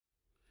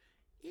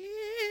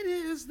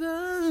It's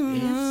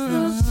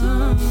the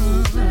Soul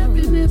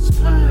Happiness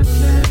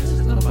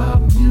Podcast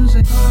about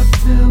music, art,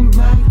 film,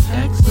 life,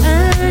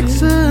 excellence.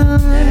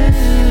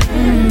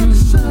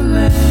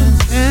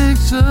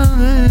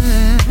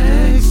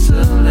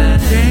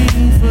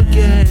 Can't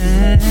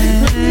forget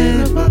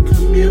about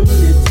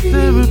community,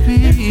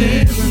 therapy,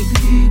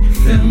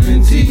 film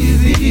and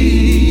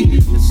TV.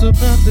 It's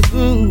about to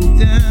go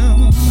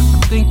down.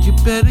 I think you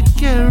better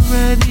get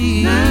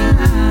ready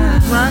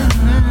right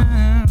now.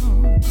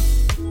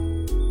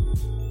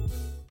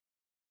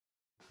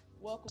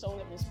 Welcome to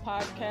Soul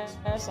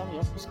Podcast. I'm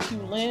your host, Q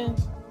Lynn.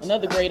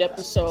 Another great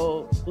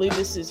episode. I believe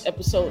this is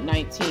episode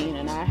 19,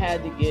 and I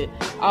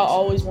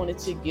always wanted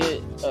to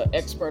get an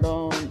expert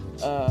on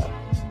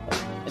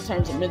in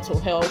terms of mental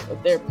health, a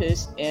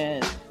therapist,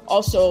 and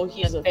also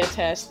he has a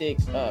fantastic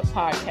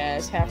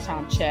podcast,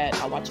 Halftime Chat.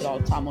 I watch it all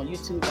the time on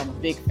YouTube. I'm a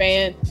big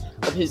fan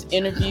of his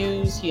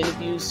interviews. He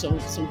interviews some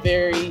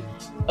very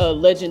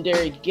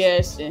legendary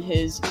guests, and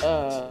his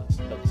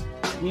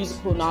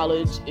musical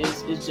knowledge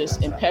is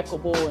just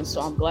impeccable, and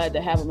so I'm glad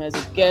to have him as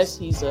a guest.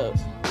 He's a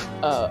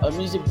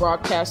music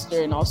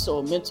broadcaster and also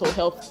a mental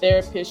health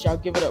therapist. Y'all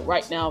give it up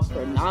right now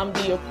for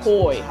Nnamdi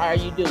Okoye. How are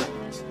you doing?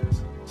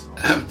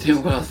 I'm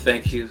doing well,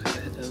 thank you.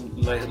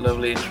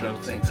 Lovely intro,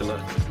 thanks a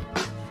lot.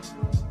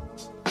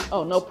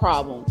 Oh, no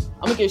problem.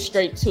 I'm gonna get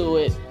straight to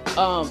it.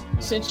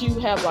 Since you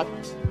have like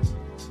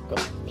a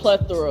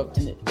plethora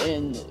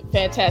and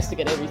fantastic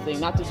at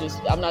everything,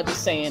 I'm not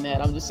just saying that,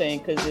 I'm just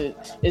saying because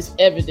it's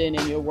evident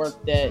in your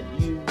work that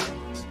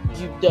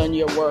you've done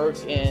your work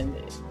and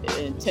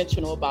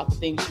intentional about the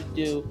things you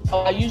do.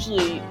 I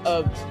usually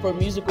for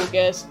musical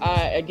guests,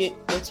 I get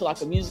into like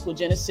a musical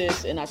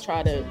genesis and I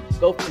try to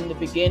go from the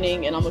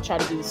beginning, and I'm gonna try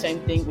to do the same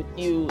thing with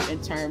you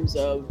in terms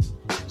of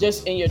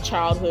just in your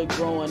childhood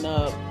growing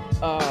up.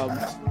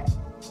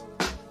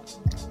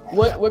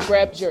 What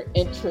grabs your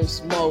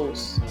interest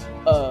most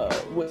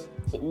with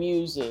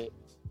music?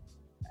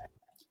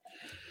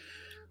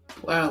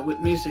 Wow, with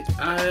music,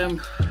 I'll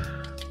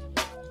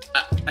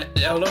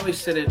always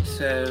say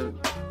that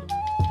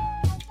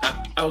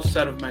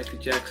outside of Michael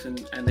Jackson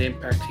and the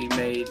impact he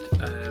made,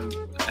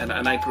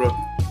 and I grew up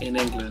in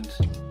England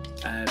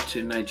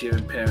to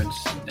Nigerian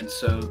parents, and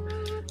so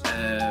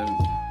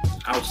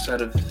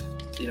outside of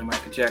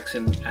Michael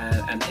Jackson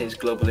and his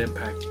global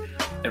impact,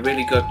 I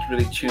really got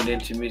tuned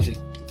into music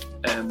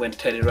when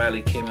Teddy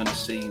Riley came on the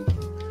scene,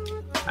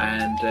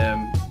 and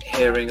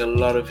hearing a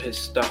lot of his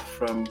stuff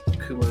from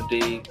Kumo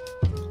D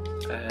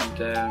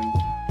and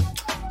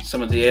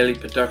some of the early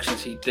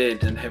productions he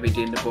did and Heavy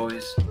D and the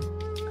Boys.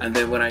 And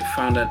then when I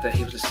found out that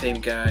he was the same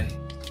guy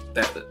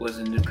that was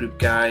in the group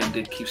Guy and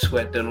did Keep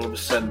Sweat, then all of a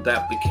sudden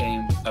that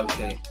became,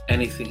 okay,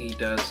 anything he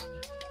does,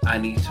 I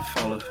need to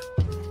follow.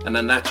 And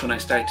then that's when I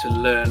started to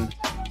learn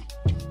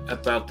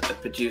about a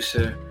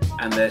producer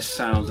and their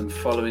sounds, and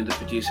following the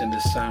producer and the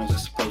sounds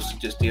as opposed to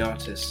just the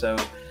artist. So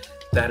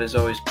that has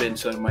always been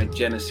sort of my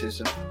genesis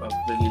of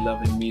really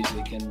loving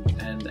music,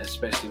 and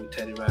especially with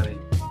Teddy Riley.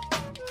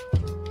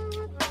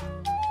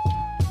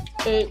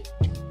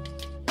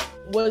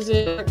 Was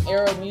it an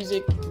era of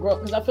music?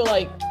 Because I feel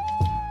like,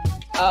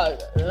 I'm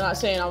not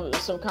saying I'm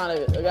some kind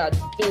of, I got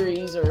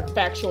theories or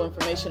factual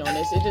information on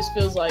this. It just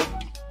feels like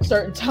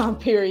certain time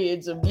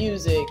periods of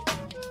music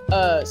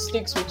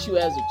sticks with you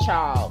as a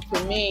child.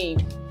 For me,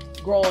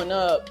 growing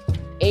up,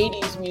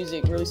 80s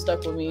music really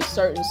stuck with me.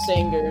 Certain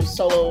singers,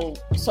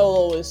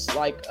 soloists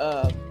like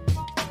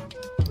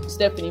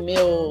Stephanie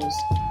Mills,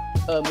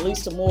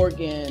 Melissa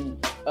Morgan,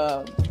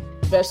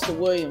 Vesta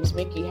Williams,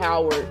 Mickey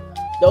Howard.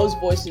 Those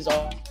voices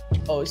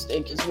always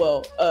think as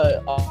well.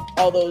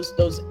 All those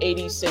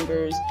 80s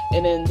singers,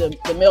 and then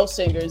the male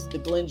singers, the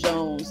Glenn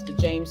Jones, the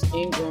James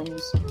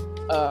Ingrams,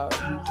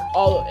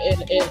 all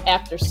and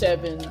After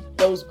Seven,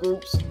 those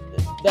groups,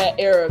 that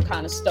era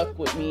kind of stuck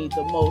with me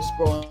the most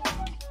growing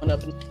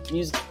up.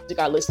 Music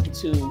I listen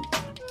to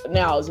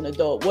now as an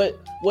adult. What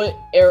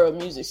era of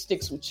music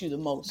sticks with you the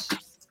most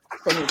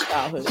from your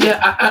childhood?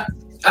 Yeah,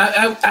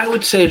 I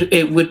would say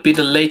it would be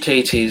the late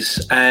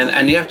 80s,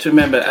 and you have to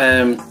remember,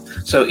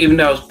 so even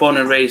though I was born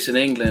and raised in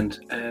England,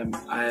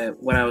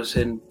 when I was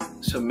in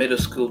middle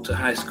school to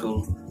high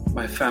school,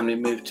 my family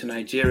moved to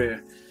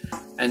Nigeria,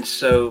 and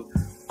so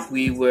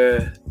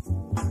we're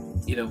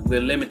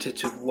limited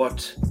to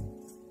what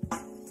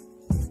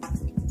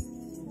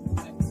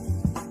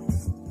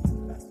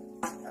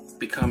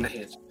become a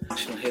hit,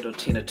 national hit, or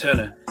Tina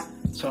Turner,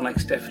 someone like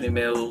Stephanie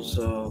Mills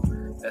or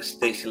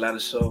Stacey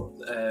Ladishaw,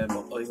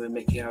 or even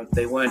Mickey Howard.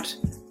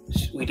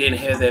 We didn't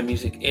hear their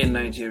music in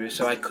Nigeria,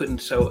 so I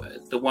couldn't. So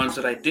the ones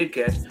that I did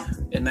get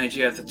in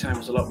Nigeria at the time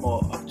was a lot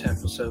more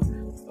up-tempo. So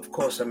of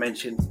course I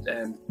mentioned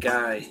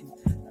Guy.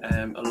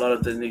 A lot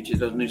of the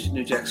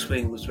New Jack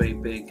Swing was very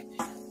big,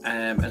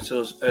 and so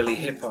was early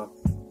hip hop.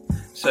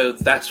 So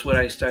that's where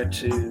I started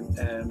to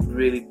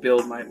really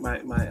build my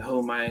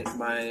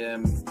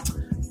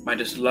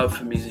just love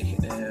for music.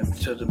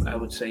 So I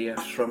would say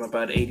from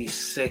about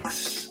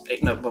 86,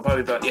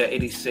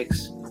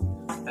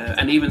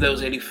 and even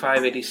those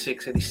 85,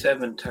 86,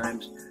 87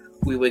 times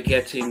we were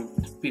getting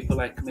people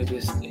like maybe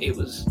it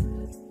was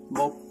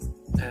more.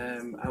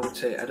 I would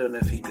say, I don't know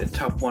if you get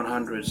top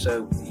 100.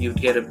 So you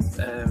get a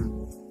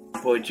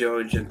Boy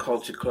George and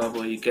Culture Club,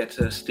 or you get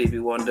a Stevie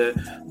Wonder,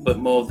 but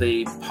more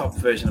the pop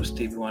version of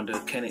Stevie Wonder.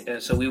 Kenny.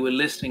 So we were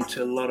listening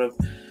to a lot of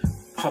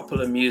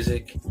popular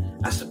music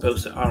as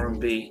opposed to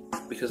R&B,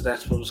 because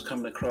that's what was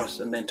coming across.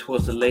 And then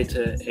towards the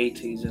later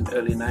 80s and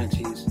early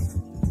 90s,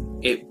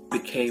 it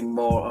became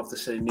more of the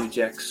say New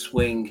Jack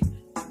swing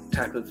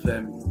type of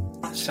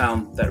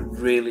sound that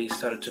really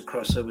started to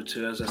cross over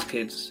to us as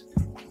kids.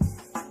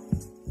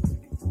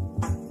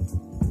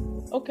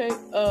 Okay.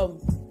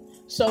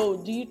 So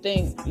do you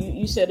think,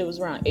 you said it was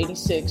around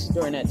 86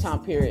 during that time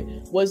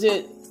period? Was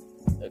it,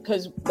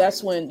 because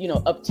that's when,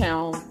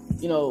 Uptown,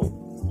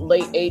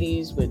 late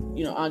 80s with,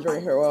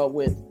 Andre Harrell,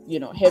 with,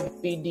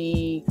 Heavy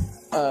D,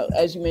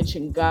 as you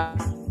mentioned, Guy,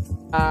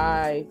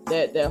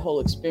 that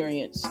whole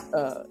experience.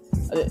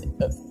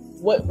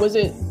 What was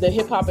it, the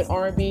hip hop and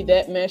R&B,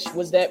 that mesh,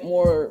 was that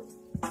more,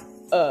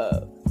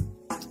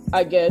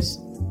 I guess,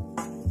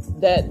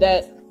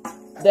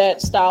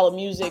 that style of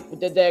music,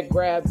 did that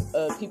grab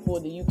people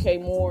in the UK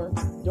more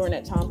during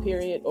that time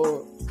period?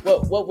 Or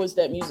what was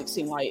that music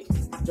scene like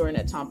during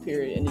that time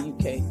period in the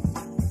UK?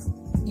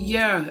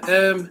 Yeah,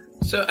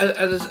 so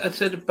as I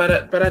said,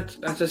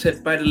 as I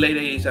said, by the late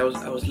 80s, I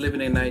was living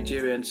in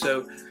Nigeria, and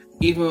so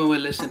even when we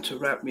listened to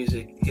rap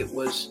music, it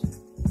was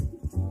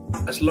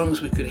as long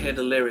as we could hear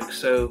the lyrics.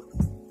 So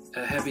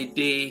Heavy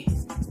D,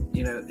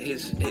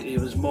 it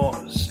was more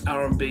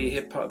R&B,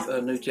 hip hop,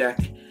 New Jack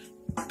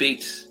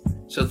beats.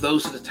 So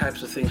those are the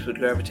types of things we'd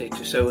gravitate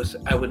to. So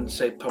I wouldn't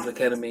say Public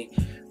Enemy,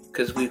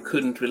 because we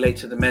couldn't relate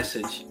to the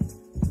message.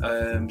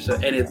 So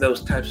any of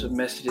those types of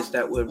messages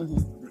that were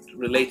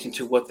relating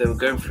to what they were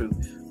going through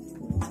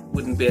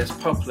wouldn't be as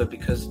popular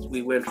because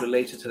we weren't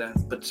related to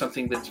that. But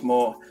something that's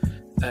more,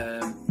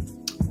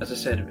 as I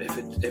said,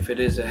 if it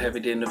is a Heavy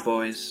D and the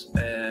Boys,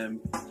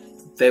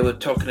 they were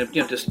talking of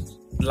just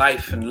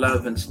life and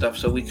love and stuff,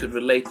 so we could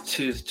relate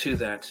to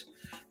that.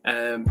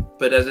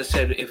 But as I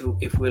said, if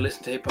we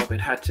listen to hip hop,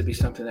 it had to be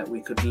something that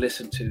we could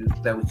listen to,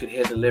 that we could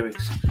hear the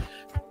lyrics.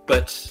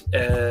 But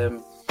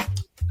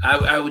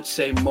I would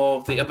say more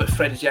of but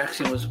Freddie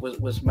Jackson was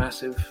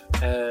massive.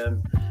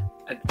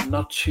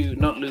 Not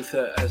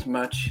Luther as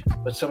much,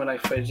 but someone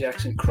like Freddie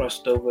Jackson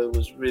crossed over,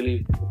 was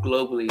really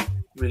globally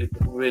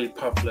really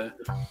popular.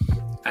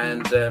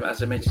 And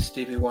as I mentioned,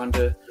 Stevie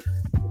Wonder.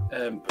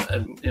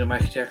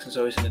 Michael Jackson's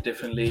always in a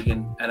different league,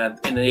 and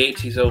in the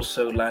 80s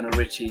also Lionel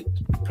Richie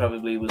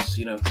probably was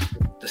the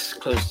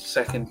close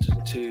second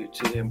to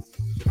him.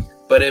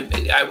 But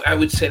I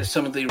would say that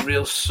some of the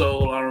real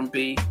soul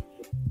R&B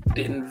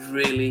didn't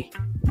really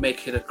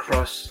make it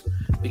across,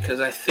 because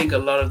I think a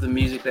lot of the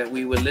music that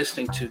we were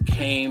listening to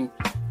came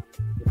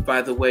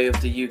by the way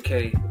of the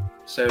UK.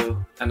 So,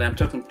 and I'm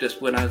talking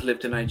just when I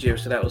lived in Nigeria,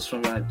 so that was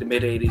from the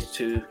mid 80s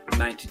to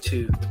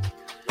 92.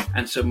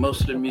 And so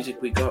most of the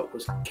music we got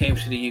came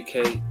to the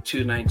UK,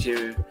 to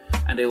Nigeria,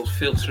 and they will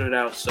filter it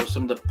out. So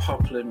some of the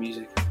popular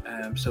music.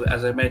 So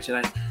as I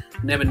mentioned, I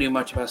never knew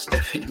much about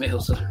Stephanie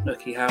Mills or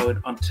Nucky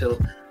Howard until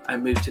I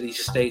moved to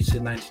these States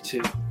in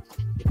 92.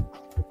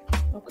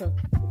 Okay.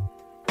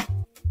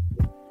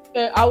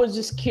 I was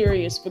just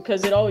curious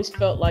because it always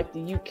felt like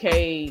the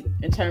UK,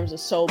 in terms of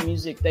soul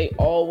music,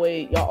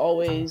 y'all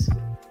always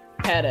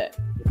had an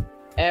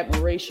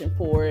admiration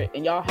for it,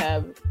 and y'all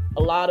have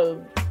a lot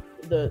of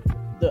the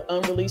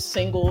unreleased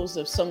singles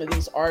of some of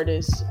these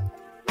artists,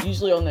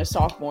 usually on their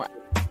sophomore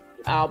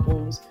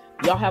albums.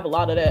 Y'all have a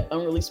lot of that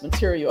unreleased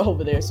material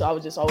over there, so I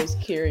was just always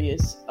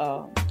curious.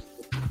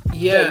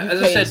 Yeah, UK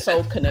as I said,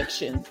 soul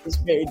connection is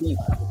very deep.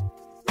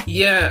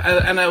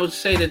 Yeah, and I would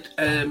say that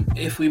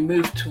if we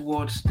move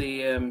towards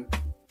the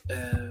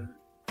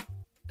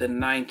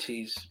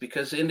 90s,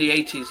 because in the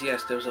 80s,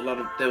 yes, there was a lot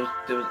of there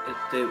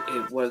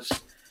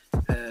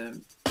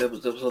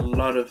was a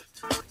lot of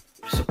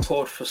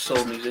support for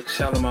soul music.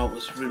 Shalimar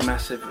was really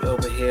massive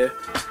over here.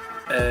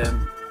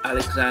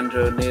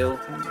 Alexander O'Neill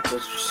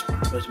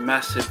was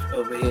massive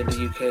over here in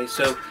the UK.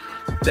 So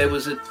there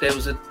was a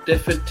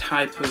different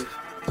type of,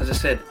 as I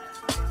said,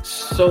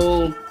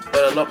 soul,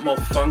 but a lot more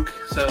funk.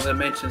 So as I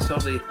mentioned,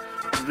 the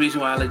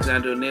reason why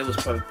Alexander O'Neill was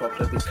probably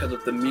popular because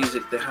of the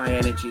music, the high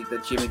energy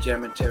that Jimmy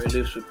Jam and Terry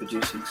Lewis were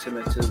producing,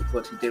 similar to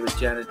what he did with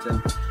Janet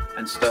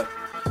and stuff.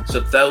 So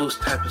those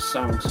type of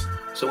songs.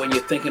 So when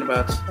you're thinking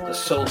about the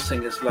soul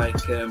singers like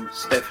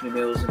Stephanie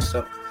Mills and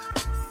stuff,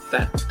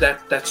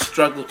 that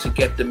struggled to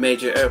get the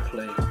major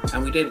airplay,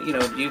 and we didn't.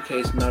 The UK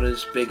is not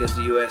as big as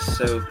the US,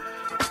 so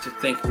to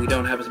think we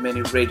don't have as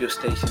many radio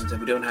stations, and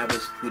we didn't have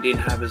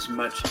as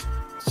much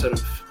sort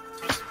of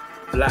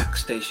black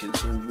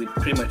stations. So we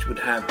pretty much would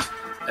have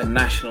a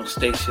national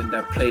station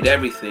that played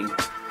everything,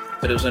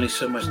 but there was only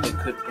so much they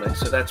could play.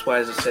 So that's why,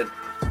 as I said,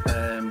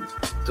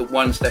 the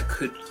ones that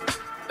could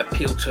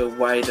appeal to a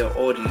wider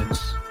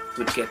audience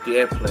would get the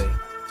airplay.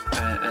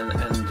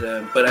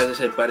 But as I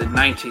said, by the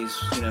 90s,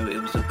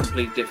 it was a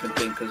completely different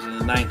thing, because in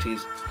the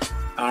 90s,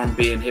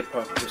 R&B and hip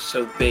hop was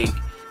so big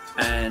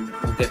and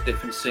we'll get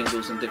different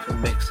singles and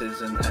different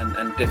mixes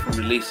and different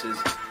releases.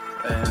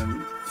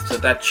 So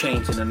that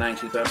changed in the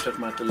 90s, but I'm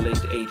talking about the late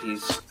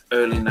 80s,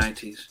 early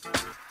 90s.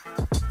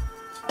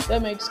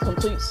 That makes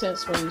complete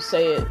sense when you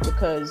say it,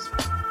 because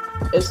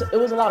it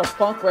was a lot of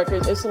funk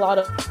records. It's a lot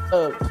of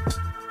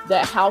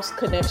that house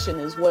connection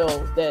as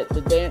well, that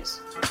the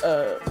dance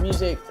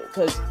music,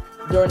 because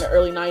during the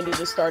early 90s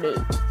it started,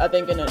 I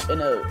think in a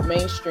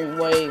mainstream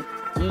way,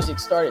 they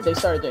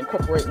started to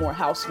incorporate more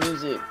house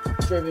music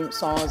driven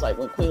songs, like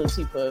when Queen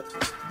Latifah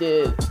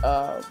did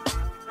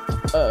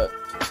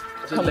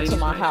Coming to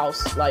My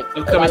House, like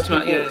Coming to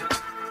My,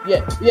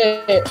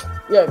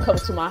 yeah, Come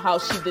to My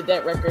House. She did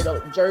that record.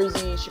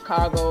 Jersey,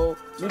 Chicago,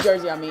 New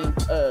Jersey,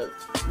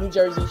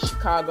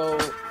 Chicago,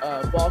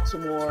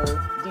 Baltimore,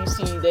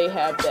 DC. They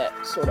have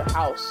that sort of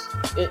house.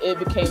 It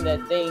became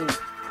that thing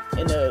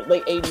in the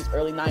late 80s,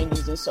 early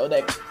 90s, and so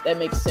that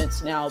makes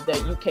sense now.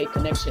 That UK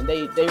connection,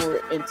 they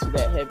were into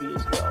that heavy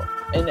as well.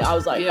 And I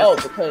was like, oh,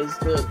 because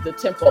the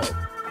tempo.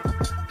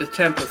 The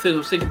tempo.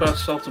 Think about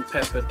Salt and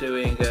Pepper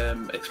doing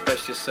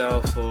Express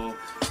Yourself, or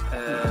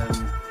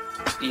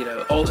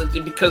all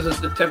because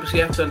of the tempo. So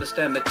you have to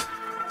understand that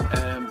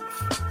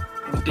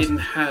we didn't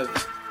have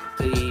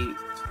the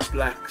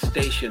black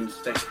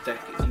stations that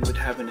you would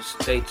have in the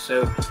States.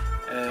 So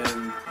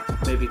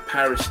maybe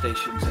Paris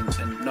stations,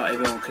 and not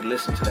everyone could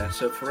listen to that.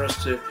 So for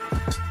us to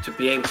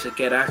be able to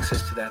get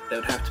access to that, they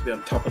would have to be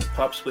on Top of the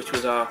Pops, which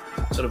was our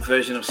sort of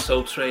version of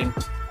Soul Train.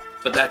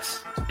 But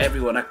that's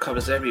everyone, that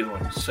covers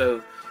everyone.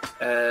 So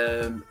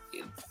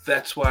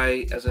that's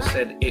why, as I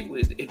said,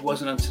 it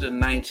wasn't until the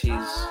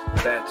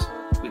 90s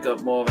that we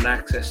got more of an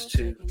access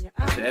to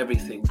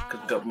everything,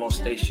 because we got more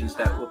stations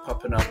that were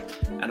popping up,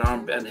 and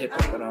R&B and hip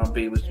hop and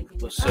R&B was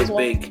so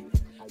big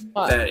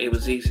that it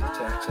was easy to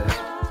access.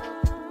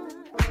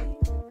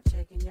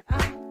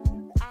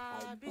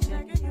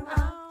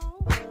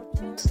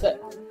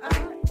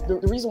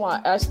 The reason why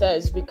I asked that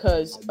is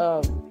because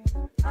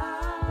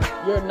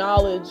your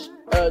knowledge,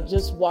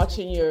 just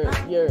watching your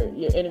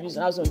interviews,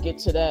 and I was going to get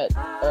to that.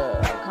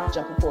 I'm kind of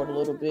jumping forward a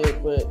little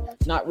bit,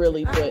 but not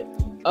really. But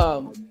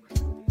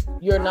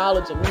your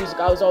knowledge of music,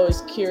 I was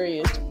always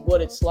curious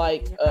what it's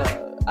like.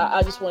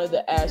 I just wanted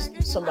to ask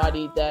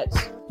somebody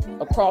that's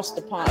across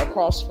the pond,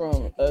 across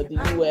from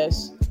the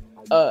U.S.,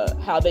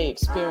 how they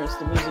experienced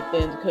the music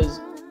then,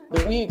 because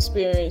when we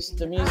experienced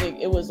the music,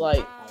 it was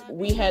like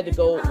we had to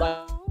go,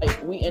 like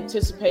we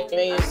anticipated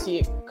and see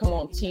it come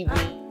on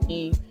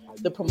TV,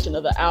 the promotion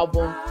of the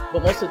album,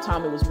 but most of the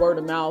time it was word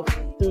of mouth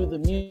through the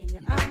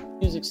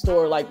music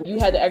store. Like you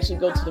had to actually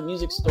go to the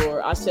music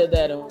store. I said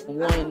that in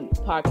one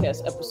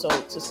podcast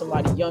episode to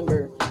somebody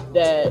younger,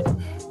 that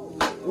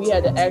we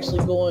had to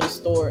actually go in the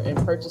store and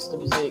purchase the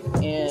music.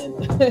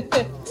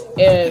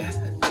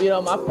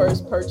 And my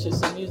first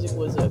purchase of music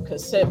was a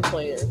cassette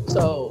player.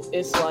 So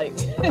it's like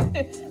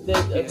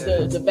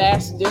the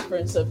vast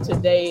difference of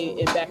today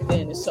and back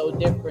then is so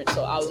different.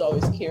 So I was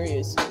always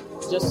curious,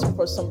 just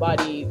for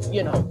somebody,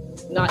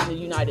 not in the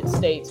United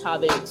States, how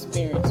they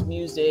experience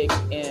music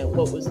and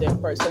what was their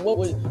first. And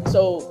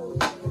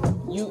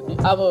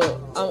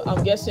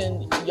I'm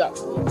guessing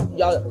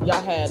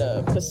y'all had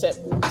cassette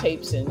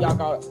tapes, and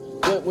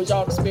would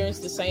y'all experience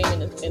the same in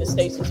the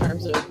States in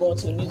terms of going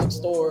to the music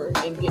store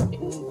and getting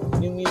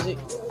new music?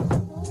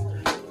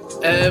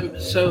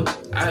 So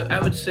I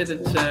would say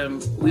that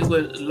we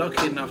were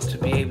lucky enough to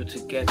be able to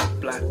get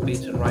Black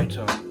Beat and Right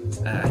On.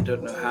 I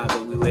don't know how,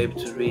 but we were able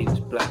to read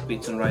Black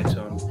Beat and Right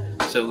On.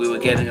 So we were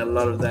getting a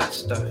lot of that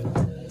stuff.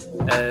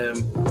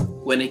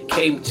 When it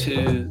came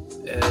to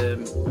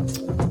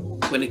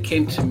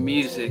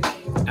music,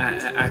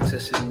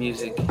 accessing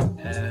music,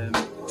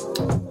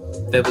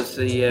 there was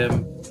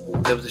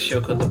a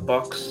show called The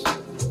Box,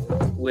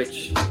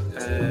 which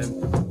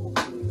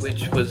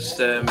was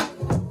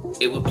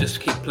it would just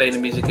keep playing the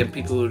music, and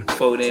people would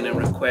phone in and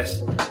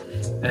request.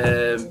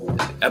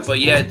 But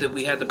yeah,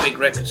 we had the big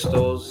record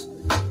stores.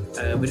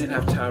 We didn't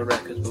have Tower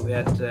Records, but we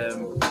had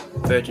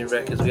Virgin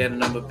Records. We had a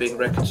number of big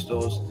record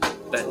stores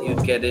that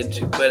you'd get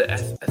into. But I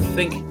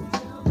think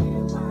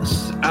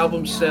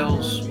album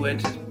sales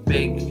weren't as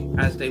big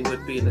as they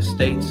would be in the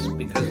States,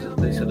 because of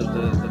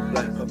the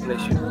black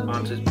population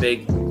aren't as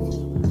big.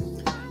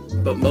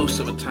 But most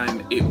of the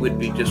time it would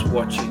be just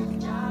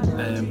watching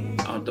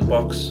on The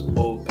Box,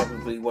 or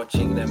probably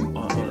watching them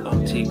on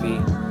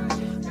TV.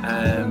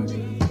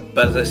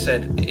 But as I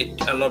said,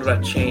 a lot of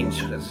that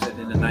changed, as I said,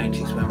 in the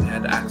 90s, when we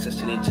had access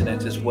to the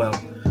internet as well.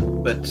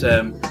 But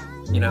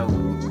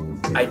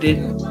I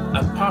didn't,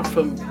 apart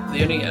from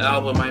the only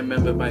album I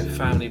remember, my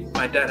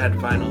dad had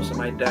vinyl, so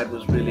my dad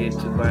was really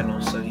into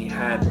vinyl. So he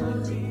had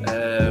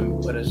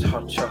whether it's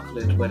Hot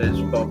Chocolate, whether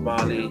it's Bob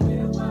Marley,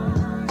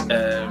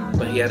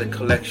 but he had a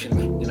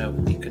collection.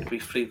 It could be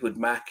Fleetwood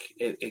Mac,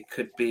 it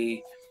could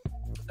be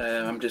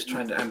I'm just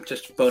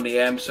Boney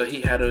M. So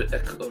he had a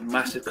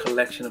massive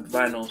collection of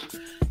vinyls,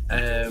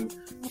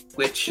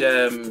 which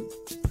the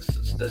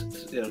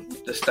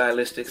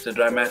stylistics, the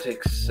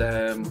dramatics,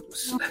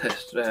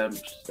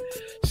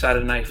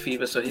 Saturday Night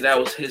Fever. So that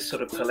was his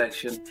sort of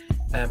collection.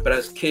 But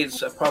as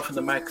kids, apart from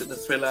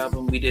the Thrill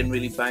album, we didn't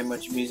really buy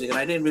much music, and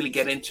I didn't really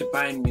get into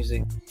buying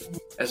music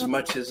as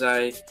much as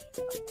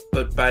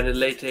but by the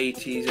late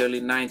 80s,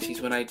 early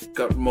 90s, when I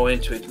got more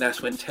into it, and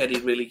that's when Teddy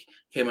really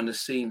came on the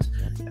scene.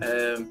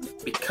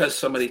 Because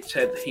somebody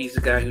said he's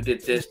the guy who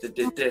did this,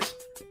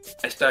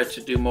 I started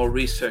to do more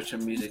research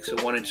on music. So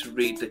I wanted to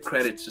read the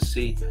credits to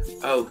see,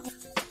 oh,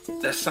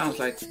 that sounds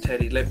like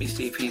Teddy. Let me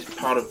see if he's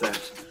part of that.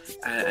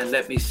 And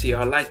let me see,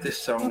 I like this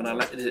song,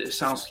 and it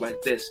sounds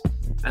like this.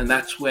 And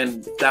that's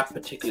when that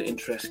particular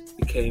interest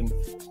became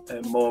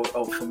more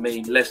for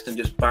me, less than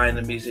just buying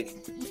the music,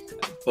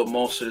 but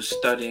more sort of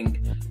studying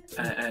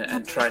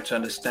and trying to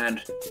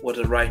understand what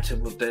a writer,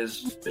 what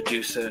there's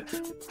producer,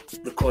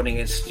 recording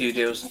in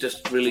studios,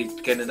 just really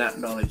getting that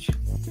knowledge.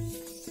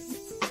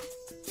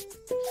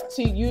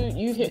 See,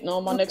 you hitting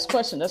on my next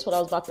question. That's what I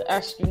was about to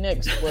ask you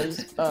next.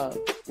 Was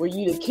were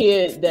you the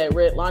kid that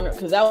read liner?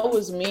 Because that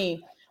was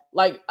me.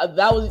 Like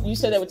that was, you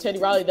said that with Teddy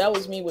Riley. That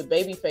was me with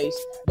Babyface,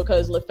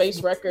 because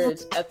LaFace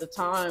records at the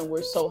time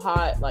were so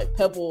hot. Like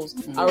Pebbles,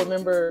 I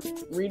remember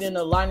reading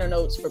the liner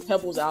notes for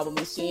Pebbles album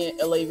and seeing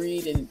L.A.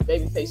 Reid and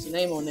Babyface's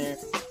name on there,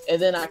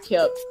 and then I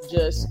kept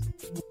just,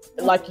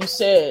 like you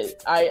said,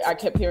 I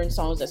kept hearing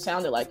songs that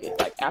sounded like it,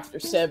 like After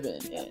 7,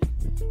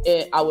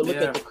 and I would look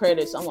at the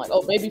credits. I'm like,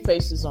 oh,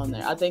 Babyface is on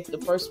there. I think the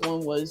first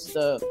one was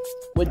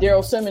with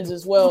Daryl Simmons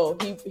as well.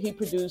 He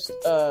produced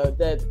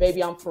that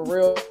Baby I'm For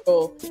Real,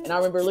 and I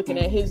remember looking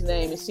at his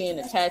name and seeing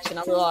attached, and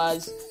I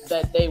realized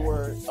that they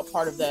were a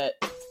part of that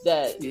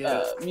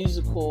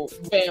musical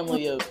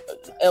family of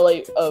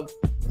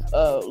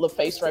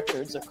LaFace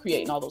Records, of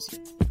creating all those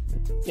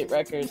hit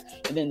records,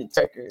 and then the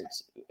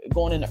records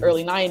going in the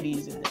early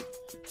 90s, and then,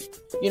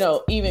 you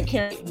know, even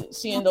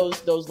seeing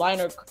those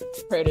liner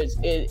credits,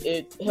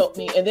 it helped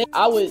me. And then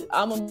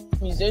I'm a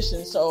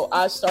musician, so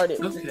I started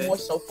more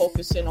so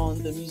focusing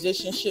on the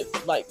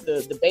musicianship, like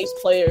the bass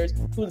players,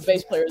 who the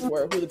bass players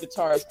were, who the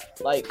guitars,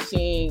 like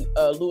seeing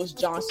Louis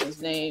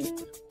Johnson's name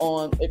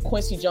on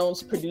Quincy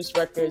Jones produced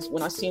records.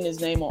 When I seen his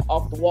name on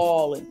Off the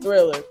Wall and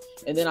Thriller,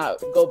 and then I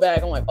go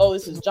back, I'm like, oh,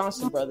 this is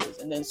Johnson Brothers.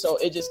 And then so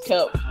it just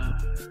kept,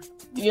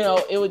 you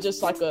know, it was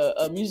just like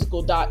a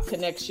musical dot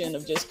connection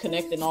of just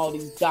connecting all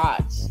these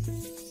dots.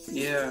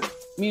 Yeah.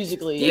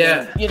 Musically.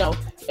 Yeah. And, you know,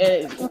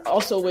 and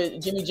also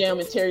with Jimmy Jam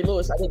and Terry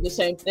Lewis, I did the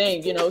same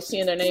thing, you know,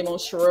 seeing their name on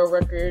Sherelle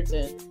Records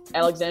and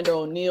Alexander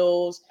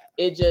O'Neal's.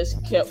 I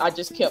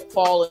just kept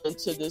falling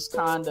into this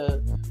kind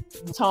of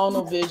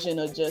tonal vision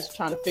of just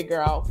trying to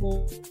figure out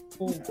who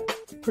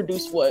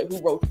produced what, who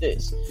wrote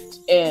this.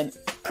 And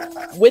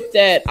with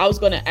that, I was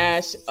going to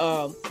ask,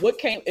 what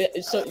came,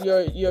 so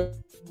your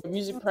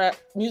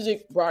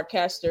music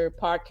broadcaster,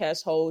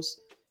 podcast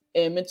host,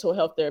 and mental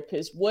health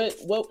therapist. What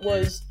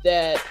was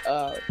that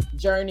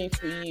journey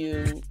for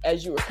you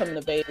as you were coming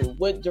of age?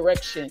 What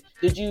direction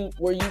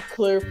were you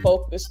clear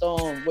focused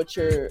on what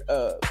your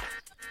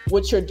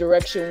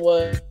direction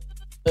was,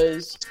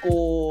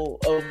 school,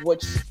 of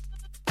what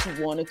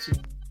you wanted to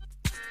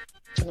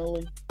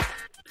do?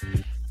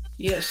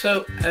 Yeah.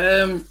 So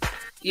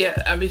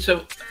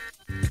so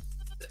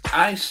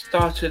I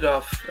started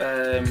off.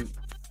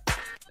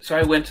 So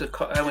I went to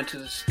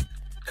this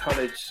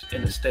college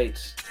in the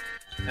States,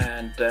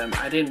 and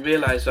I didn't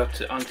realize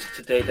until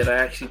today that I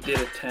actually did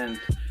attend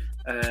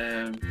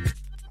a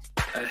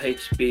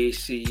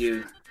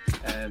HBCU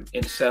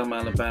in Selma,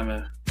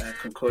 Alabama,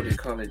 Concordia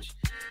College,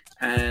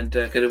 and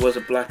because it was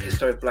a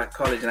historic black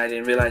college, and I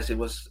didn't realize it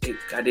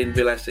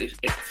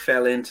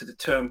fell into the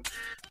term,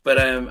 but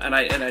and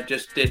I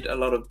just did a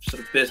lot of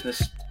sort of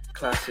business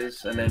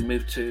classes, and then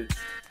moved to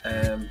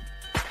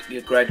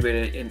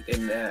graduated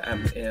in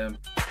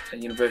a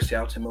university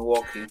out in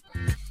Milwaukee,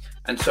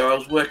 and so I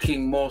was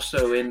working more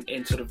so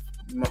in sort of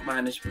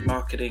management,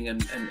 marketing,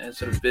 and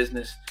sort of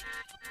business.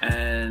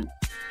 And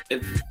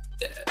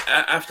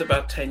after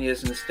about 10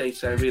 years in the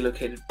States, I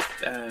relocated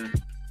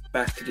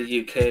back to the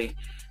UK,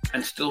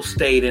 and still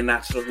stayed in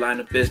that sort of line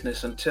of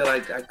business until I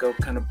got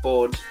kind of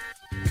bored.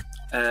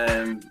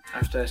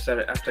 After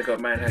I got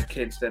married, had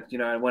kids, that, you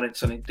know, I wanted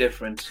something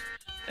different,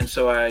 and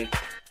so I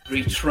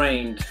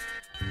retrained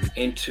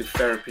into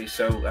therapy.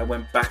 So I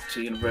went back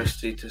to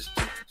university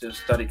to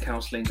study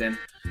counseling, then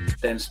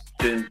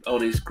doing all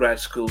these grad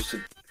schools to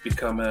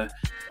become a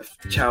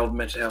child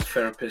mental health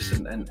therapist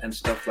and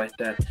stuff like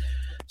that.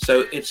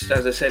 So it's,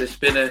 as I said, it's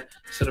been a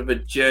sort of a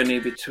journey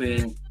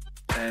between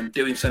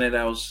doing something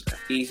that was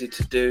easy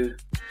to do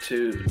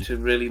to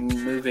really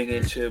moving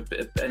into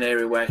an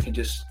area where I can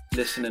just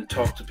listen and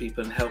talk to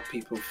people and help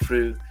people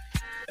through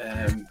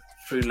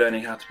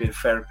learning how to be a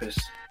therapist.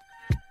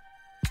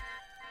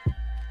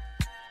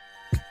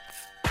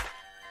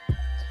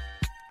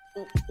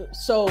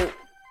 So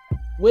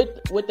with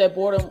that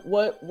boredom,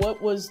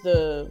 what was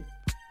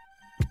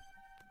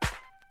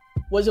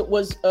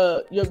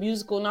your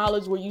musical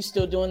knowledge? Were you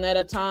still doing that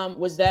at the time?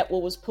 Was that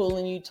what was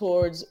pulling you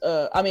towards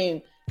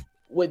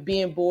with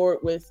being bored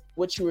with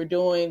what you were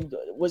doing?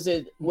 Was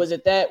it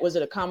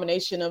a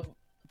combination of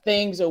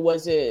things, or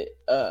was it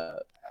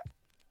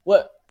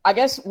what I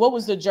guess, what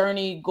was the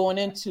journey going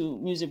into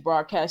music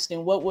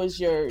broadcasting? What was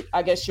your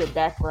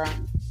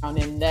background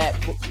in that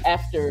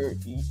after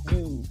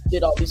you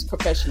did all these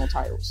professional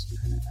titles?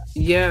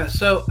 Yeah,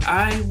 so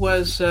I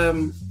was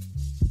so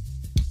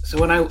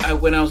when I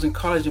was in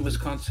college in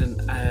Wisconsin,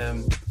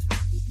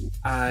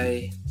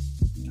 I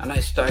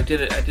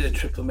did a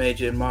triple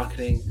major in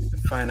marketing,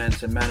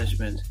 finance, and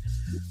management.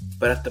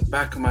 But at the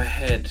back of my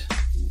head,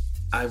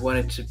 I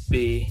wanted to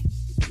be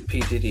P.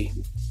 Diddy,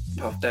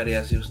 Puff Daddy,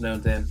 as he was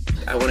known then.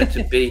 I wanted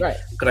to be, right.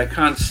 But I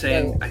can't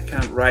sing, I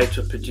can't write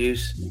or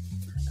produce.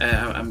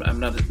 I'm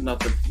not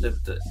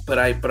the but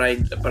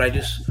I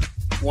just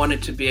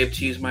wanted to be able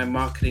to use my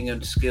marketing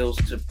and skills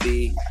to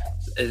be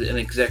an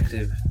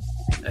executive,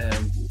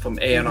 from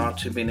A&R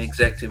to being an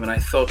executive. And I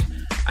thought,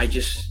 I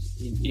just,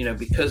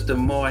 because the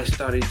more I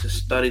started to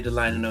study the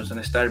liner notes and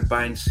I started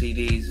buying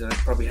CDs, and I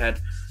probably had,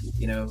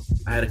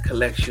 I had a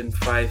collection,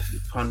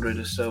 500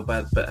 or so,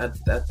 but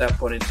at that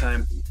point in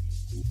time,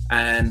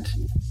 and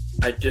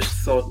I just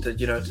thought that,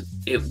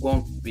 it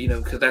won't,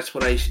 because that's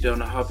what I used to do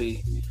on a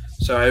hobby.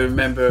 So I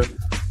remember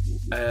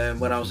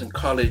when I was in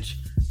college,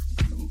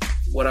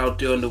 what I'll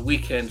do on the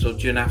weekends or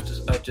during after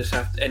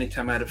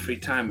anytime I had a free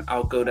time,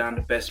 I'll go down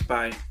to Best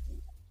Buy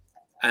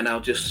and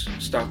I'll just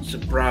start to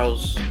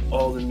browse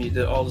all the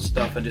music, all the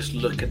stuff, and just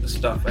look at the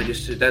stuff. That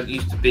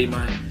used to be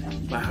my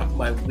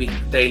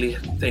daily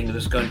thing. I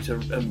was going to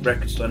a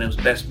record store, and it was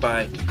Best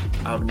Buy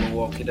out in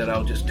Milwaukee that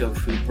I'll just go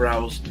through,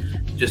 browse,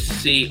 just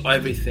see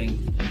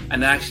everything.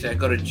 And actually, I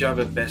got a job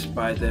at Best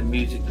Buy, their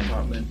music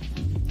department.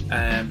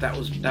 That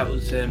was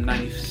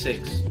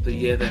 96, the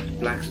year that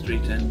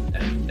Blackstreet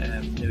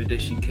and New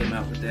Edition came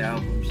out with their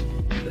albums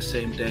the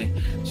same day.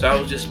 So I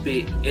would just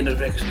be in a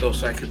record store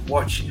so I could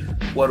watch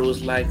what it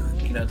was like,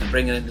 to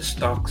bring in the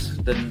stocks,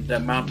 the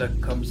amount that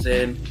comes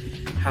in,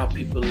 how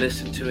people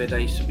listen to it. I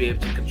used to be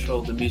able to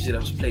control the music that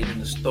was played in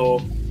the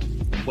store,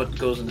 what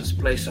goes in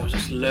display. So I was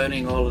just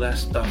learning all of that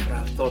stuff, and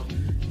I thought,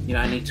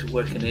 I need to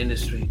work in the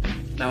industry.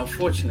 Now,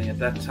 unfortunately, at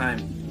that time,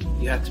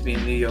 you had to be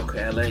in New York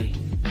or LA.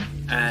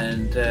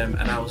 And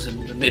I was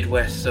in the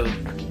Midwest, so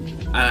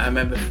I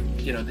remember,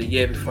 the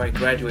year before I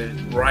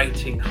graduated,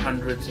 writing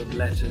hundreds of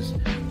letters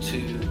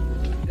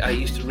I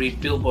used to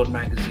read Billboard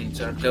magazines.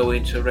 So I'd go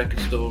into a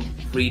record store,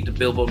 read the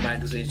Billboard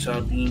magazine, so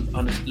I'd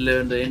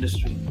learn the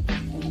industry.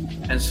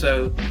 And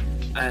so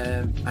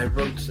I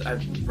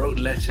wrote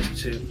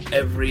letters to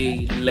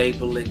every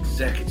label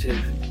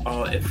executive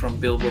from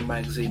Billboard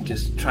magazine,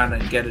 just trying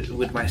to get it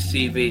with my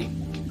CV,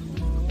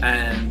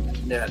 and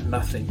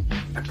nothing.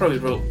 I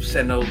probably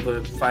sent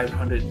over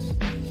 500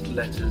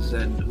 letters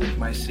and with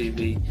my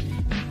CV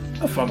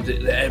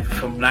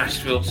from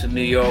Nashville to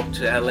New York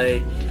to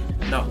LA.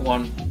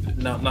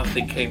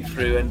 Nothing came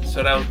through, and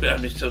so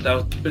that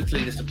was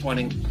bitterly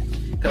disappointing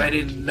because I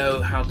didn't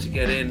know how to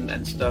get in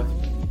and stuff.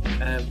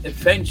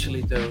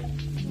 Eventually, though,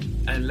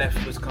 I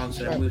left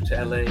Wisconsin and moved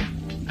to LA,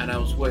 and I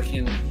was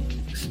working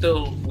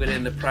still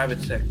within the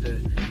private sector,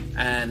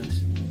 and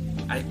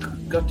I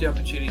got the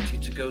opportunity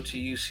to go to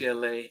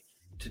UCLA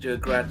to do a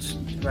grad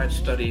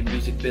study in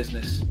music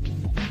business.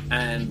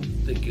 And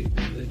the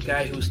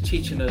guy who was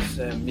teaching us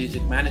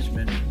music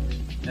management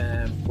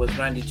was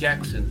Randy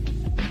Jackson.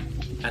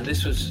 And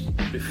this was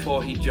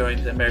before he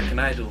joined American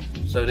Idol.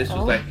 So this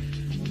was like,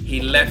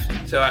 he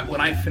left. So when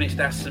I finished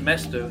that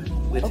semester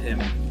with him,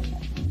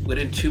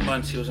 within 2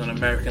 months he was on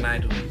American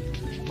Idol.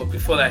 But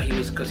before that, he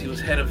was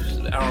head of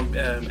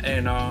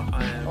A&R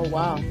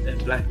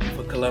Black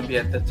for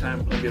Columbia at that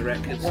time, Columbia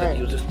Records. So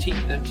he was just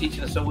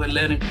teaching us. So we're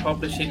learning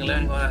publishing,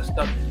 learning all that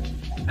stuff.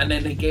 And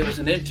then they gave us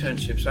an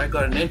internship. So I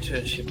got an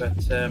internship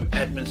at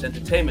Edmonds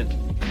Entertainment.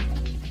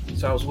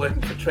 So I was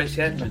working for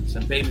Tracy Edmonds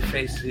and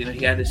Babyface.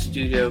 He had his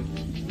studio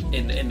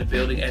in the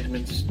building,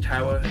 Edmonds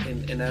Tower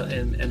in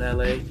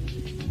LA.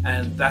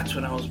 And that's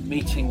when I was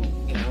meeting.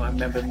 I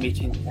remember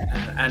meeting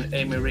Aunt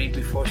Amy Reed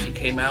before she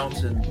came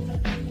out, and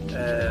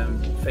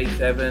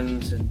Faith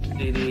Evans and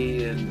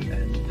Diddy and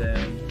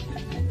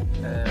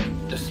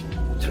just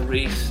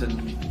Therese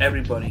and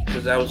everybody,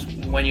 because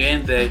when you're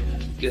in there,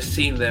 you're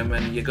seeing them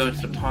and you're going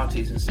to the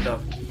parties and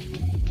stuff.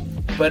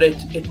 But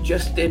it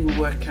just didn't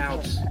work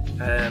out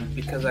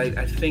because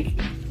I think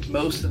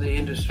most of the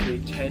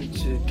industry tend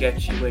to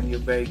get you when you're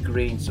very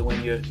green. So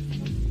when you're,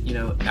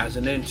 as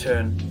an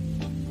intern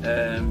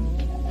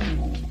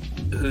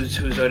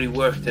who's already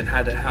worked and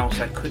had a house,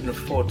 I couldn't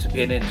afford to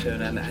be an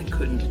intern, and I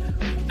couldn't.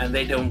 And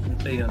they don't,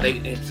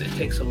 it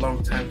takes a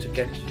long time to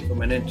get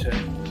from an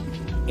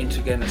intern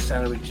into getting a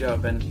salary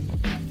job, and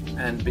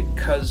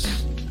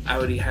because I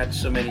already had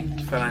so many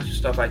financial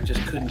stuff, I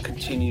just couldn't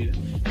continue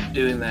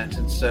doing that.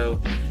 And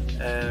so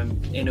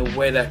in a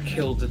way that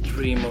killed the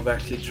dream of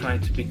actually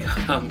trying to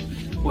become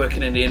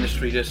working in the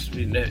industry. Just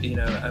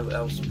I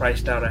was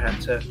priced out. I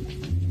had to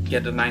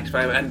get the 9 to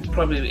 5, and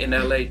probably in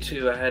LA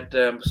too. I had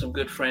some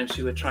good friends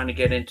who were trying to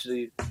get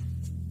into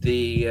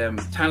the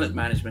talent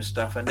management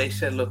stuff, and they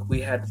said, look,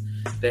 there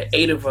are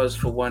 8 of us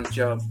for one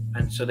job,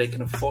 and so they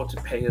can afford to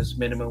pay us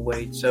minimum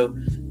wage. So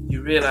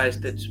you realize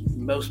that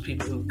most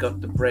people who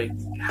got the break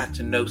had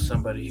to know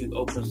somebody who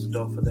opens the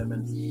door for them,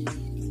 and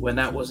when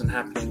that wasn't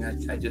happening,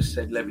 I just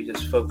said, let me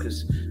just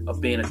focus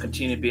on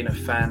continue being a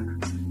fan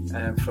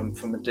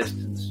from a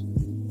distance.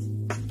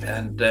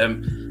 And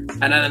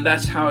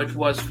that's how it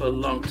was for a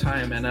long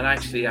time. And then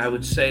actually, I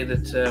would say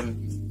that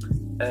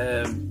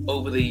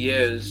over the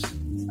years,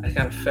 I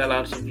kind of fell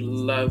out of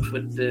love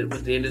with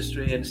the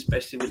industry, and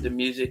especially with the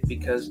music,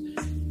 because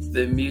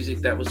the music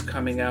that was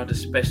coming out,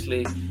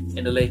 especially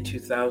in the late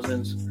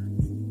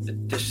 2000s,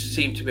 it just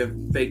seemed to be a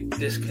big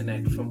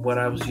disconnect from what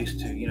I was used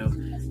to. You know,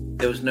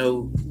 there was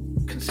no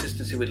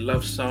consistency with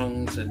love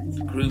songs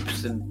and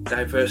groups and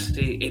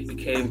diversity. It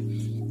became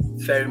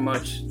very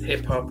much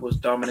hip hop was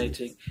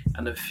dominating,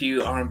 and a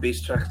few R&B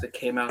tracks that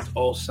came out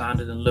all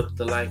sounded and looked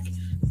alike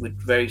with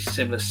very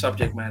similar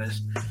subject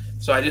matters.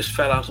 So I just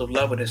fell out of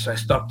love with it. So I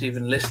stopped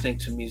even listening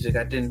to music.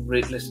 I didn't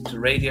listen to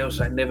radio,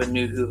 so I never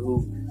knew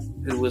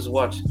who was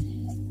what.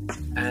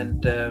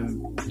 And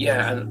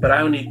but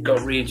I only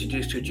got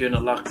reintroduced to it during the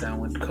lockdown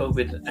when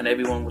COVID and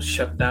everyone was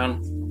shut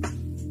down.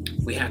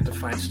 We had to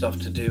find stuff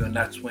to do, and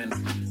that's when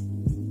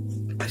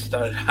I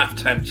started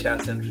Halftime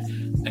Chat and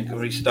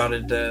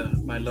restarted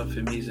my love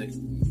for music.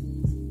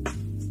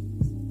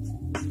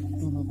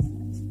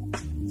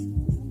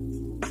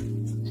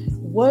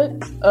 What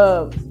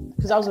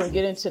because I was going to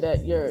get into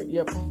that your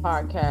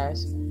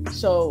podcast.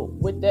 So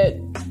with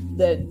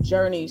that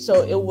journey,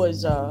 so it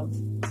was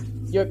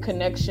your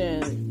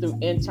connection through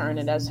intern,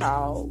 and that's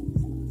how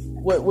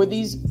were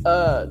these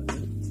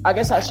I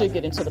guess I should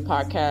get into the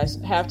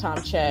podcast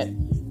Halftime Chat.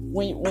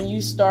 When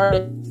you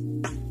started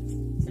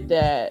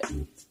that,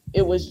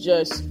 it was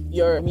just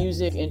your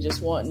music and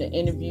just wanting to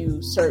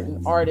interview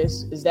certain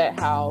artists. Is that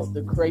how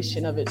the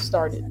creation of it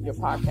started, your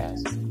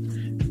podcast?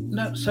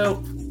 No,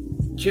 so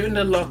during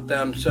the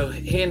lockdown, so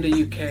here in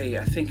the UK,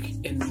 I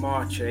think in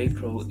March or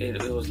April,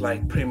 it was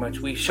like pretty much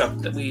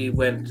we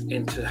went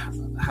into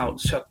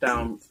house shut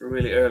down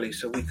really early,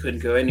 so we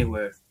couldn't go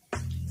anywhere.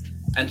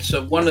 And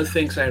so one of the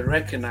things I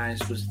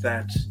recognized was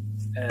that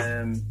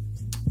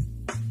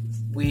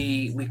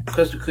we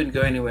because we couldn't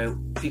go anywhere,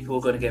 people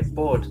were going to get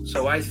bored.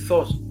 So I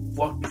thought,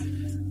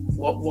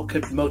 what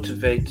could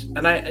motivate?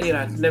 And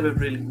I'd never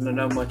really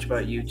known much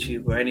about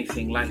YouTube or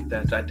anything like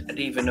that. I didn't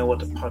even know what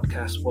the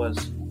podcast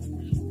was.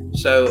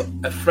 So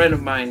a friend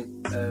of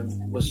mine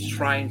was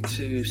trying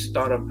to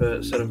start up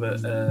a sort of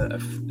a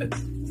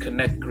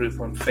connect group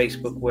on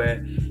Facebook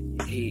where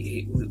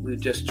we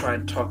just try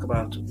and talk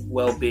about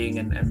well-being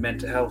and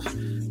mental health.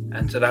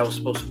 And so I was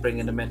supposed to bring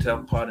in the mental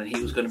health part, and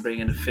he was going to bring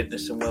in the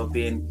fitness and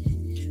well-being.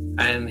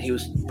 And he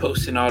was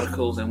posting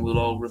articles, and we'll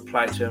all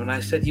reply to him. And I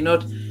said, you know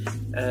what?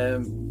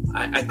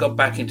 I got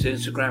back into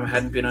Instagram. I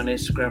hadn't been on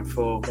Instagram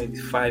for maybe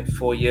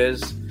 4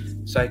 years.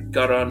 So I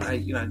got on.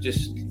 I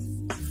just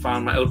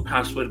found my old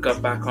password,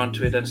 got back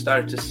onto it, and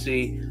started to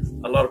see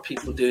a lot of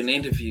people doing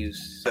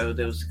interviews. So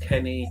there was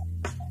Kenny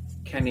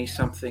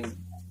something,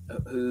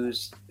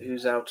 who's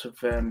out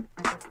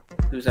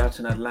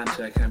in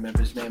Atlanta. I can't remember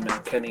his name now.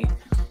 Kenny.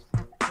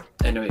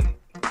 Anyway,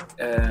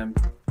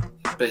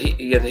 but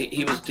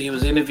he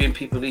was interviewing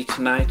people each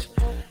night.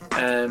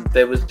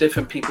 There was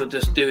different people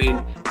just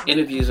doing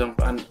interviews and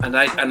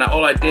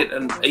all I did,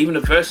 and even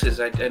the verses.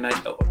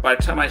 By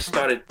the time I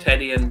started,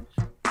 Teddy and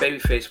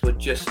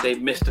Babyface they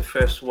missed the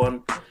first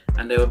one,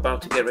 and they were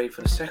about to get ready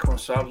for the second one.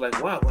 So I was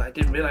like, wow, I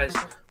didn't realize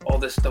all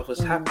this stuff was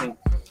happening.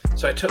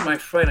 So I took my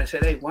friend. I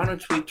said, hey, why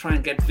don't we try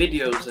and get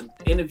videos and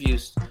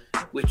interviews,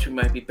 which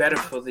might be better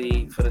for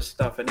the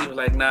stuff? And he was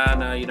like, no,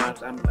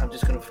 I'm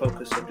just going to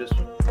focus on just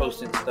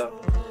posting stuff.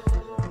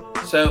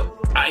 So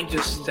I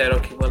just said,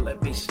 okay, well,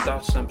 let me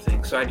start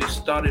something. So I just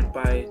started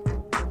by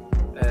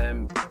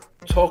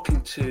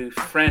talking to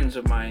friends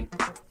of mine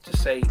to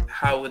say,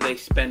 how were they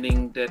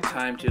spending their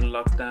time during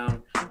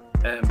lockdown?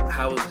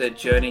 How was their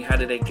journey? How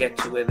did they get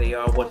to where they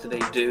are? What did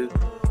they do?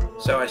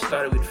 So I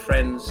started with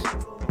friends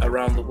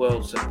around the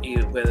world, so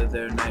whether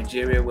they're in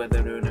Nigeria,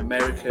 whether they're in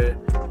America,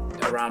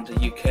 around the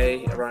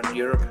UK, around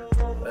Europe,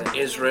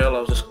 Israel. I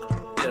was just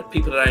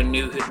people that I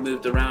knew had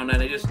moved around,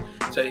 and it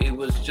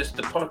was just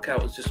the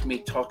podcast was just me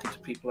talking to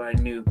people I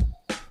knew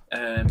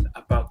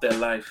about their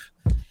life,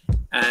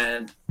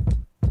 and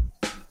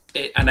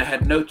I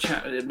had no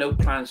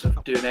plans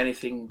of doing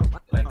anything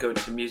like going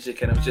to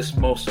music, and it was just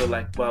more so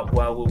like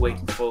while we're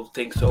waiting for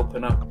things to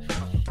open up.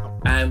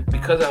 And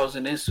because I was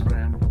on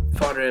Instagram,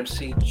 Father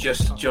MC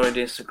just joined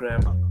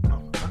Instagram,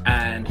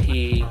 and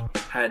he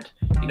had,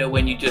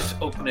 when you just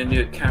open a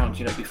new account,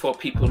 before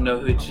people know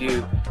who it's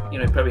you, he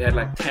probably had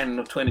like 10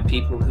 or 20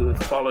 people who were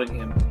following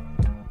him.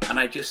 And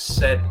I just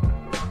said,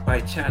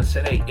 by chance,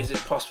 hey, is it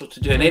possible to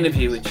do an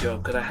interview with you?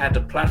 Because I had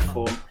the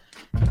platform.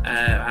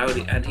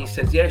 And he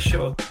says, yeah,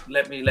 sure.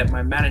 Let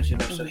my manager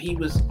know. So he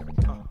was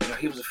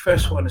the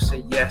first one to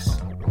say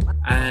yes.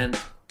 And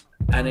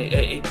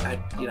I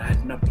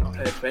had not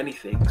prepared for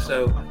anything.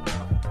 So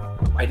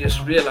I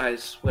just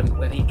realized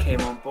when he came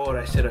on board,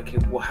 I said, okay,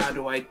 well, how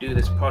do I do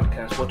this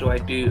podcast? What do I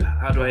do?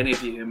 How do I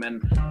interview him?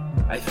 And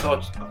I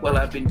thought, well,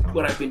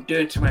 what I've been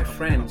doing to my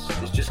friends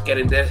is just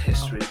getting their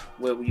history.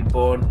 Where were you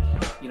born?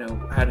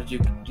 How did you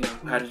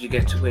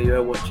get to where you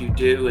are? What do you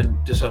do?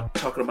 And just sort of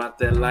talking about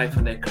their life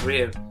and their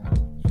career.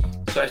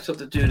 So I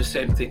started to do the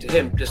same thing to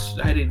him.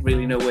 I didn't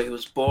really know where he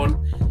was born,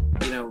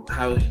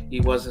 how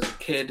he was as a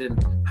kid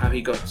and how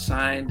he got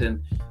signed,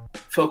 and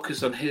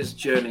focus on his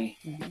journey.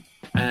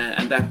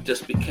 And that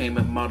just became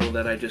a model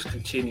that I just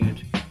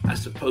continued,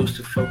 as opposed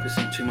to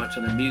focusing too much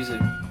on the music.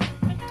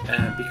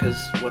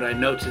 Because what I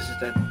noticed is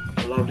that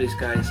a lot of these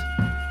guys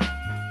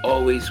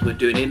always were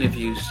doing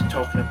interviews,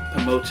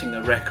 promoting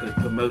a record,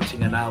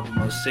 promoting an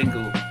album or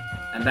single,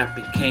 and that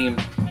became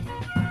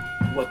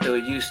what they were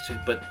used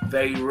to. But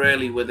very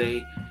rarely were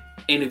they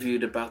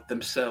interviewed about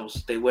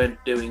themselves. They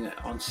weren't doing it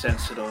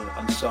uncensored or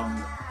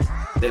unsung.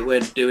 They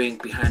weren't doing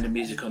behind the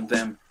music on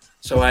them.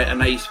 So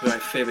I used to be my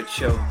favorite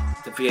show,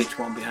 the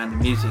VH1 Behind the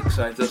Music.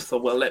 So I just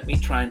thought, well, let me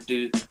try and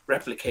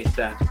replicate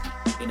that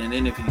in an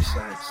interview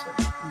side.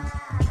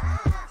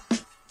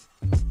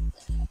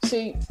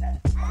 See,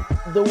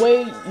 the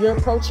way you're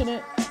approaching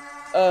it,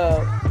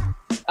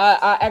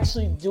 I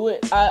actually do it.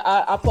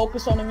 I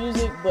focus on the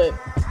music, but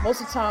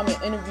most of the time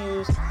in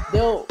interviews,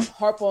 they'll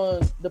harp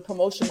on the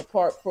promotional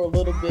part for a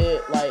little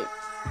bit, like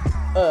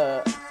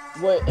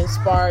what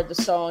inspired the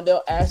song.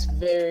 They'll ask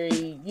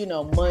very,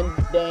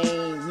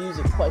 mundane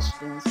music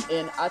questions,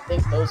 and I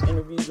think those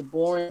interviews are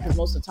boring because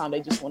most of the time they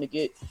just want to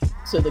get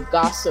to the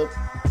gossip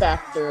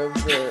factor of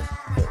the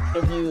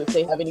interview. If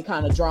they have any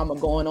kind of drama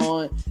going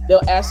on,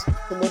 they'll ask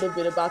a little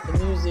bit about the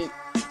music,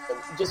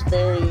 just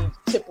very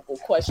typical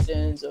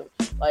questions of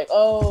like,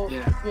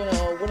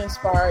 what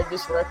inspired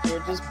this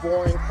record, just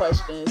boring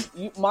questions.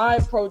 My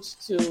approach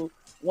to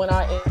when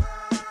I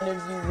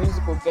interview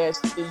musical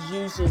guests is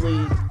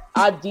usually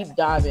I deep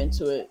dive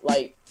into it.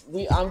 Like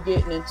I'm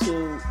getting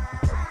into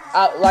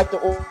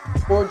the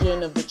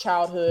origin of the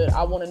childhood.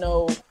 I want to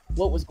know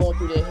what was going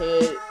through their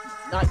head,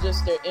 not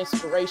just their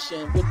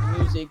inspiration with the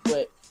music,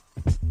 but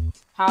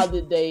how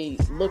did they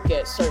look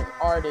at certain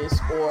artists,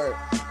 or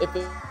if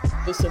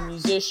it's a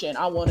musician,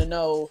 I want to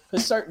know,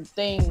 because certain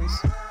things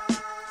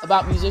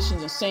about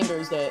musicians and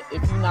singers that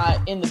if you're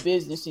not in the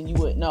business and you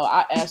wouldn't know.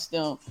 I asked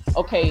them,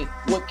 okay,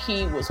 what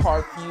key was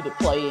hard for you to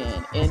play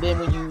in? And then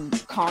when you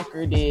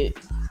conquered it,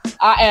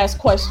 I ask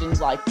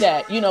questions like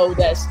that.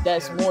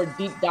 That's more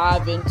deep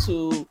dive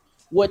into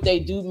what they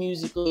do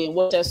musically and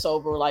what that's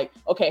over. Like,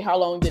 okay, how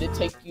long did it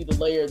take you to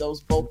layer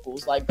those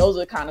vocals? Like, those are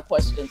the kind of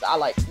questions I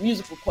like,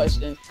 musical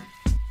questions.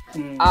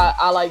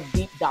 I like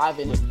deep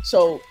diving it.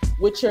 So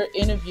with your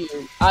interview,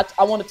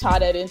 I want to tie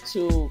that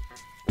into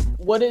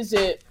what is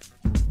it,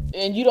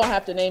 and you don't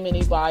have to name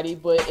anybody,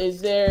 but is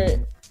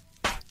there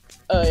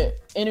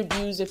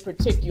interviews in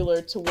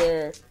particular to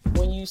where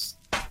when you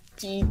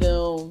see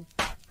them,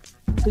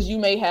 because you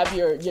may have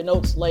your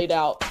notes laid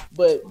out,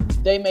 but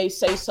they may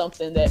say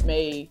something that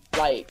may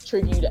like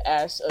trigger you to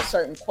ask a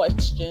certain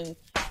question,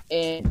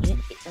 and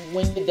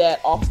when you did that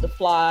off the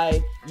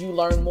fly, you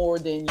learn more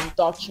than you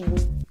thought you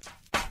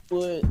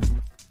would?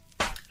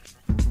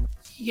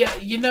 Yeah,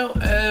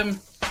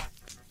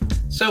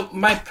 so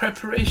my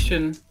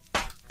preparation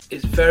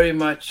is very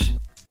much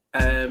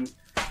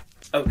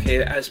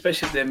okay,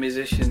 especially if they're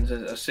musicians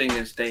or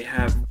singers, they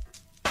have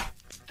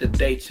the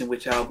dates in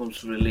which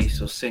albums were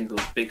released or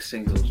singles, big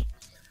singles.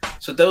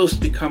 So those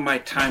become my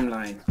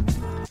timeline.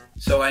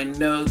 So I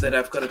know that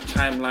I've got a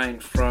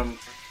timeline from,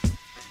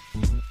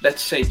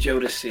 let's say,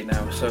 Jodeci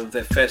now. So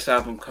their first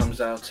album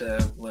comes out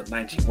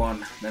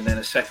 91, and then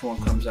the second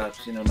one comes out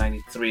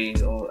 93,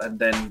 and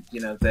then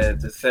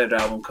the third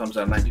album comes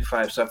out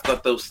 95. So I've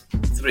got those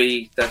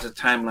three. There's a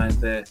timeline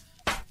there.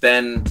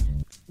 Then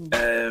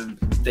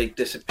they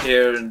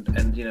disappear and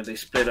they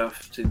split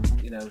off to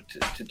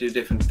do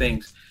different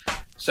things.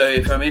 So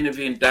if I'm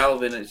interviewing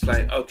Dalvin, it's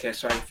like, okay,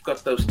 so I've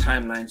got those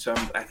timelines, so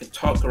I can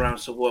talk around.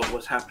 So what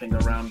was happening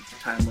around the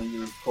time when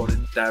you recorded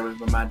Diary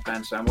of a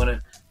Madman? So I want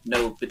to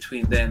know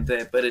between there and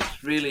there. But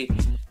it's really,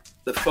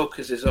 the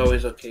focus is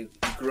always, okay, you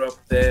grew up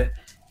there,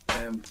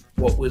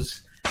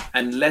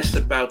 and less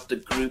about the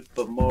group,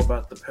 but more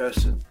about the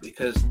person.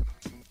 Because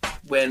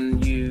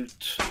when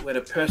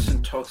a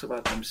person talks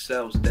about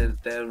themselves,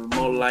 they're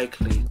more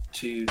likely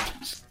to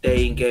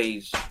stay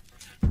engaged.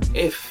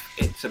 If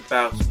it's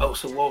about,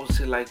 so what was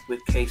it like with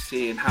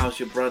KC and how's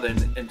your brother?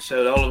 And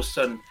so all of a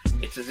sudden,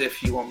 it's as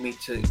if you want me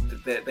to,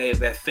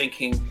 they're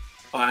thinking,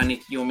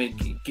 you want me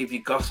to give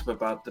you gossip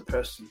about the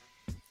person.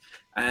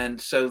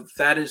 And so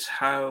that is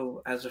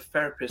how, as a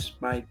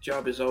therapist, my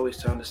job is always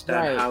to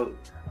understand how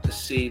to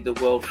see the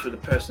world through the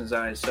person's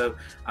eyes. So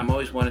I'm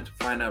always wanting to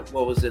find out,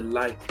 what was it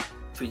like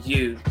for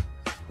you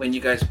when you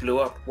guys blew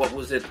up? What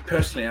was it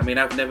personally? I mean,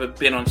 I've never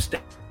been on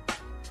stage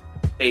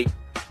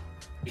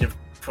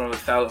from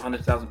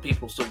 100,000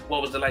 people. So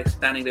what was it like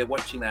standing there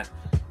watching that?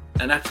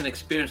 And that's an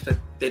experience that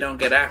they don't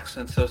get asked.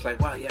 And so it's like,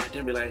 wow, yeah, I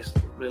didn't realize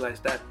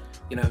that.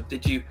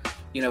 Did you,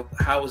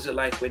 how was it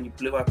like when you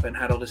blew up and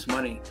had all this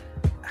money?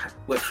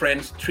 were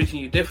friends treating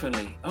you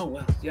differently? Oh,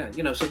 well, yeah,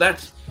 so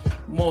that's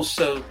more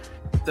so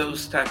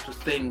those types of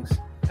things,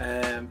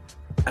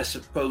 as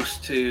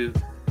opposed to,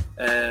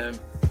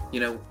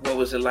 what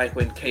was it like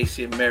when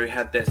Casey and Mary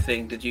had their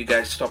thing? Did you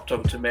guys stop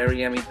talking to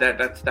Mary? I mean,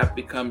 that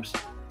becomes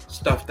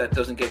stuff that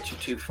doesn't get you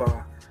too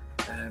far,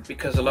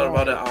 because a lot of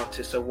other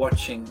artists are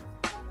watching,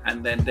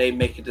 and then they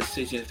make a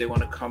decision if they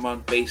want to come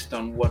on based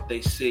on what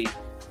they see,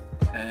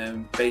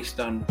 based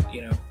on,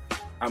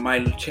 am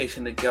I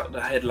chasing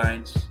the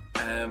headlines,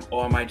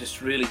 or am I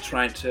just really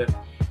trying to,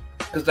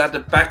 because at the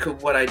back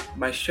of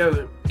my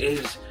show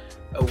is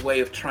a way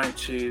of trying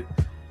to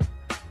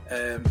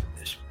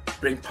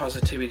bring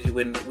positivity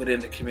within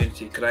the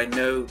community, because I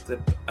know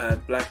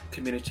that black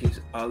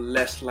communities are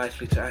less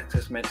likely to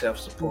access mental health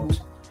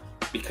support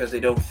because they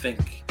don't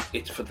think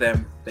it's for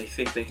them. They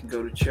think they can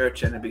go to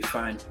church and it'll be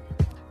fine.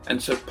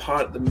 And so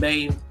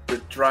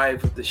the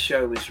drive of the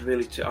show is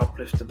really to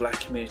uplift the black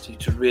community,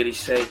 to really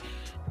say,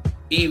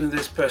 even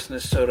this person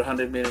has sold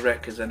 100 million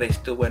records and they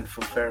still went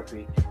for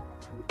therapy,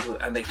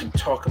 and they can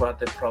talk about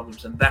their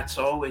problems. And that's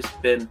always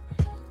been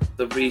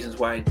the reasons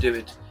why I do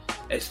it,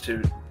 is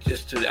to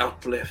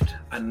uplift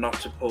and not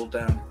to pull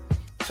down.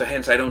 So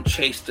hence I don't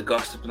chase the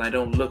gossip and I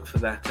don't look for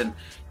that. And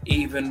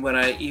even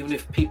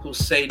if people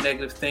say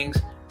negative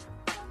things,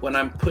 when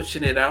I'm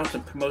pushing it out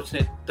and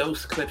promoting it,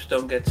 those clips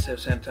don't get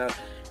sent out.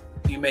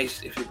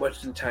 If you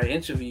watch the entire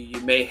interview,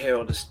 you may hear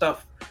all the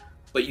stuff,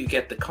 but you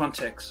get the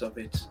context of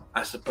it,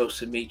 as opposed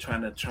to me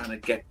trying to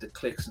get the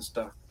clicks and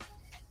stuff.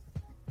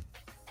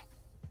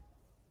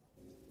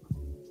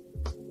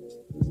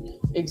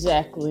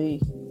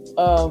 Exactly.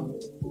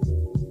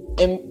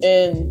 And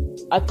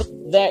I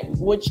think that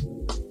what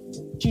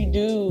you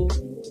do,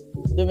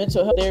 the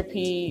mental health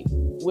therapy,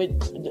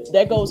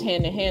 that goes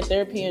hand in hand.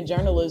 Therapy and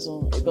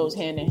journalism, it goes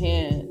hand in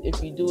hand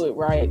if you do it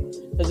right.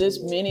 Because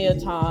there's many a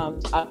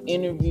times I've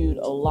interviewed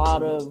a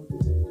lot of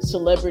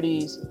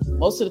celebrities.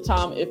 Most of the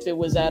time, if it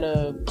was at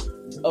a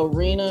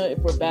arena, if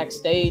we're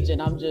backstage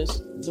and I'm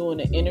just doing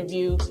an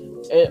interview,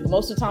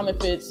 most of the time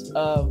if it's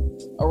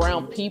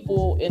around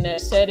people in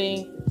that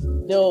setting,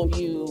 they'll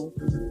view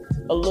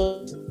a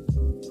little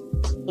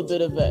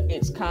bit of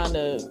it's kind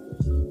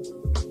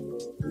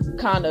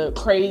of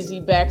crazy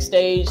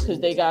backstage, because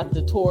they got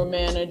the tour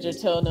manager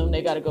telling them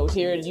they got to go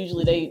here. And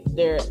usually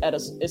they're at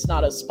it's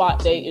not a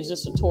spot date, it's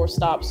just a tour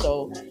stop,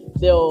 so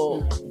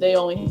they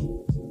only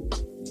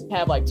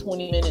have like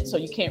 20 minutes, so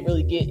you can't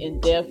really get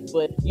in depth.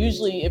 But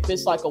usually if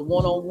it's like a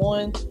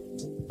one-on-one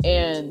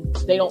and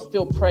they don't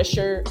feel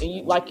pressure, and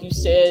you, like you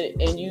said,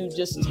 and you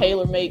just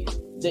tailor make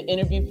the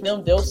interview for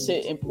them, they'll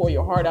sit and pour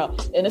your heart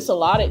out. And it's a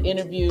lot of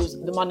interviews.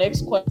 My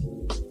next question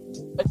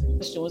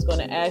was going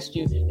to ask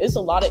you, it's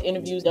a lot of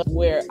interviews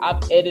where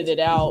I've edited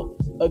out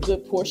a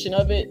good portion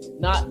of it,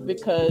 not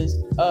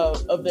because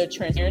of their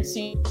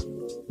transparency.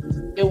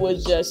 It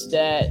was just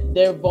that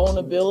their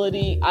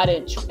vulnerability, I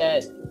didn't think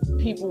that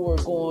people were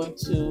going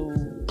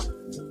to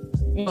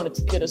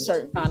take it a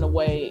certain kind of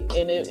way.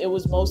 And it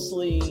was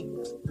mostly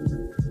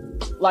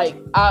like,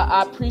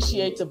 I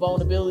appreciate the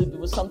vulnerability,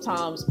 but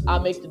sometimes I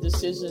make the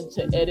decision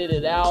to edit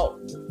it out,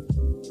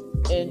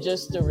 and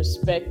just to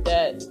respect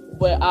that.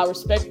 But I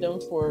respect them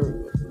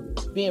for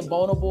being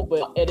vulnerable,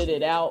 but I'll edit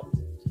it out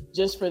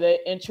just for their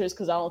interest,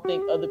 because I don't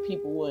think other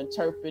people will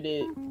interpret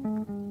it.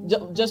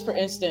 Just for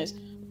instance,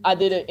 I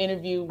did an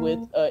interview with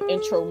an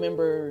Intro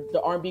member,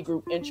 the R&B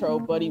group Intro,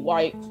 Buddy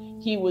White.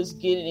 He was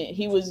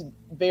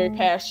very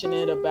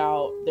passionate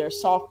about their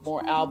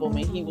sophomore album,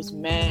 and he was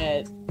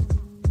mad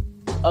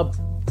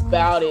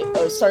about it,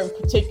 or certain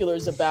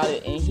particulars about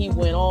it, and he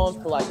went on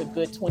for like a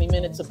good 20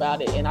 minutes about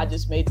it, and I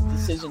just made the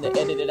decision to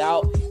edit it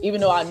out.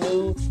 Even though I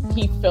knew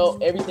he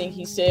felt everything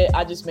he said,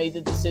 I just made the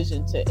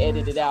decision to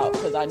edit it out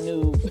because I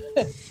knew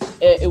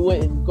it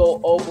wouldn't go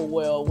over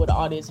well with the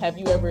audience. Have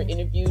you ever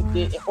interviewed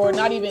it, or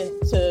not even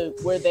to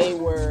where they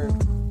were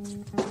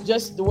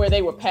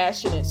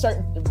passionate,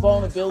 certain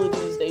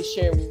vulnerabilities they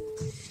share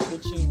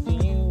with you? Do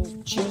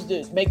you choose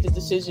to make the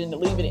decision to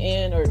leave it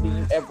in, or do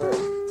you ever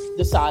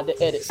decide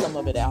to edit some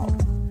of it out?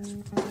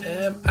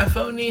 I've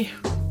only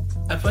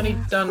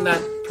done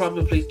that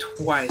probably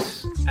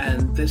twice,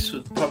 and this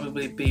would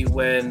probably be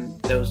when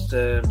there were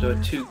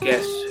two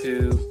guests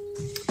who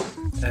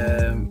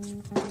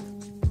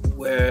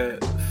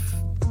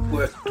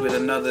worked with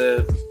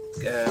another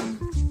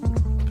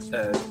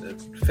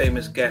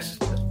famous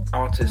guest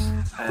artist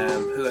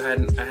who I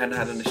hadn't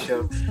had on the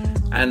show,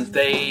 and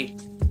they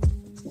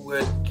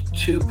were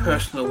too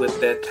personal with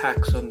their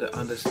attacks on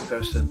this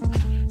person.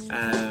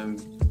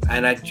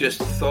 And I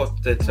just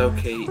thought that,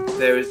 okay,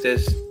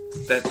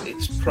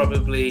 it's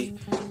probably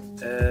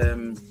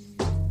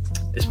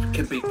it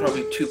can be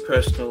probably too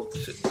personal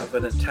of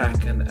an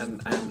attack, and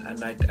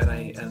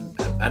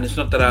it's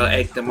not that I'll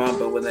egg them on,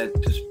 but when they're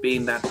just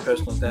being that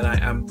personal, then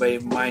I'm very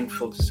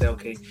mindful to say,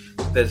 okay,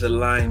 there's a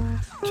line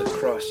to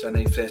cross, and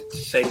if they're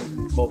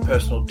saying more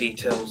personal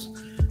details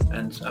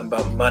and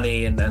about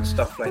money and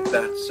stuff like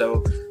that,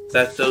 so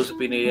those have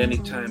been the only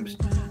times.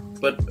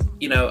 But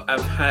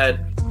I've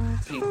had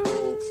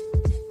people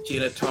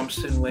Gina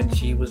Thompson when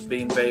she was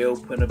being very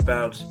open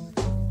about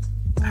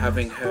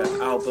having her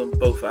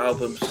both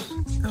albums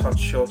cut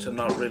short and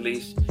not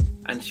released,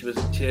 and she was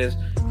in tears.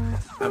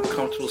 I'm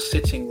comfortable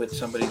sitting with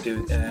somebody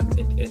doing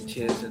in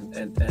tears,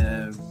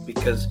 and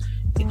because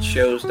it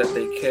shows that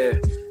they care,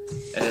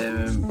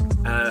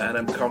 and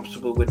I'm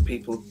comfortable with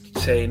people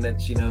saying that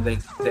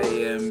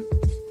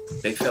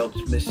they felt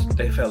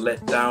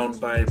let down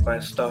by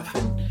stuff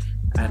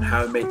and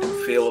how it made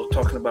them feel, or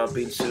talking about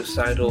being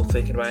suicidal,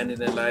 thinking about ending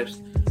their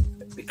lives,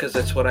 because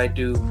that's what I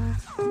do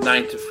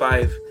 9 to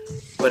 5.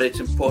 But it's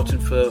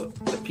important for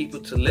the people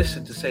to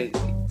listen, to say,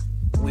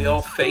 we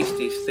all face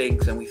these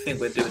things and we think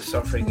we're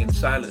suffering in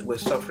silence. We're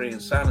suffering in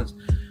silence.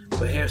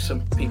 But here are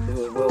some people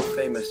who are world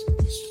famous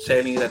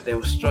saying that they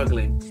were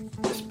struggling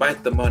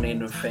despite the money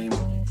and the fame.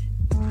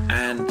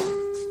 And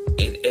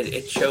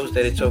it shows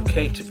that it's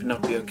okay to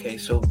not be okay.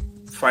 So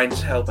find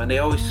help. And they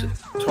always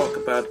talk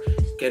about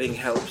getting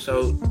help.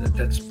 So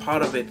that's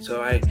part of it.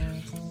 So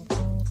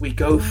we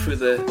go through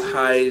the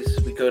highs,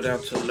 we go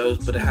down to the lows,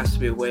 but there has to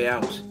be a way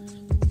out.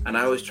 And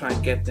I always try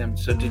and get them.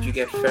 So did you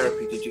get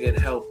therapy? Did you get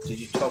help? Did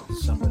you talk to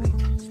somebody?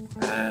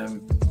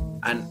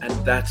 And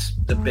that's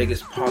the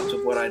biggest part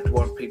of what I'd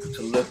want people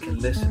to look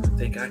and listen and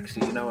think,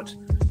 actually, you know what,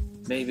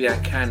 maybe I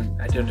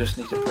don't just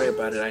need to pray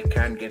about it, I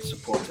can get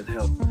support and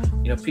help.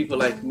 People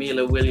like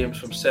Mila Williams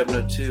from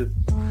 702,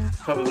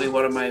 probably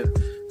one of my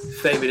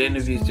favorite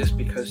interviews, just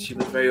because she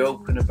was very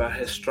open about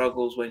her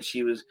struggles when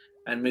she was,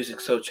 and Music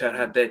Soul Child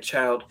had their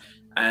child,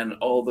 and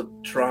all the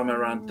drama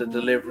around the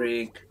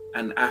delivery,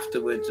 and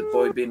afterwards the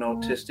boy being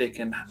autistic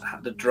and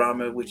the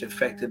drama which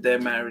affected their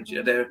marriage,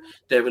 their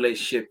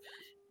relationship.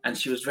 And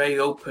she was very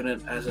open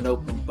as an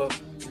open book.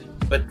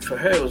 But for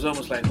her, it was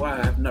almost like, wow,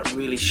 I've not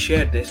really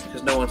shared this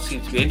because no one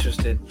seems to be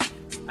interested.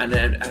 And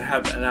then I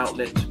have an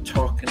outlet to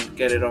talk and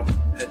get it off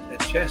her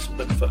chest.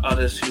 But for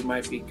others who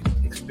might be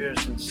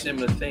experiencing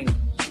similar things,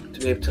 to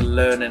be able to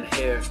learn and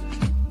hear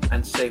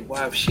and say,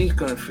 wow, if she's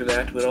going through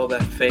that with all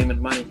that fame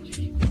and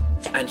money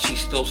and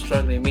she's still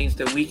struggling, it means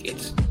that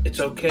it's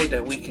okay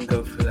that we can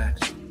go through that.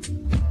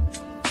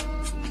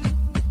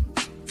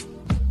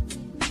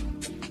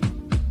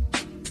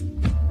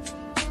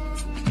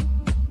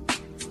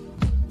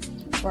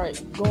 Right,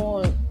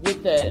 going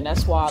with that, and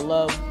that's why I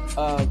love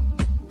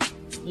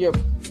your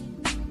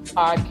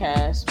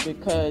podcast,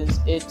 because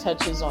it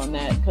touches on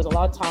that. Because a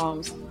lot of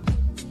times,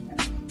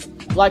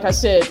 like I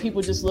said,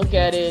 people just look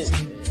at it.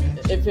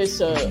 If it's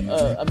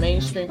a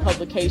mainstream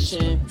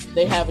publication,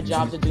 they have a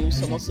job to do.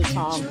 So most of the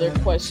time, their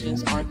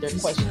questions aren't their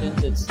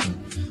questions. It's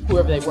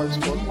whoever they work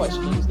for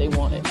questions they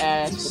want to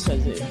ask,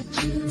 because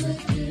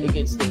it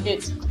gets the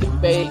hits,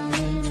 clickbait,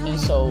 and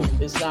so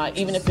it's not.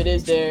 Even if it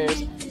is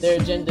theirs,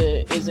 their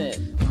agenda isn't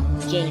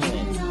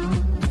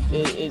genuine.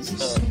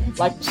 It's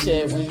like you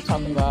said when you're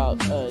talking about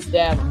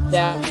Dab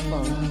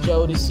from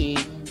Jodeci,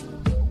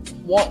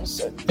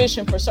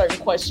 fishing for certain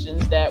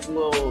questions that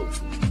will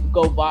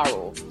go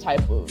viral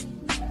type of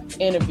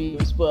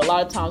interviews. But a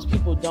lot of times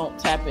people don't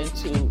tap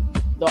into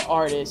the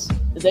artist.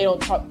 They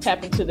don't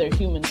tap into their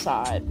human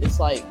side. It's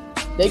like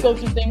they go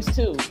through things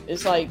too.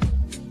 It's like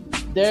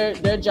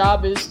their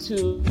job is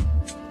to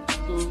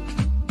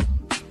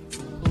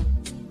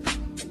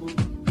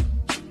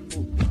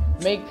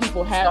make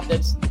people happy.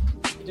 That's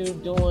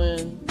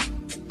doing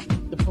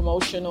the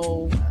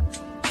promotional.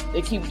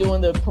 They keep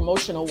doing the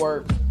promotional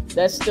work.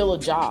 That's still a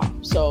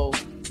job. So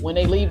when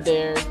they leave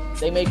there,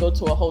 they may go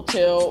to a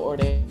hotel or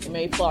they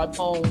may fly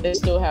home. They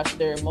still have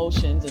their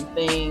emotions and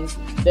things,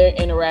 their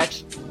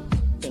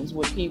interactions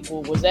with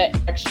people. Was that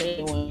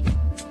actually when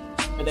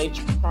are they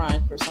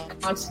trying for some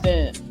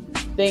constant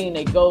thing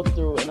they go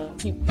through, and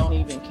people don't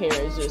even care?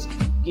 It's just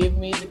give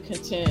me the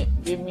content,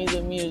 give me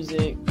the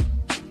music.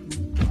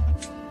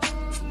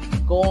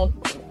 Go on,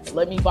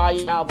 let me buy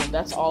your album.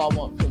 That's all I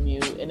want from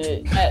you. And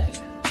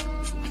that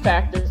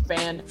factor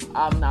fan,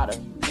 I'm not a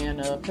fan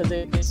of, because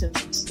it gets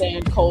into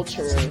stand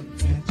culture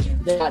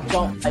that I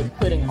don't like,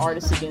 putting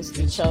artists against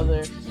each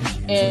other.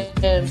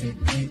 And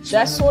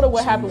that's sort of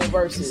what happened with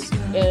Versus.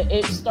 And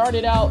it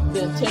started out,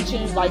 the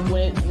intention, like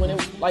when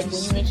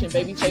you mentioned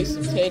Babyface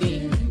and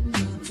Teddy.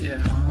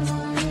 Yeah.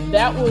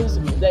 That was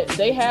that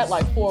they had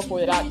like 4 or 4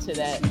 that got to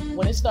that.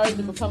 When it started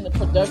to become the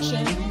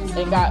production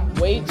and got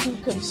way too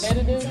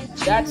competitive,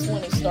 that's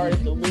when it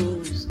started to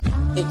lose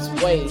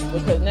its way,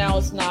 because now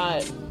it's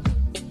not.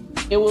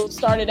 It was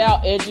started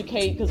out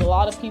educate, because a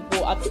lot of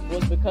people, I think it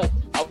was because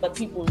a lot of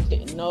people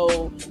didn't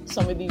know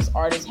some of these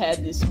artists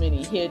had this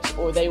many hits,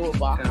 or they were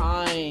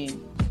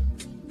behind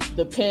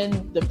the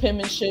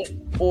penmanship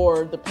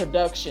or the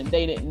production.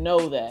 They didn't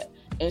know that,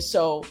 and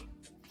so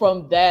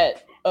from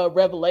that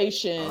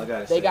revelation,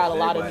 they got a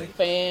lot of new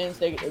fans.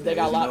 They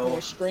got a lot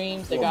more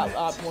streams. They got a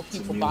lot more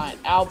people buying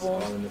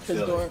albums,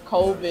 because during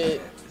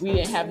COVID we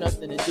didn't have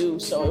nothing to do,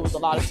 so it was a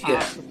lot of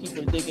time for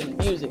people to dig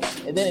into music.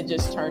 And then it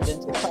just turned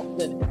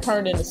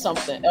into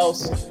something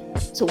else,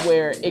 to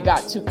where it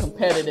got too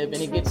competitive,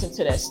 and it gets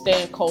into that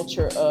stand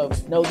culture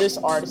of, no, this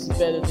artist is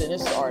better than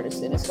this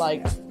artist. And it's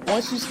like,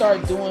 once you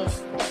start doing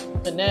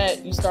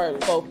that, you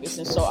started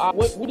focusing. So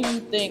what do you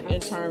think in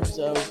terms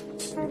of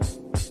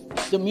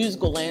the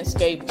musical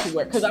landscape to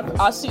where, because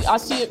I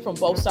see it from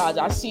both sides.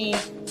 I see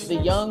the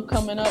young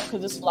coming up,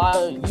 because it's a lot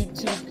of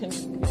YouTube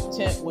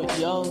content with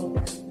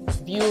young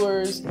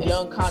viewers,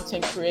 young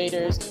content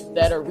creators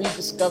that are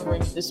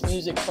rediscovering this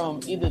music from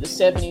either the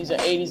 70s or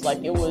 80s.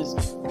 Like, it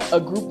was a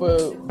group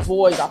of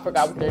boys, I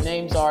forgot what their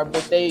names are,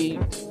 but they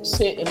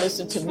sit and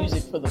listen to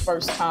music for the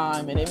first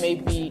time, and it may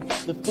be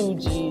the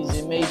Fugees,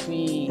 it may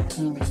be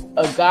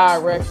a Guy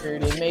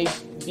record, it may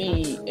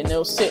be, and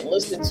they'll sit and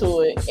listen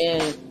to it.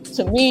 And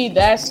to me,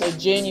 that's a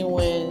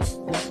genuine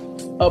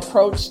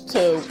approach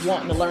to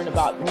wanting to learn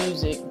about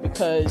music,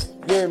 because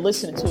you're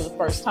listening to it the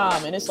first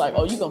time, and it's like,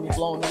 oh, you're gonna be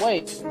blown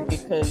away,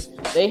 because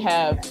they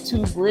have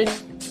 2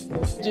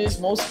 bridges.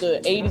 Most of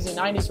the 80s and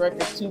 90s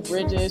records, 2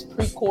 bridges,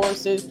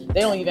 pre-choruses. They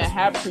don't even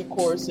have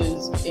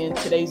pre-choruses in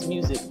today's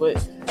music.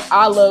 But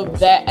I love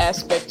that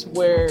aspect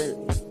where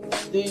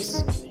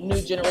this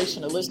new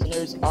generation of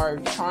listeners are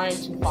trying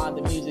to find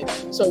the music.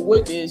 So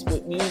what is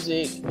with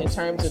music in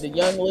terms of the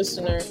young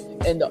listener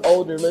and the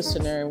older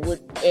listener?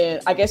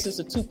 And I guess it's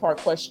a 2-part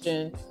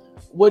question.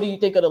 What do you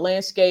think of the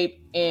landscape,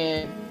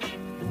 and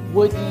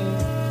what do you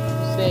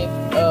think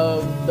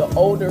of the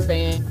older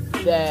fan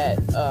that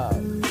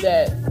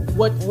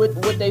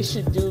what they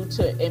should do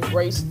to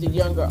embrace the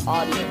younger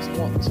audience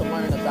wanting to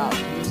learn about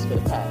the music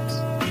of the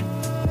past?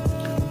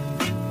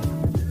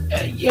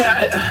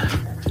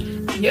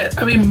 Yeah,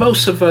 I mean,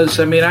 most of us,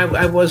 I mean,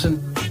 I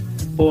wasn't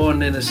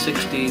born in the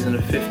 60s and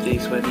the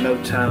 50s when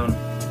Motown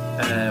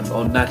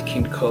or Nat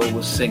King Cole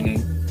was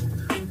singing,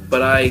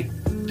 but I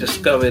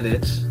discovered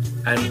it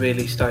and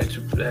really started to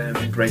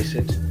embrace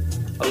it.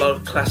 A lot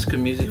of classical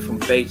music from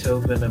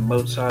Beethoven and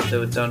Mozart that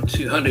were done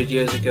 200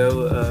 years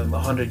ago,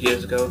 100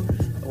 years ago.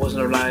 I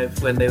wasn't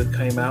alive when they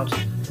came out,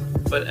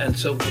 and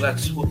so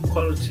that's what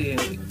quality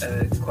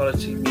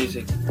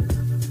music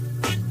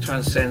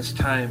transcends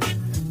time.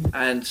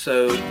 And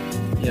so,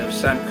 you know,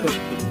 Sam Cooke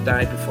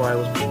died before I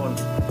was born,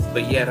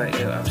 but yet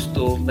I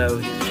still know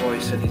his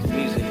voice and his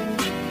music,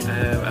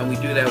 and we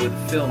do that with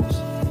films.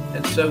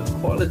 And so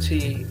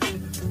quality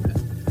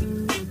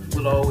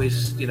will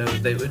always, you know,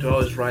 it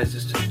always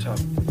rises to the top.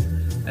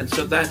 And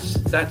so that's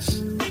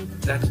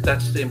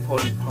the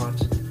important part.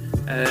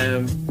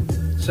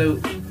 So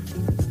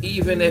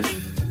even if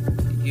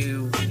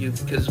you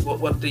because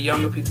what the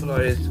younger people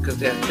are is because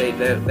they're fed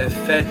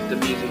the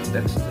music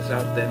that's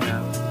out there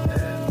now,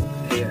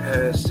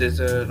 her,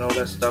 scissor, and all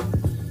that stuff,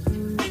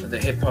 the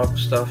hip hop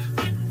stuff,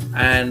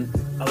 and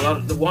a lot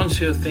of the ones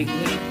who are thinking,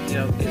 you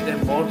know, is there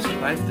more to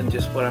life than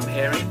just what I'm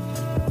hearing?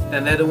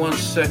 And they're the ones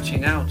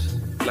searching out,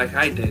 like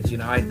I did. You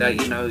know, I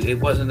you know, it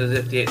wasn't as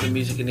if the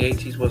music in the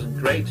 80s wasn't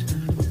great,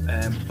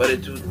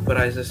 but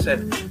as I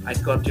said, I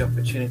got the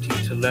opportunity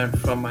to learn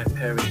from my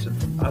parents and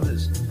from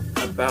others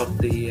about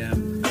the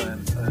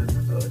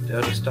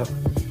other stuff,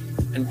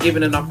 and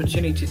given an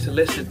opportunity to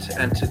listen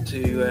to, and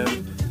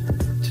to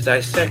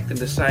dissect and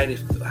decide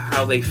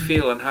how they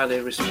feel and how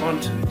they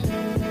respond to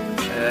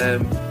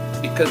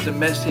it. Because the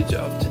message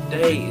of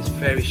today is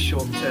very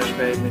short-term,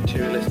 very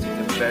materialistic,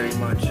 and very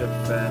much of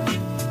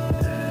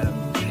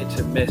hit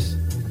and miss.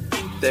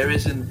 There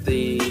isn't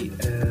the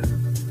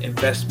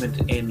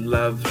investment in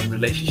love and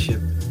relationship,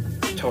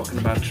 talking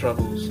about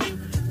troubles,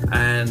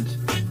 and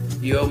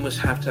you almost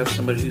have to have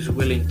somebody who's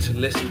willing to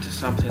listen to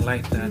something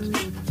like that.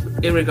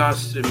 In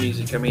regards to the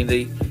music, I mean,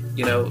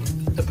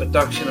 the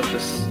production of the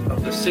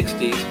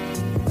 60s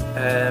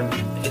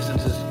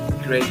isn't as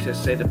great as,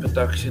 say, the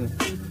production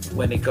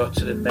when it got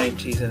to the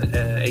 90s and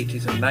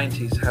 80s and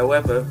 90s.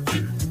 However,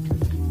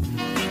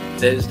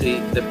 there's the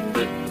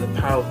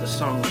power of the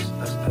songs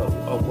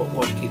of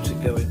what keeps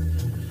it going.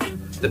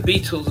 The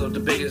Beatles are the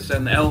biggest,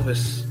 and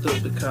Elvis still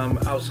become,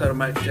 outside of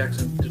Michael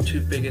Jackson, the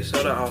 2 biggest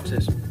other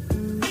artists.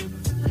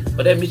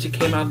 But their music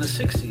came out in the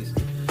 60s.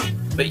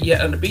 But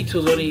yet, and the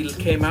Beatles only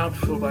came out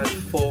for about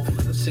 4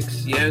 to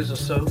 6 years or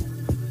so,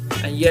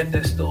 and yet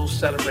they're still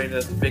celebrated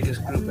as the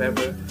biggest group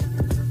ever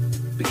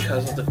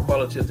because of the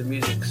quality of the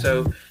music.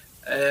 So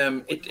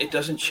it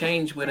doesn't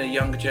change when a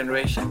younger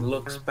generation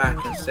looks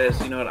back and says,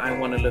 you know what, I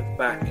want to look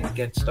back and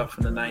get stuff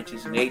from the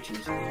 90s and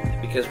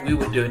 80s, because we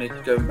were doing it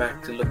going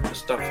back to look for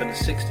stuff in the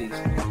 60s.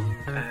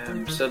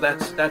 So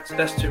that's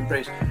to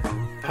embrace.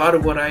 Part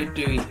of what I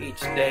do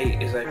each day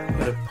is I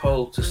put a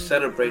poll to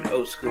celebrate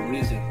old school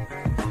music,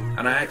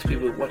 and I ask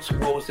people what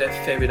was their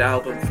favorite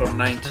album from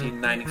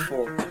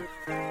 1994.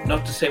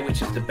 Not to say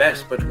which is the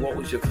best, but what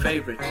was your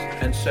favorite?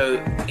 And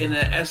so, in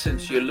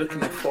essence, you're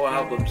looking at 4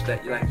 albums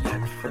that you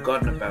had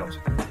forgotten about.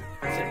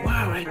 I said,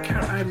 wow,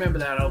 I remember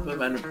that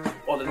album, and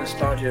all the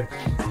nostalgia.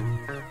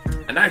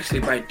 And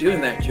actually, by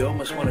doing that, you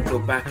almost want to go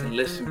back and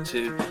listen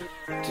to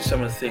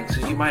some of the things,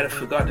 because you might have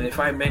forgotten. If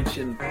I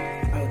mentioned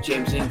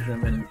James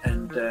Ingram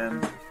and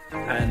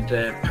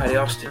Paddy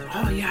Austin,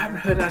 oh yeah, I haven't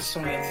heard that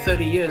song in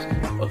 30 years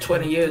or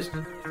 20 years.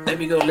 Let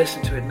me go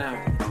listen to it now.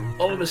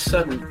 All of a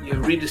sudden,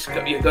 you're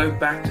going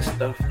back to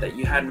stuff that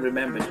you hadn't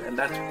remembered, and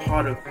that's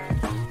part of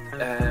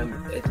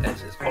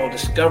it's all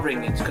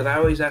discovering it. Because I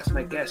always ask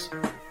my guests,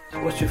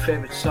 what's your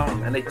favorite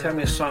song? And they tell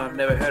me a song I've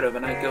never heard of,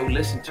 and I go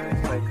listen to it.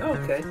 It's like, oh,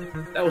 okay,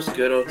 that was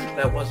good, or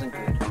that wasn't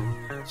good.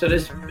 So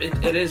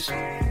it is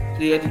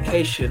the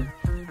education,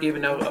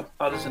 giving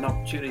others an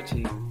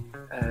opportunity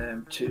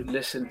to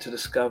listen, to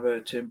discover,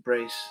 to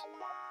embrace.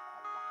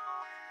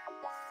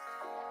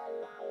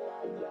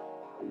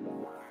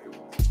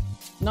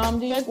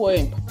 Nnamdi,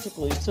 segueing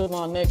perfectly to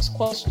my next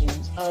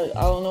questions. I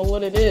don't know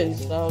what it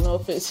is. I don't know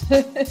if it's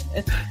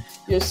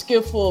your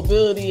skillful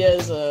ability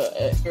as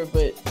a actor,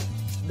 but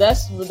that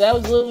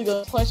was literally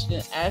the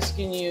question,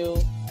 asking you,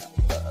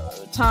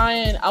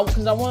 tying,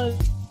 because I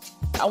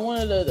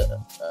wanted an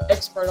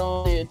expert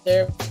on it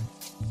there.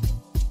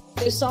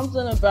 There's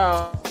something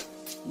about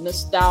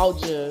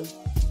nostalgia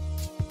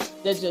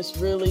that just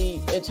really,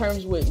 in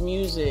terms with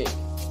music,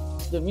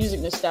 the music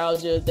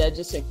nostalgia that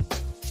just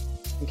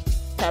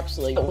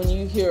encapsulates. When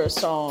you hear a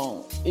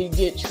song, you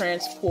get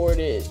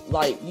transported,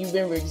 like you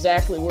remember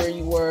exactly where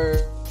you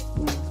were,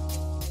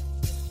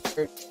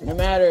 no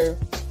matter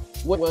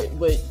what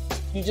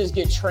you just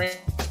get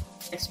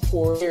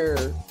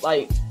transported.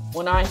 Like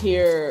when I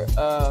hear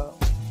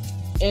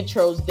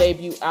Intro's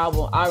debut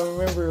album, I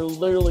remember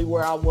literally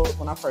where I was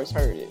when I first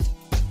heard it.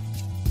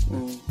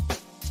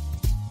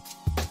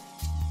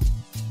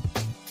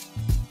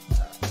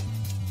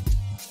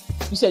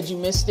 You said you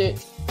missed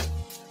it?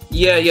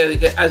 Yeah.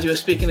 As you were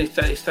speaking, it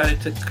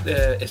started to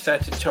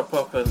chop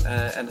up,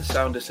 and the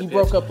sound disappeared. You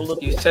broke up a little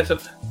bit. Set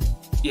up,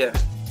 yeah.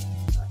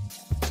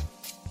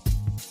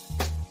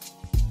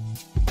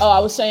 Oh, I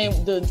was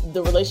saying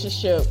the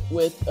relationship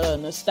with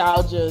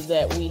nostalgia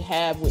that we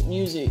have with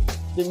music,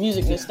 the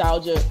music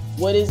nostalgia.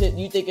 What is it?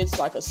 You think it's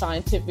like a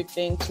scientific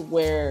thing to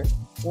where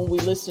when we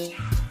listen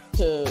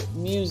to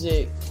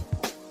music,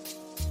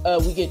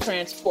 we get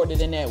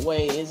transported in that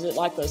way? Is it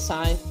like a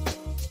sign?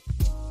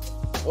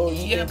 Or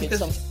you think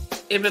because it's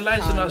it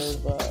relies on us.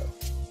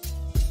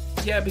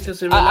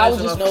 Because it relies I would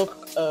on just us.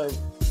 know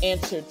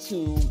answer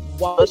to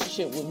what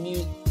relationship with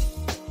music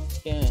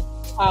and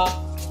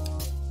how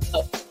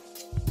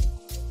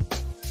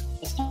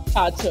it's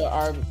tied to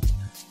our.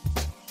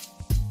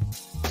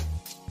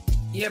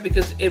 Yeah,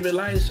 because it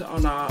relies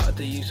on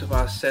the use of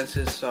our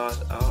senses, our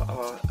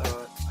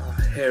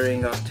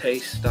hearing, our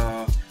taste,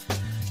 our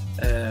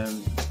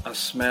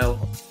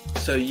smell.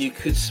 So you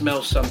could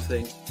smell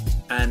something,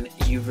 and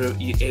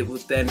it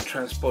would then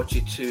transport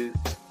you to,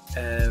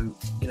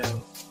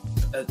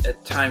 a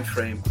time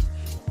frame.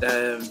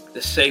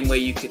 The same way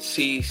you could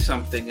see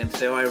something and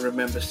say, oh, I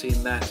remember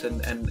seeing that,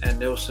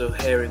 and also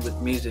hearing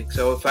with music.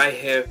 So if I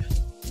hear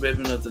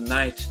Rhythm of the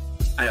Night,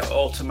 I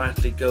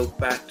automatically go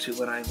back to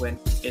when I went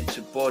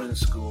into boarding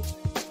school.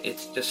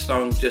 The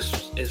song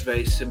just is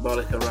very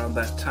symbolic around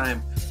that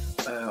time,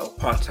 or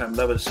Part-Time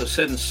Lover. So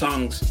certain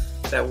songs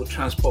that will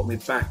transport me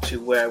back to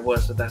where I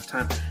was at that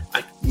time.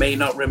 I may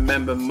not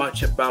remember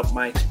much about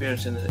my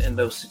experience in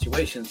those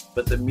situations,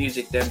 but the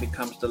music then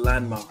becomes the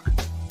landmark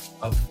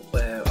of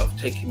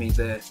taking me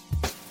there.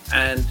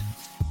 And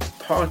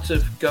part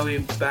of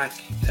going back,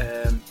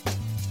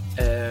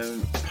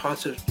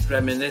 part of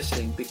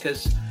reminiscing,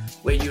 because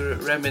when you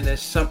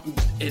reminisce something,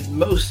 in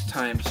most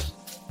times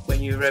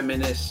when you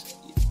reminisce,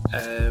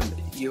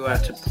 you are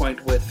at a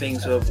point where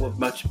things were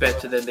much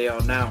better than they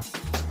are now,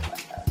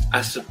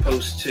 as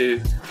opposed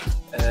to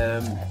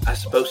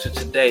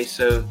today.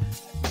 So,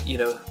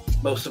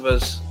 most of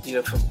us,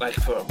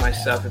 for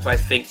myself, if I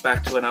think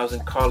back to when I was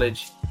in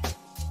college,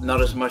 not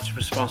as much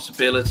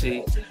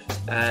responsibility,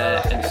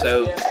 and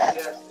so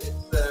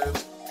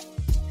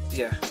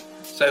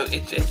so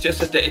it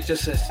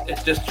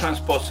just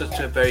transports us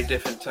to a very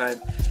different time.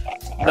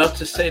 Not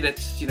to say that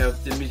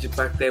the music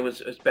back then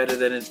was better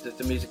than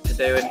the music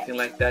today or anything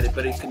like that,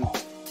 but it can,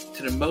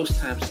 to the most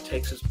times, it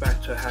takes us back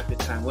to a happy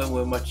time when we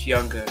were much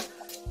younger.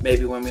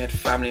 Maybe when we had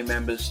family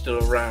members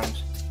still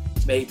around.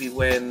 Maybe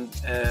when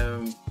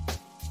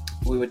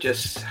we were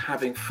just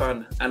having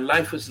fun. And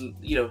life was,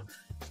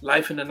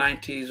 life in the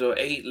 90s or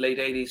late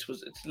 80s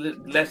was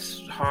less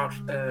hard,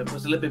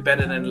 was a little bit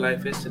better than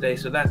life is today.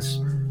 So that's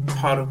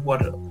part of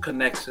what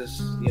connects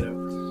us.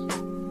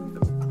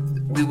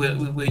 We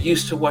were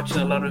used to watching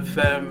a lot of,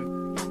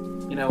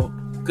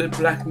 good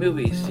black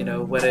movies.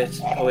 Whether it's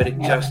Poetic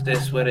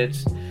Justice, whether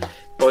it's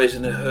Boys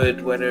in the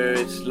Hood, whether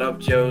it's Love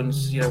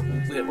Jones.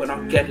 We're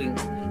not getting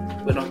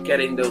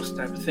those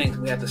type of things.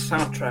 We had the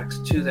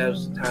soundtracks to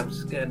those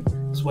times again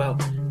as well.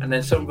 And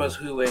then some of us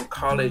who were in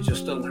college or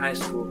still in high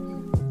school,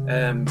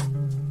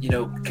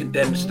 can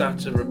then start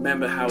to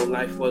remember how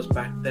life was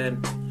back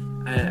then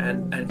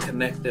and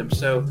connect them.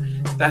 So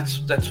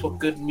that's what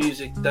good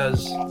music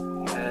does,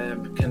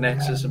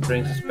 connects us and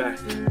brings us back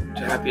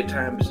to happier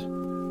times.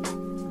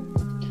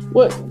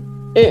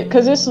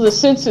 Because it's the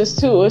senses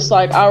too. It's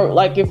like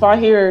if I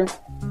hear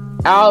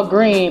Al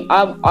Green,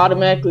 I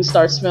automatically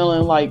start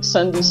smelling like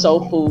Sunday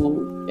Soul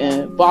Food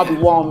and Bobby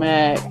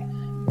Womack.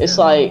 It's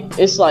like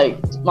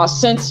my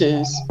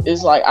senses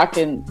is like I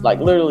can like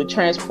literally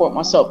transport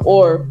myself.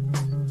 Or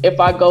if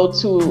I go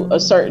to a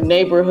certain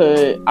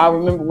neighborhood, I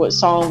remember what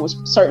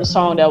certain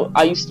song that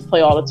I used to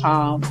play all the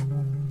time.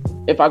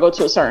 If I go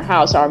to a certain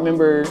house, I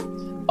remember,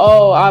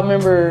 oh, I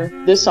remember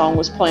this song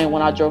was playing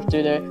when I drove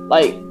through there.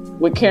 Like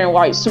with Karen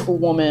White,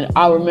 Superwoman,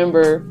 I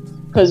remember,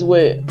 because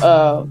with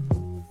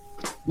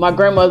my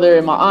grandmother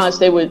and my aunts,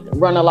 they would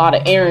run a lot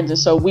of errands. And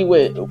so we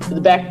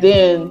would, back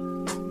then,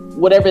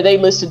 whatever they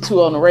listened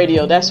to on the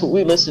radio, that's what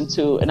we listened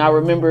to. And I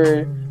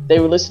remember they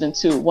were listening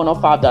to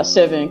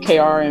 105.7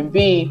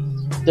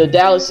 KRMB, the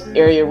Dallas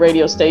area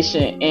radio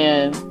station.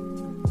 And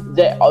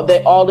they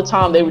all the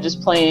time, they were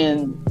just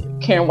playing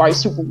Karen White,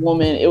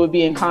 Superwoman. It would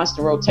be in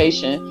constant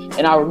rotation.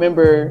 And I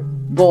remember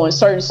going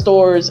certain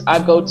stores I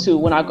go to,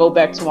 when I go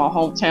back to my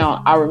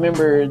hometown, I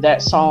remember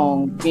that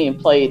song being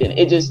played, and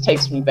it just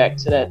takes me back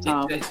to that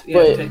time. It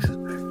takes us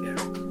back,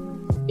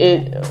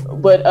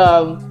 but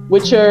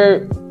with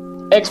your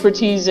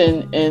expertise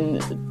in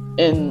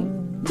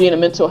being a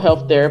mental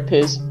health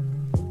therapist,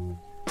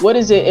 what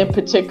is it in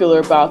particular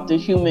about the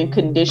human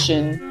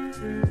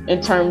condition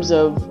in terms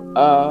of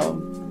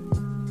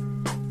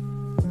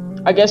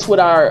I guess with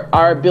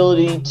our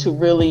ability to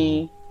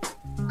really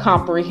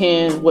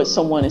comprehend what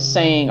someone is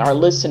saying, our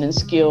listening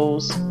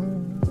skills?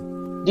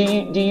 Do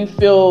you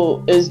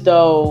feel as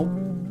though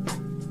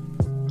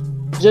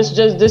just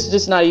this is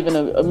just not even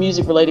a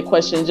music related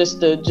question, just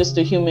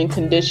the human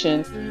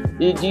condition?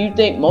 Do you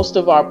think most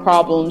of our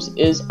problems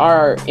is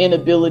our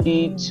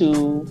inability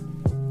to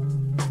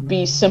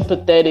be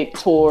sympathetic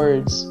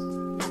towards?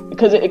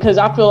 Because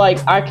I feel like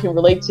I can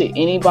relate to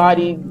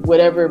anybody,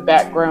 whatever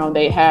background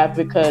they have,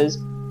 because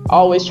I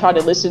always try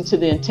to listen to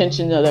the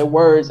intention of their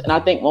words. And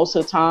I think most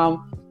of the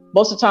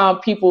time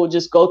people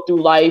just go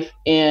through life,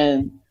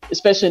 and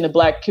especially in the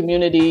Black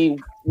community,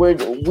 where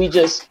we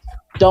just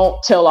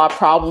don't tell our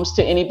problems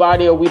to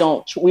anybody, or we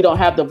don't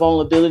have the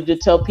vulnerability to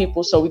tell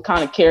people. So we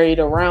kind of carry it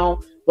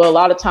around. But a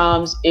lot of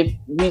times, if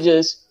we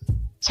just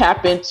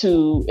tap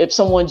into, if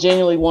someone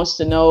genuinely wants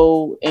to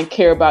know and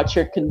care about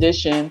your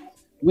condition,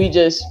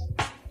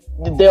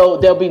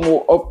 they'll be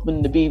more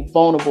open to be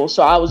vulnerable.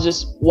 So I was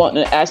just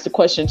wanting to ask the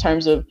question in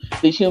terms of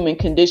the human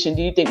condition.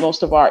 Do you think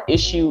most of our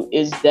issue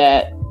is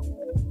that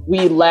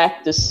we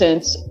lack the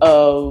sense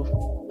of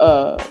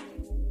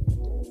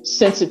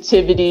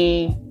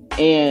sensitivity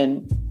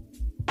and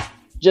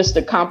just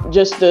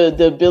the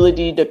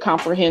ability to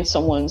comprehend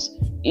someone's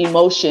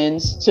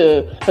emotions,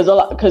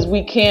 because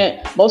we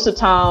can't, most of the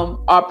time,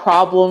 our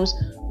problems,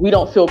 we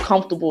don't feel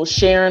comfortable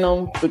sharing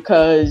them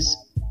because,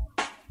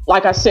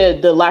 like I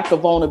said, the lack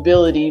of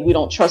vulnerability, we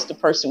don't trust the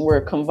person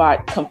we're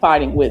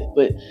confiding with.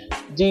 But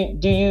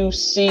do you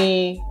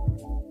see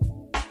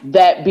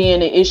that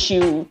being an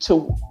issue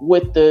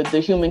with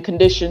the human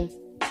condition?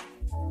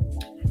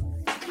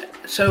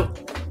 So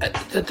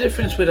the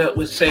difference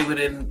would say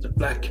within the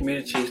Black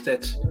community is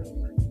that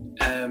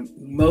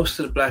most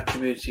of the Black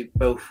community,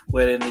 both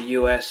within the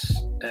US,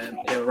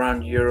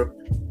 around Europe,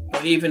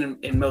 or even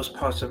in most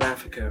parts of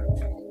Africa,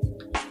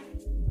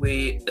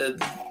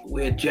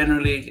 we're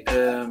generally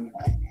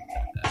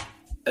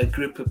a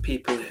group of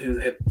people who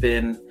have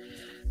been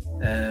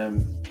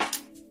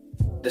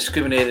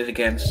discriminated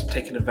against,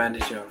 taken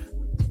advantage of,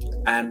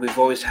 and we've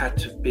always had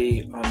to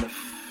be on the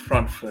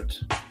front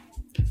foot.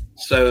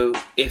 So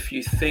if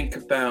you think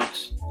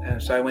about,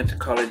 so I went to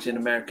college in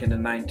America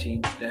in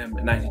 92.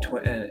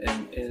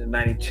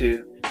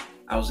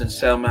 I was in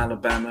Selma,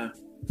 Alabama.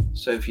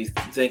 So if you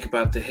think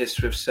about the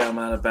history of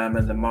Selma,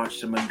 Alabama, the March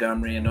to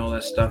Montgomery and all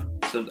that stuff.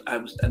 So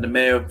and the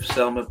mayor of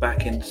Selma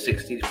back in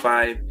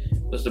 65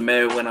 was the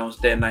mayor when I was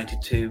there in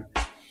 92.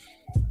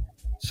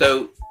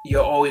 So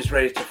you're always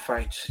ready to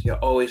fight. You're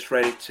always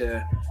ready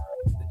to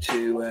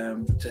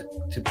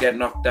get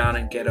knocked down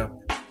and get up.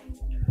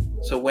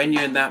 So when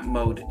you're in that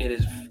mode, it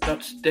is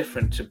not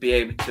different to be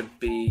able to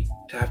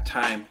have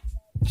time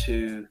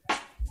to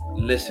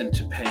listen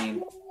to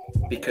pain,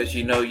 because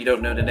you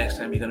don't know the next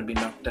time you're going to be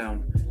knocked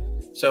down.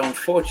 So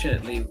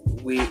unfortunately,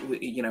 we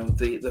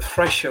the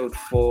threshold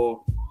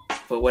for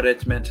whether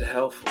it's mental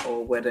health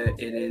or whether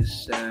it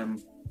is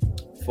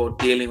for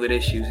dealing with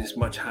issues is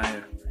much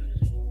higher.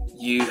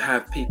 You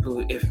have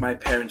people, if my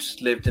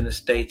parents lived in the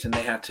States and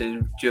they had to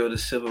endure the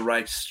civil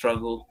rights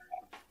struggle,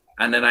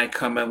 and then I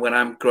come and when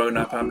I'm growing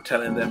up, I'm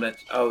telling them that,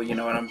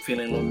 I'm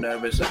feeling a little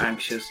nervous or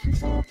anxious.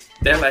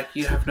 They're like,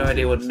 you have no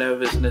idea what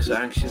nervousness or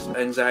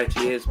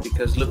anxiety is,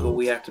 because look what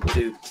we had to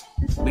do.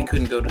 We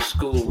couldn't go to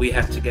school.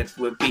 We're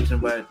beaten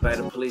by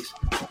the police.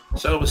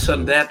 So all of a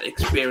sudden that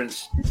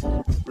experience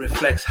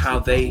reflects how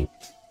they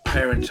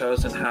parent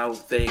us and how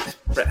they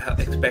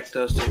expect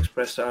us to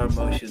express our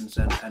emotions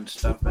and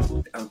stuff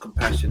and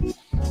compassion,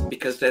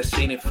 because they're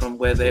seeing it from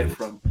where they're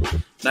from.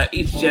 Now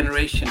each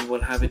generation will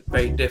have it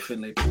very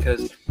differently,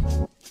 because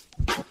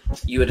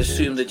you would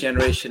assume the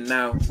generation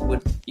now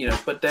would,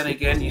 but then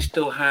again, you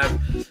still have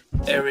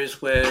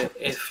areas where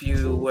if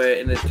you were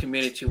in a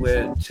community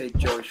where, say,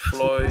 George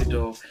Floyd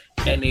or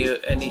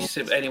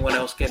anyone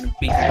else getting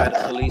beaten by the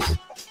police,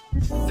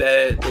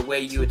 the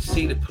way you would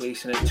see the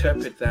police and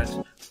interpret that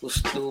will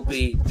still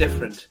be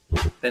different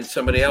than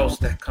somebody else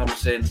that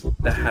comes in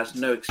that has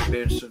no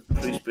experience of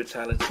police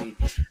brutality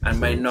and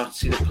may not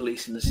see the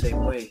police in the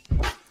same way.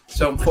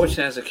 So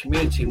unfortunately, as a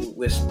community,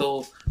 we're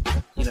still,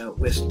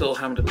 we're still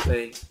having to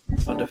play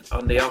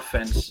on the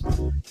offense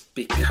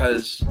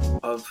because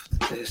of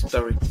the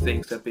historic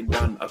things that have been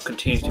done or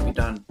continue to be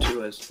done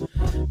to us.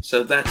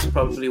 So that's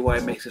probably why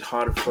it makes it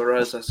harder for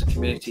us as a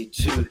community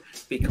to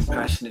be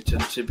compassionate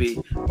and to be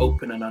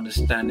open and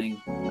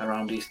understanding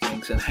around these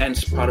things. And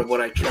hence part of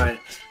what I try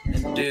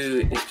and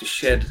do is to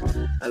shed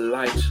a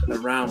light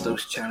around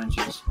those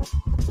challenges.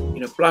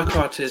 Black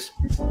artists,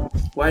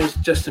 why is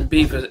Justin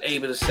Bieber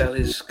able to sell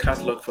his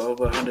catalog for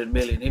over 100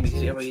 million?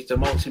 He's a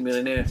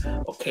multi-millionaire,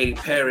 or Katy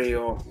Perry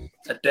or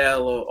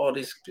Adele or all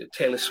these,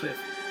 Taylor Swift.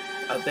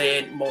 Are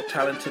they more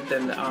talented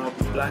than our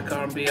black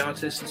R&B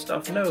artists and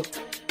stuff? No,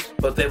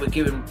 but they were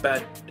given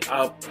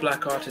our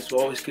black artists were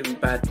always given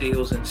bad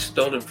deals and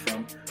stolen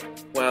from.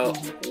 Well,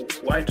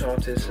 white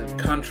artists and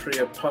country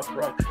or pop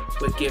rock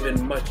were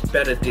given much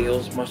better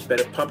deals, much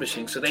better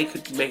publishing, so they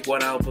could make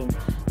one album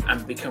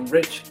and become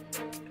rich,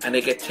 and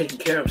they get taken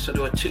care of. So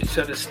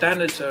the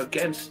standards have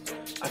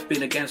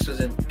been against us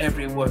in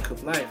every walk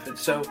of life, and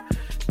so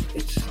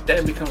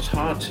then becomes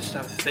hard to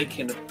start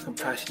thinking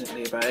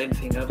compassionately about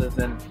anything other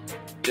than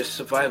just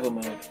survival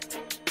mode.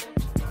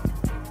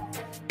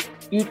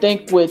 You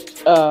think with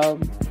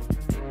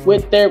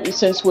therapy,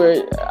 since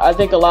I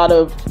think a lot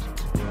of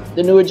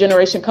the newer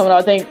generation coming out,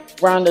 I think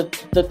around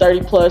the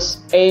 30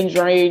 plus age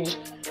range,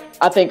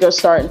 I think are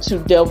starting to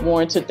delve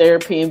more into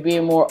therapy and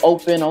being more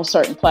open on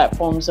certain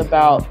platforms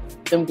about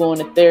them going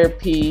to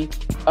therapy.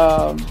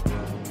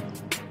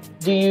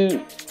 Do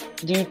you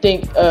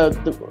think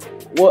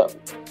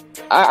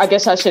I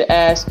guess I should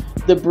ask,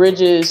 the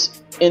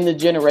bridges in the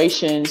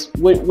generations,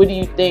 what do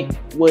you think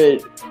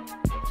would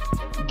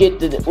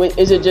get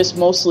is it just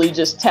mostly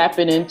just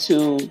tapping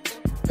into,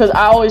 because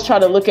I always try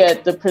to look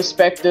at the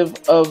perspective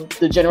of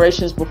the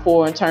generations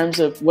before in terms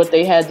of what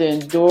they had to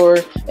endure,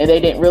 and they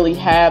didn't really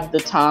have the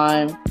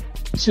time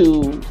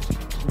to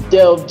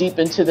delve deep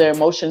into their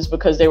emotions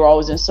because they were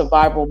always in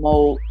survival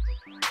mode.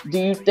 Do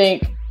you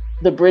think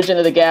the bridging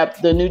of the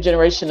gap, the new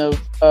generation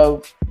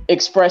of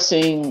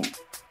expressing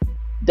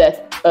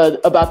that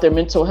about their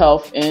mental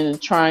health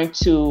and trying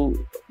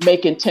to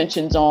make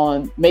intentions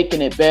on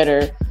making it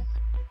better,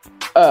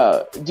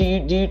 do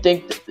you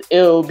think that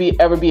it'll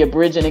ever be a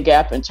bridge in the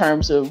gap in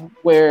terms of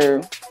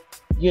where,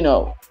 in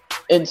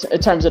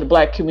terms of the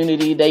Black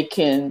community, they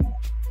can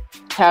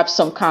have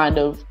some kind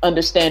of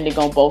understanding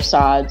on both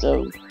sides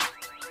of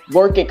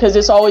working? Because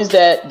it's always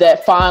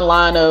that fine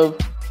line of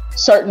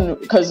certain,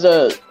 because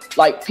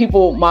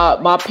people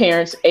my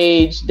parents'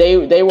 age,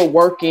 they were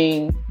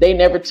working, they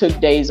never took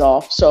days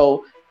off.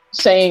 So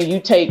saying you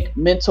take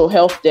mental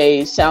health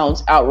days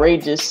sounds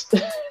outrageous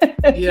to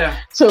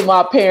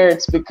my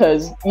parents,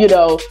 because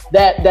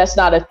that's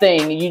not a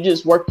thing. You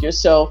just work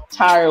yourself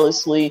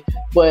tirelessly.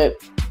 But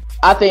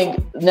I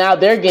think now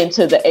they're getting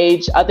to the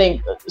age, I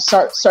think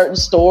certain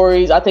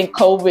stories, I think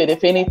COVID,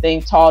 if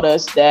anything, taught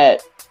us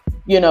that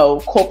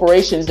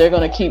corporations, they're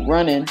going to keep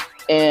running,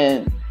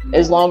 and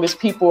as long as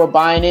people are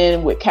buying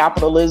in with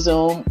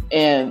capitalism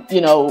and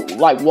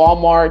like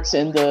Walmart's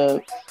and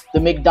the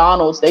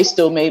McDonald's, they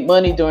still made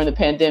money during the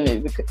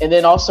pandemic. And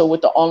then also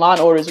with the online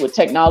orders, with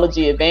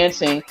technology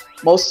advancing,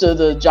 most of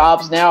the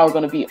jobs now are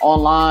going to be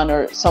online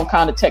or some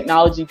kind of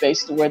technology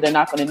based, to where they're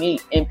not going to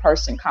need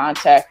in-person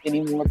contact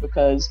anymore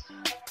because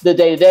the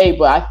day-to-day.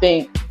 But I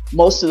think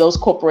most of those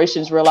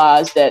corporations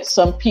realized that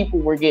some people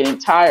were getting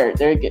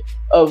tired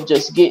of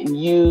just getting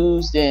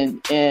used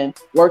and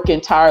working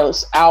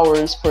tireless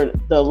hours for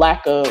the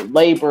lack of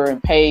labor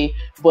and pay.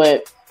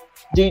 But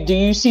do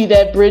you see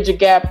that bridge a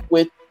gap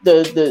with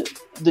the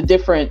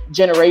different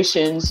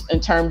generations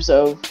in terms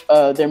of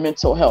their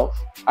mental health?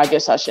 I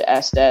guess I should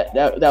ask that.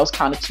 That was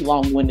kind of too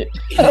long-winded.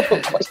 I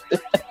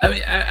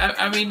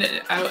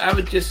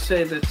would just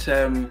say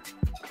that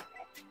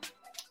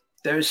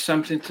there is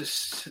something to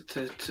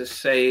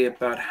say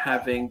about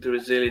having the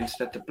resilience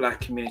that the Black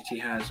community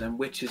has, and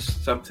which is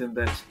something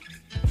that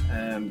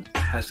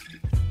has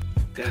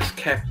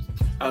kept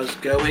us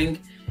going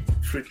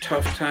through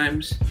tough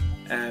times.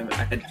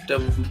 I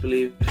don't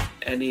believe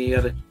any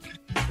other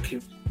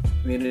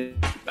community,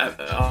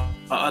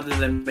 other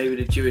than maybe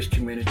the Jewish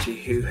community,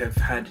 who have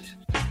had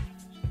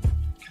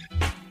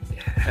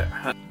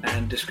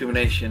and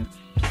discrimination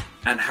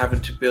and having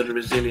to build a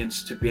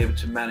resilience to be able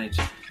to manage.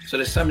 So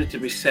there's something to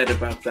be said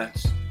about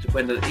that.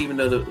 Even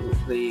though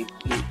the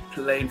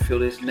playing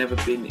field has never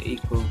been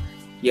equal,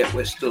 yet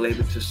we're still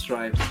able to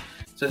strive.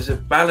 So there's a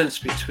balance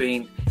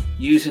between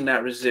using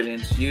that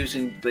resilience,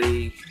 using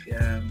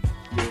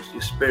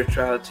your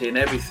spirituality and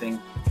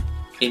everything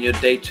in your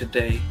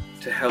day-to-day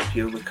to help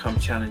you overcome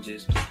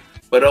challenges,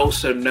 but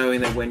also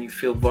knowing that when you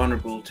feel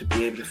vulnerable, to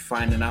be able to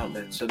find an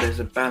outlet. So there's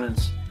a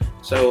balance.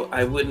 So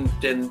I wouldn't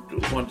then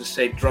want to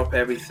say drop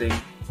everything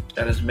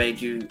that has made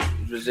you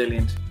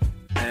resilient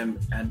and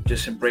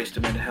just embrace the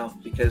mental health,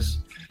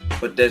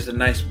 but there's a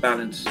nice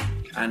balance,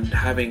 and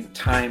having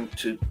time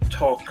to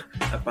talk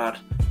about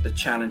the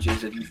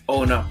challenges and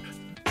own up.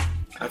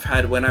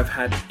 When I've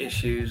had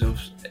issues of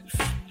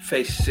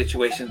face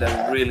situations that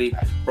have really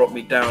brought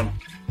me down,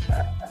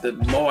 the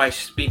more I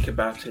speak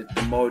about it,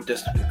 the more it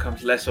just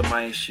becomes less of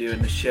my issue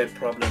and the shared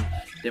problem,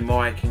 the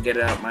more I can get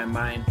it out of my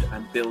mind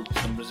and build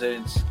some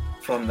resilience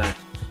from that.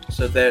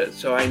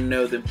 So I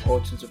know the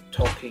importance of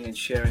talking and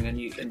sharing,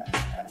 and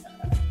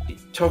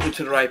talking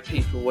to the right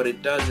people. What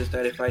it does is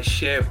that if I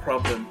share a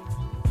problem,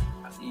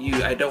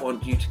 I don't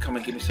want you to come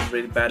and give me some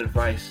really bad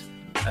advice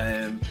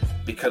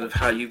because of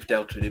how you've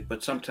dealt with it.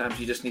 But sometimes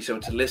you just need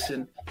someone to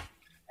listen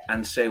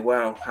and say,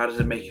 wow, how does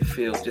it make you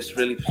feel? Just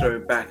really throw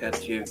it back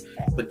at you,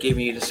 but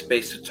giving you the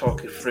space to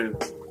talk it through,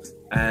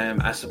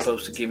 as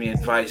opposed to giving me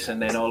advice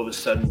and then all of a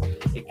sudden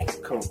it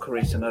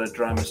creates another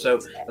drama. So,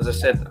 as I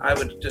said, I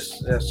would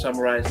just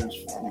summarize that,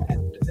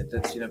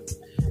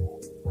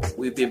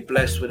 we've been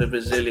blessed with a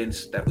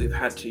resilience that we've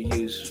had to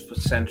use for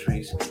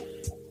centuries.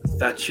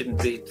 That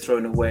shouldn't be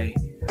thrown away,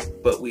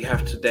 but we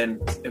have to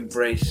then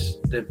embrace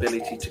the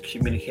ability to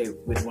communicate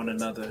with one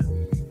another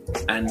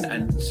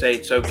and say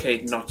it's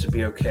okay not to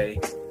be okay,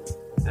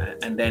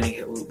 and then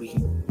we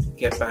can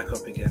get back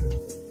up again.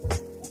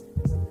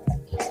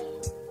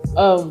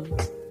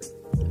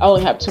 I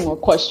only have 2 more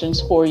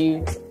questions for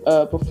you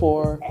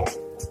before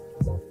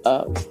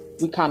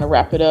we kind of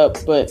wrap it up.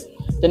 But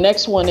the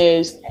next one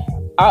is,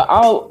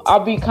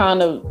 I'll be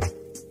kind of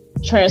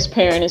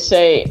transparent and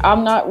say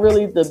I'm not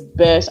really the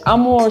best.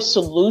 I'm more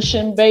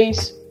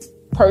solution-based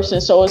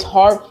person, so it's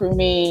hard for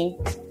me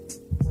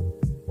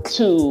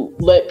to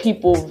let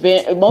people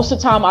vent. Most of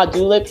the time I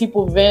do let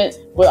people vent,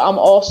 but I'm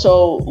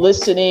also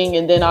listening,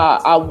 and then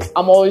I'm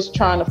always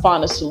trying to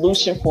find a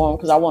solution for them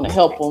because I want to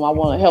help them. I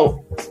want to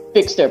help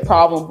fix their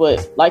problem.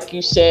 But like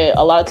you said,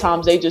 a lot of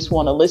times they just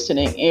want a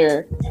listening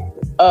ear.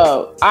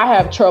 I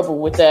have trouble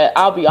with that.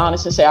 I'll be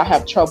honest and say I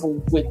have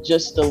trouble with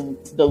just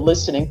the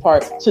listening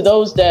part. To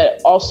those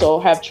that also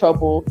have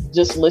trouble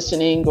just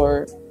listening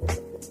or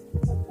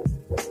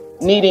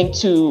needing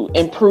to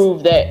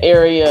improve that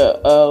area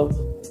of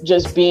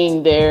just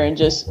being there and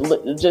just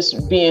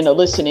being a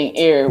listening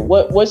ear,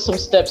 what's some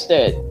steps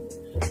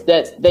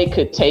that they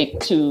could take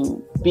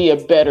to be a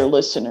better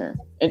listener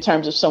in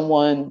terms of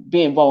someone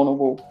being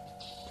vulnerable?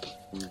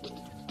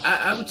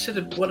 I would say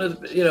that one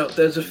of the,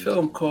 there's a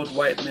film called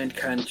White Men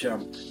Can't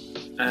Jump,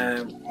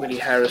 Woody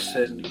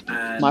Harrelson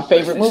and my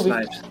favorite movie.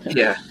 Snipes.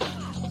 Yeah,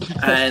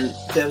 and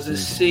there was a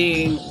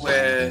scene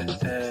where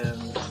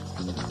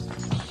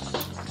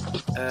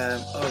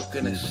oh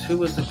goodness, who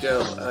was the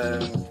girl?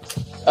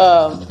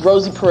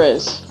 Rosie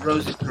Perez.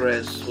 Rosie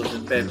Perez was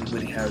in bed with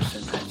Woody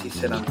Harrelson, and she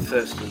said, "I'm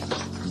thirsty,"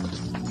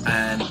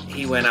 and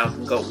he went out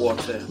and got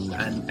water,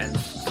 and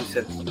she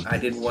said, "I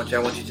didn't want you.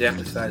 I want you to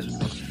empathize with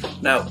me."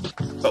 Now,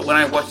 but when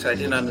I watched it, I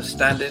didn't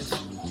understand it.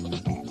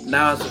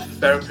 Now, as a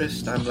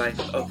therapist, I'm like,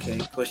 okay,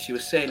 what she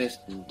was saying is,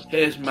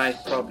 here's my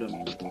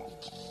problem,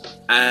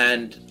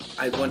 and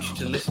I want you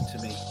to listen to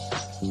me.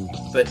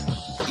 But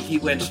he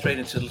went straight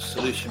into the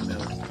solution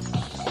mode,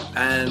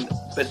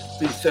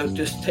 so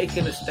just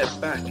taking a step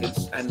back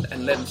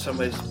and letting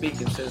somebody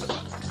speak and says,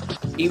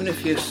 even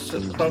if you're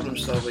a problem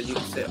solver, you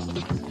can say,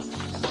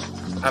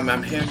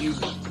 I'm hearing you.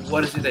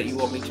 What is it that you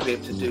want me to be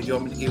able to do? Do you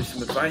want me to give you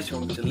some advice? Do you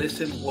want me to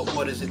listen?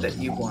 What is it that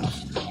you want?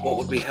 What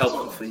would be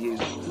helpful for you?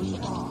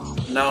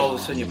 Now all of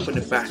a sudden you're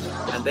putting it back,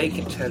 and they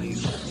can tell you.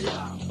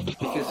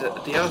 Because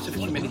the art of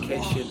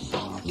communication,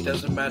 it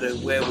doesn't matter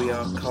where we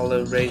are,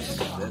 color, race,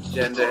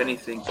 gender,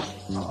 anything.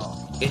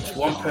 It's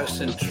one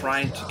person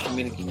trying to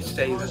communicate,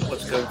 say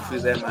what's going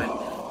through their mind,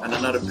 and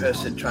another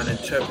person trying to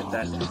interpret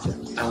that.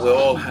 And we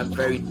all have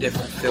very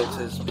different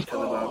filters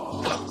because of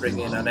our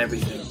upbringing and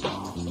everything.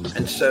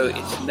 And so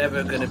it's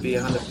never going to be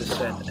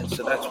 100%. And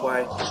so that's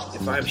why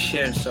if I'm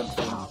sharing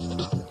something,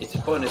 it's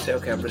important to say,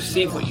 okay, I've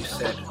received what you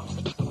said.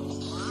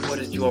 What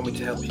did you want me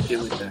to help you do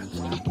with that?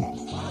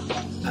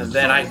 And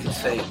then I can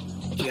say,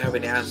 do you have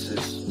any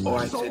answers? Or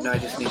I can say, no, I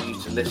just need you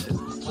to listen.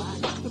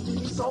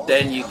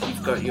 Then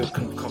you've got your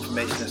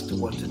confirmation as to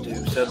what to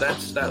do. So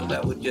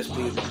that would just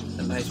be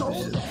a nice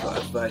piece of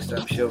advice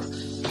that I'm sure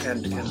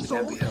can be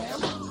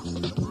helpful.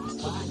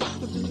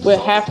 With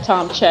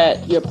Halftime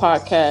Chat, your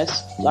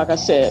podcast, like I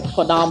said,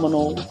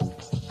 phenomenal.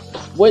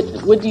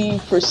 What do you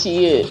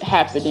foresee it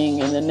happening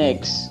in the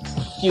next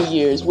few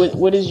years?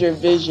 What is your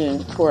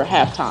vision for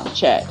Halftime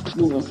Chat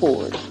moving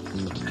forward?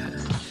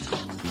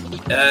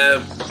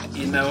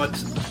 You know what?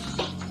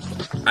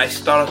 I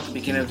start at the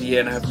beginning of the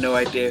year and I have no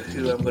idea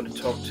who I'm going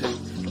to talk to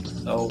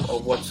or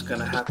what's going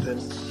to happen.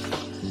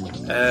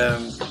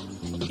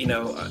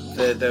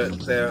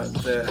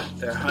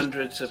 There are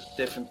hundreds of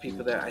different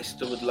people that I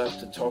still would love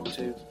to talk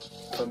to,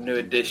 from New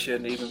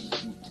Edition, even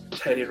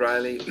Teddy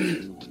Riley.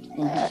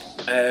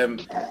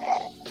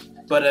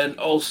 But then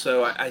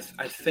also, I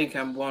think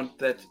I'm one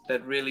that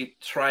really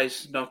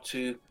tries not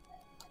to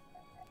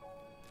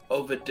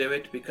overdo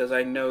it, because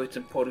I know it's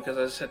important. Because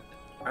as I said,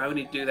 I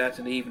only do that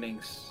in the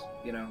evenings,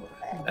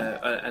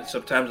 and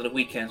sometimes on the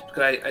weekends,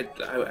 because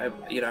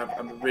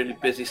I'm a really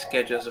busy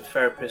schedule as a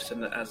therapist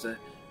and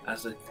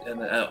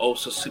and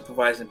also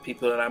supervising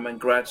people, and I'm in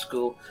grad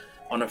school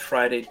on a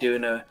Friday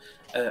doing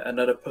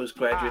another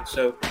postgraduate,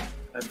 so I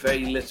have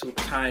very little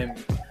time,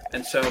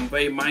 and so I'm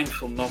very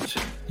mindful not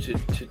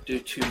to do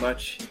too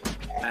much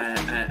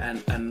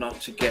and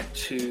not to get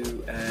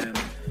too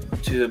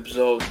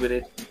absorbed with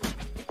it.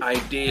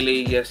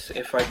 Ideally, yes,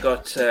 if I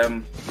got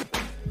a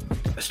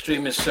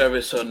streaming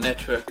service or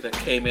network that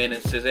came in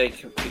and says, hey,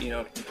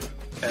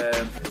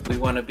 we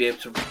want to be able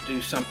to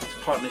do some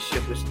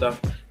partnership with stuff,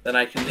 then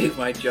I can leave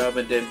my job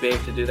and then be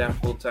able to do that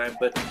full time.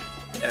 But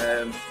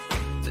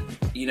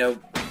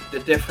the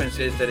difference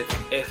is that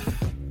if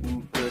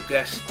the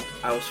guests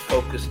I was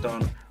focused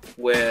on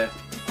were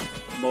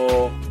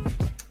more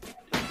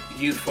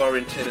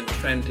youth-oriented and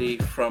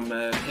trendy from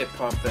hip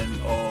hop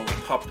or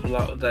pop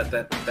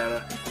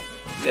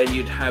then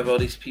you'd have all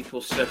these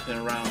people circling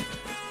around.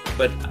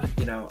 But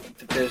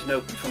there's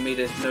no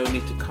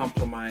need to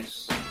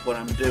compromise what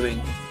I'm doing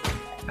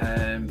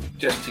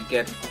just to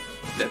get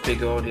a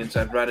big audience.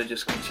 I'd rather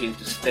just continue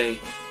to stay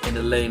in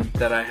the lane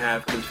that I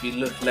have, because if you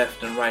look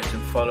left and right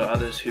and follow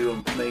others who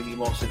are maybe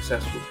more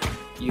successful,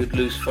 you'd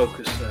lose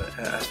focus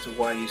as to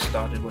why you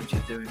started what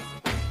you're doing.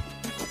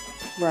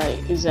 Right,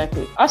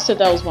 exactly. I said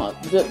that was going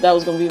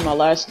to be my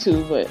last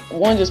two, but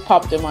one just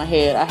popped in my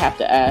head. I have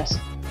to ask.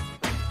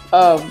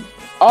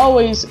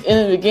 Always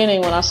in the beginning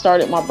when I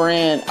started my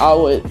brand,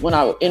 when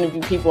I would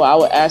interview people, I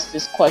would ask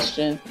this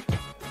question,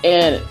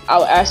 and I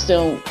would ask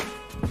them.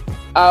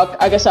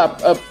 I guess I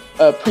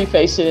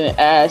preface it and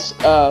ask.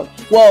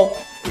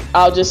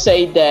 I'll just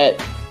say that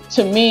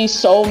to me,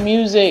 soul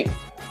music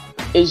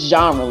is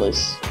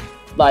genreless.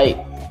 Like,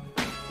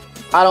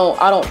 I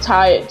don't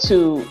tie it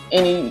to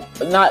any,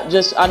 not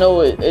just, I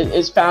know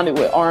it's founded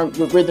with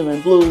rhythm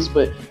and blues,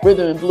 but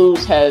rhythm and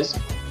blues has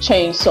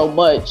changed so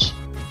much,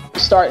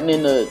 starting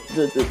in the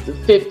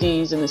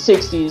 50s and the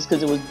 60s,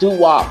 because it was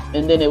doo-wop,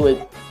 and then it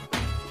would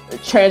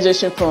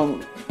transition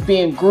from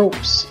being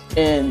groups,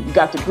 and you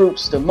got the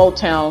groups, the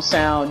Motown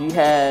sound, you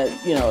had,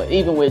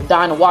 even with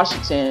Dinah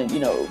Washington,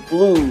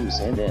 blues,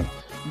 and then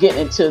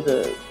getting into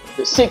the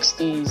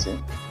 60s,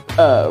 and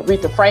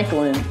Aretha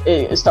Franklin,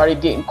 it started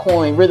getting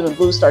coined. Rhythm and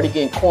blues started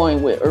getting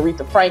coined with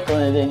Aretha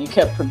Franklin, and then you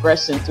kept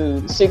progressing through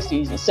the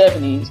 60s and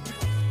 70s.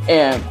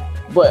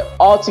 But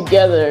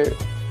altogether,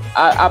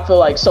 I feel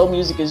like soul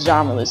music is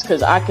genreless,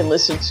 because I can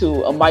listen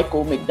to a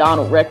Michael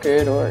McDonald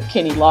record or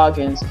Kenny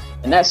Loggins,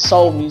 and that's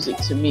soul music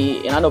to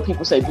me. And I know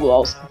people say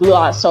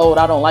blue-eyed soul.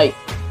 I don't like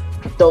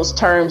those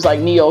terms like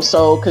neo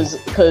soul, because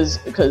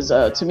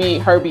to me,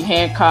 Herbie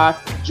Hancock,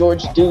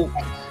 George Duke,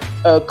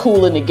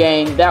 Kool and the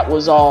Gang, that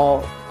was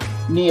all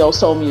neo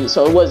soul music.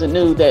 So it wasn't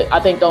new. That I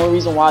think the only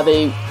reason why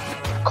they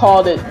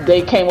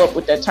came up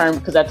with that term,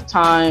 because at the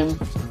time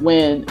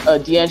when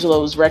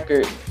D'Angelo's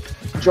record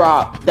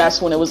dropped,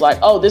 that's when it was like,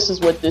 oh, this is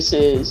what this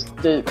is.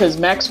 Because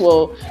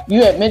Maxwell,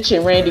 you had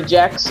mentioned Randy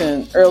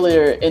Jackson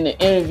earlier in the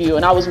interview,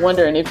 and I was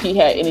wondering if he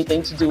had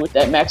anything to do with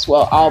that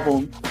Maxwell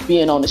album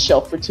being on the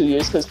shelf for 2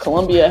 years, because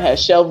Columbia had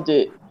shelved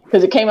it,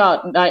 because it came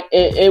out,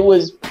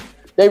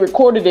 they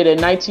recorded it in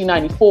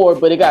 1994,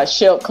 but it got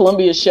shelved.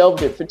 Columbia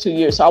shelved it for 2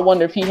 years. So I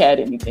wonder if he had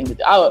anything to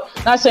do. I'm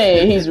not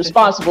saying he's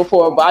responsible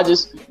for it, but I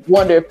just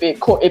wonder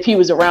if he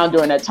was around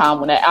during that time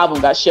when that album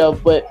got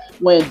shelved. But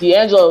when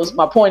D'Angelo's,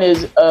 my point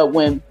is,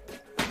 when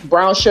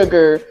Brown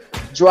Sugar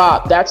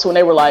dropped, that's when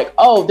they were like,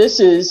 oh,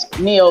 this is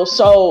neo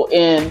soul,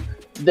 and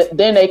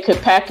then they could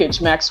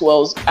package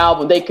Maxwell's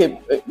album. They could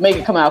make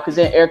it come out, because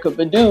then Erykah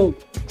Badu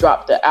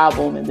dropped the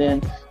album, and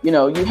then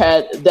you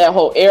had that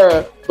whole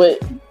era. But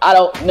I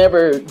don't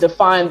never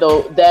define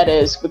that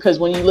as, because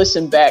when you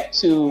listen back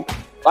to,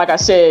 like I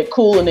said,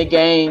 Kool and the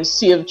Gang,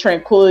 Sea of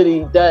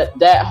Tranquility,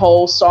 that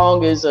whole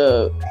song is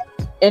a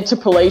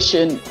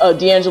interpolation.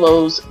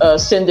 D'Angelo's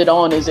Send It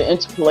On is an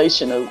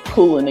interpolation of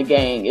Kool and the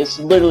Gang. It's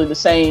literally the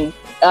same.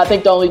 I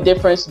think the only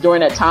difference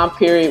during that time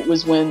period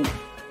was when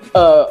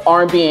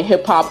R&B and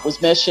hip hop was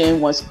meshing.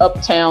 Once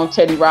Uptown,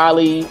 Teddy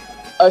Riley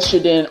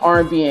ushered in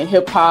R&B and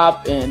hip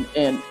hop, and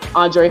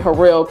Andre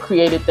Harrell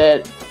created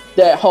that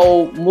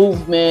whole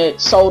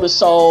movement, Soul to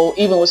Soul.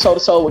 Even with Soul to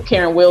Soul with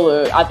Karen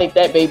Wheeler, I think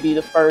that may be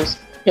the first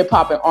hip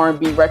hop and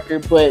R&B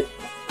record. But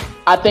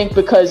I think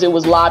because it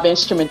was live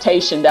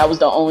instrumentation, that was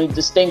the only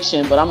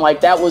distinction. But I'm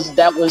like, that was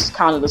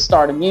kind of the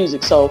start of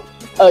music. So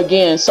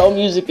again, soul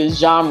music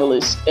is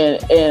genreless,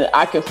 and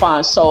I can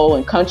find soul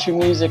in country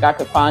music. I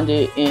can find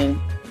it in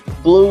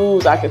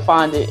blues. I can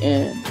find it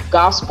in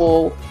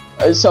gospel.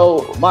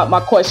 So my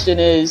question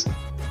is,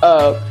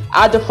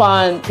 I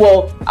define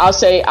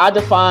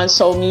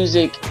soul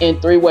music in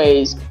three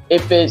ways.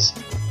 If it's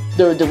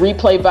the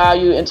replay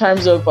value, in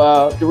terms of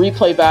the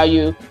replay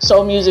value,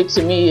 soul music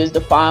to me is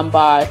defined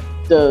by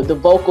the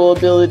vocal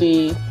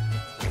ability,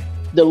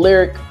 the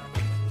lyric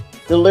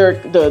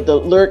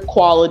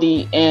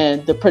quality,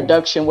 and the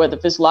production, whether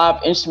if it's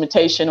live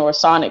instrumentation or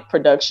sonic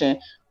production.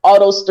 All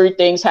those three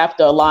things have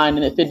to align,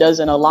 and if it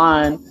doesn't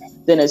align,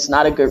 then it's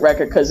not a good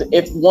record, because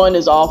if one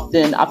is off,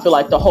 then I feel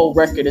like the whole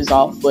record is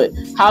off. But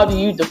how do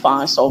you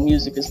define soul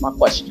music is my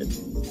question.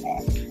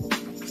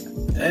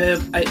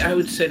 I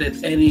would say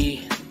that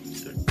any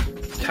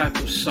type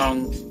of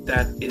song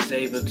that is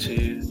able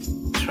to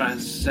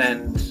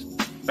transcend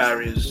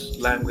barriers,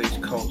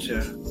 language,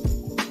 culture,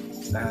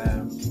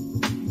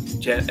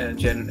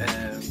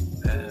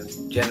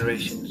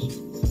 generations,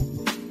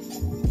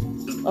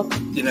 Okay.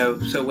 You know,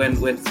 so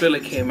when Thriller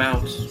came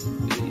out,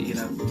 you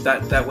know,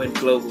 that went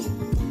global.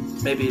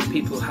 Maybe a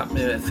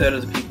third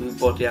of the people who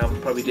bought the album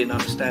probably didn't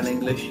understand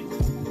English,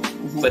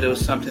 but it was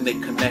something they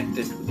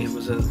connected. It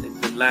was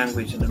the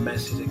language and the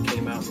message that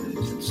came out with it.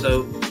 And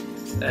so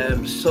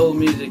soul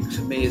music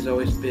to me has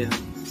always been,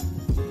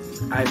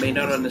 I may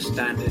not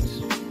understand it,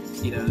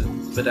 you know,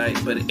 but I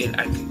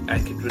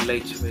could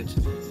relate to it.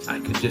 I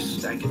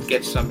could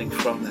get something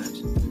from that.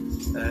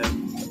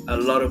 A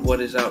lot of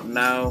what is out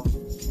now,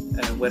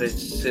 whether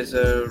it's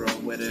Scissor or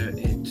whether it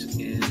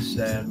is,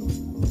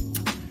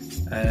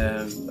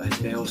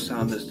 they all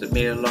sound as the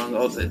me along.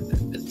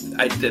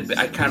 I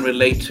can't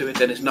relate to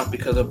it, and it's not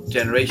because of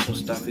generational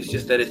stuff. It's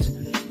just that it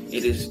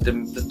is the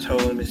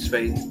tone, it's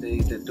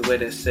the way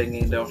they're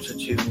singing, the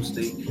auto-tunes.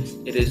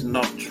 It is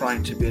not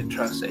trying to be a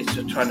trance. It's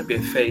just trying to be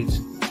a phase.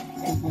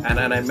 And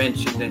I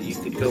mentioned that you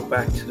could go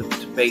back to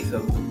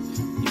Beethoven,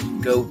 you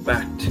can go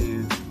back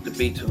to the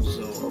Beatles,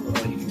 or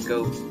you can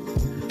go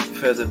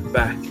further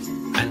back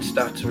and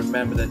start to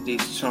remember that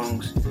these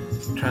songs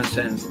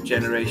transcend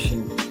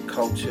generation,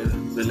 culture,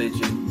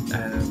 religion,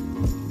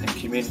 and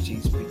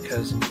communities,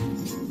 because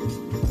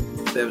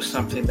there was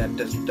something that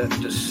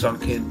just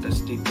sunk in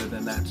that's deeper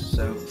than that.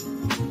 So,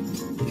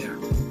 yeah.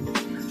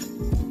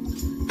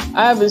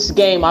 I have this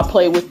game I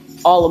play with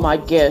all of my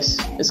guests.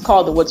 It's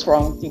called the What's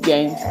Wrong With You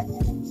game.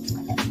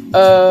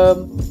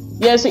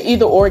 Yeah, it's an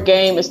either or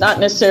game. It's not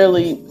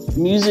necessarily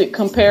music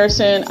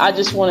comparison. I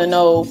just want to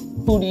know,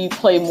 who do you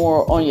play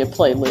more on your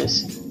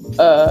playlist?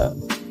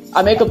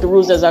 I make up the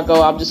rules as I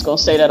go. I'm just going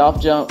to say that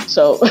off jump.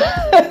 So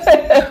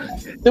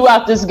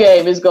throughout this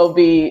game, it's going to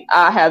be,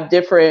 I have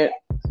different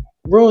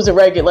rules and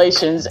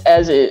regulations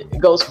as it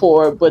goes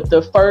forward. But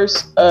the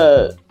first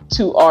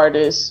two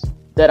artists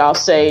that I'll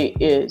say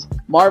is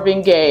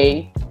Marvin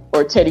Gaye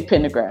or Teddy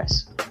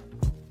Pendergrass.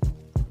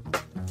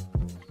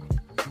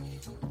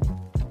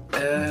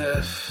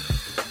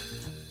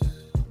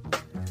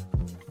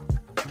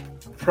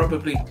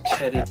 Probably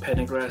Teddy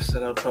Pendergrass.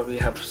 That I'll probably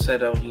have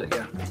said out.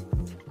 Yeah.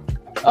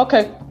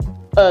 Okay.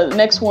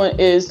 Next one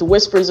is the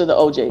Whispers of the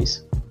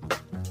OJs.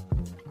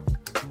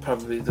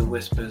 Probably the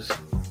Whispers.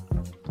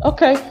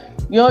 Okay.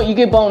 You know, you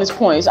get bonus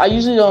points. I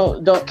usually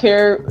don't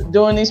care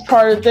doing these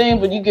part of the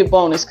thing, but you get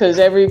bonus because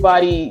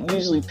everybody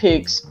usually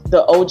picks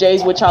the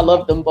OJs, which I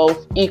love them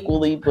both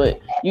equally, but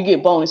you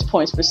get bonus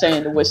points for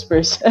saying the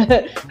Whispers.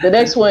 The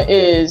next one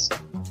is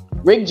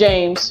Rick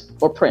James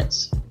or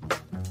Prince.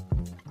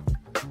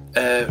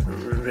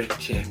 Rick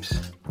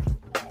James.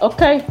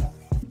 Okay.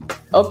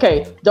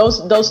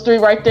 Those three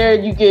right there,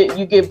 you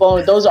get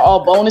bonus. Those are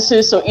all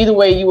bonuses. So either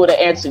way you would have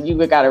answered, you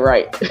would got it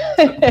right.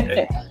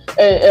 Okay.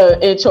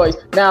 In choice.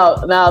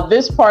 Now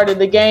this part of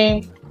the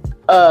game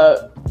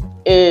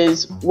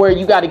is where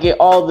you got to get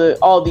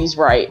all these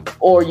right,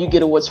 or you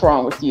get a What's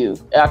Wrong With You.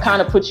 I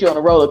kind of put you on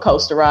a roller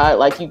coaster ride.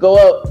 Like you go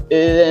up,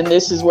 and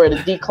this is where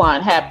the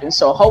decline happens.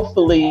 So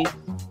hopefully,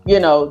 you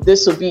know,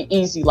 this will be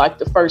easy like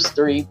the first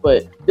three.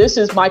 But this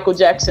is Michael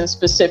Jackson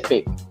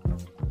specific.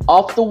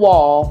 Off the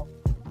Wall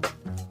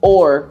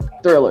or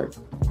Thriller.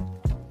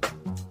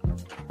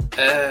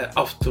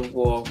 Off the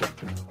Wall.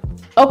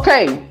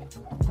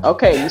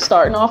 Okay, you're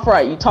starting off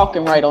right. You're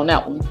talking right on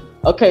that one.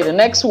 Okay, the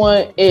next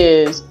one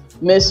is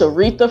Miss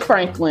Aretha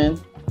Franklin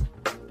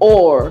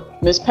or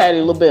Miss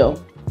Patti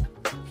LaBelle.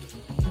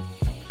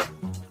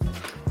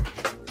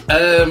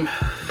 I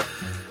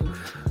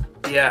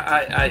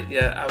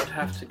would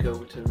have to go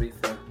with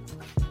Aretha.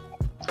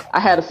 I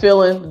had a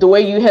feeling the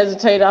way you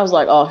hesitated, I was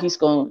like, oh, he's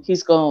going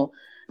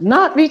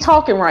not be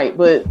talking right,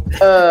 but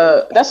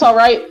that's all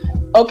right.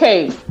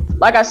 Okay,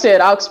 like I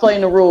said, I'll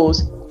explain the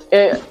rules.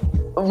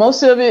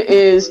 Most of it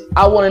is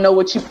I want to know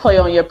what you play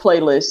on your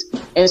playlist.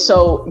 And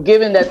so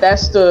given that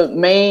that's the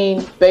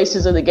main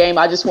basis of the game,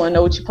 I just want to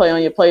know what you play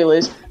on your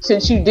playlist.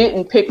 Since you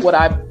didn't pick what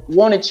I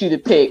wanted you to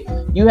pick,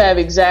 you have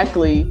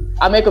exactly,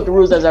 I make up the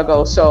rules as I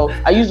go. So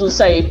I usually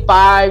say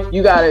 5,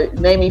 you got to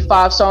name me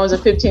 5 songs in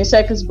 15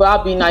 seconds, but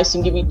I'll be nice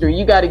and give you 3.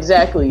 You got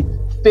exactly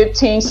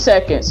 15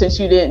 seconds.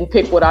 Since you didn't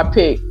pick what I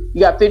picked,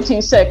 you got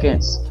 15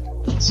 seconds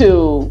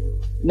to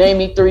name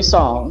me 3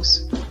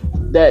 songs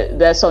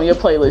that's on your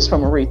playlist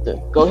from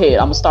Aretha. Go ahead.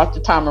 I'm gonna start the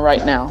timer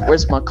right now.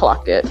 Where's my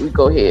clock at? We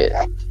go ahead.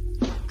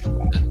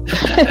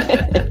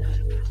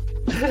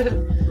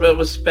 Well,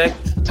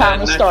 respect.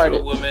 Timer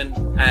started. Woman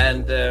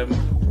and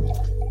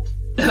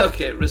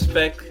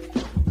respect.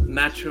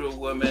 Natural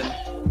Woman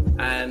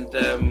and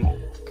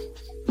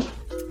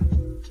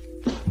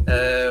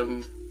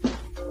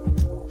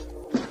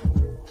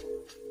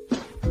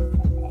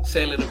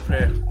Say a Little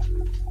Prayer.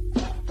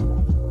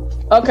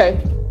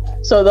 Okay.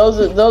 So those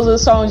are the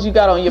songs you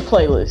got on your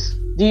playlist.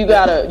 Do you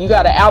got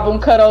an album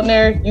cut on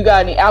there? You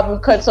got any album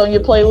cuts on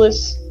your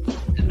playlist?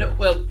 No,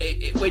 well,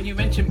 when you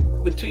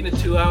mention between the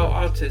two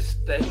artists,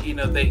 that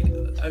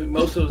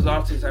most of those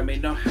artists, I may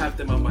not have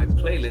them on my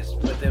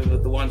playlist, but they were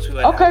the ones who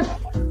had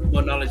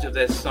more knowledge of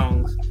their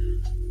songs.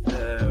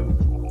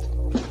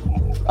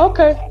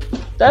 Okay,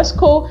 That's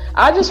cool.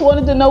 I just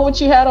wanted to know what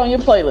you had on your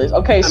playlist.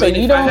 Okay, so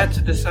you don't. I had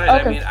to decide.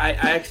 Okay. I mean, I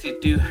actually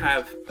do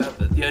have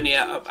the only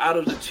out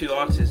of the two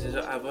artists is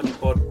I've only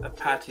bought a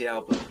Patty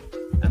album,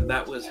 and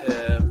that was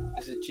her.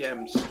 Is it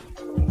Gems?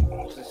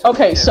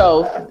 Okay,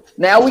 so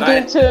now we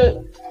get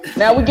to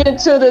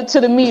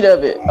the meat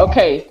of it.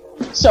 Okay,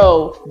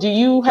 so do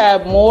you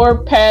have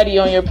more Patty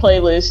on your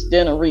playlist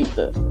than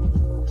Aretha?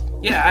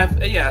 Yeah,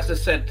 as I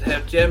said,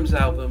 her Gems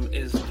album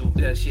is.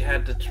 She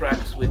had the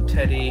tracks with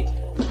Teddy,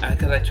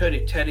 because I told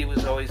you Teddy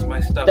was always my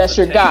stuff. That's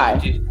your guy.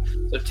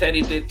 So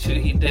Teddy did too.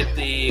 He did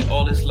the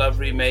All Is Love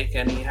remake,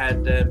 and he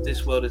had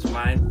This World Is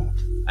Mine,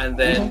 and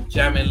then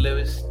Jamin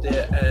Lewis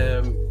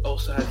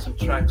also had some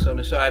tracks on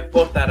it. So I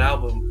bought that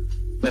album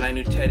when I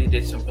knew Teddy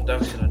did some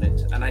production on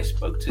it, and I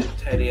spoke to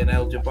Teddy and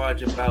El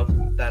Jabbarj about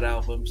that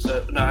album.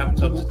 So no, I haven't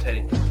talked to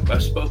Teddy, but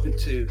I've spoken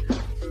to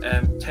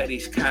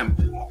Teddy's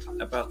camp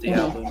about the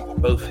album,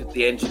 both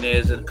the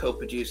engineers and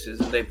co-producers,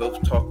 and they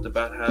both talked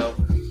about how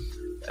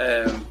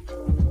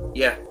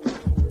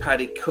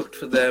Paddy cooked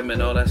for them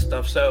and all that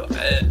stuff. So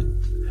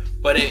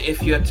but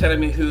if you're telling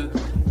me who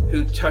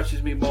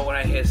touches me more when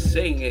I hear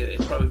sing,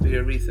 it'd probably be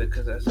Aretha,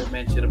 because as I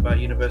mentioned about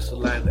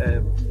universal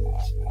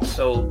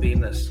soul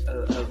being a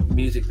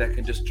music that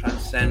can just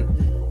transcend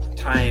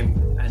time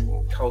and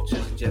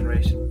cultures and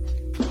generations.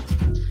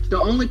 The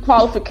only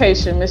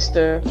qualification,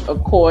 Mr.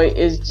 Okoye,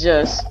 is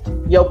just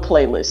your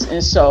playlist.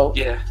 And so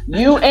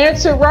you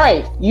answered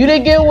right. You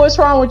didn't get what's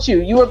wrong with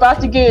you. You were about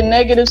to get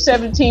negative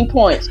 17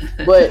 points,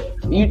 but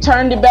you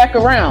turned it back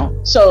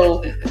around.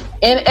 So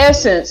in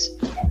essence,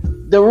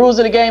 the rules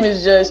of the game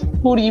is just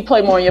who do you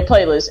play more on your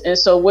playlist? And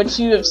so what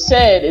you have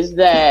said is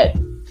that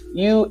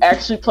you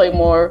actually play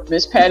more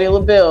Miss Patti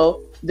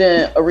LaBelle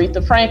than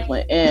Aretha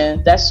Franklin,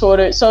 and that's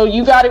sort of, so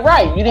you got it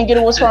right. You didn't get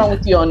it. What's wrong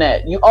with you on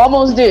that? You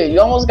almost did. You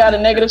almost got a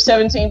negative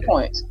 17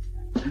 points,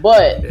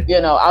 but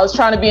I was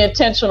trying to be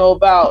intentional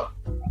about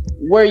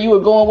where you were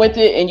going with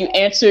it, and you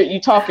answered. You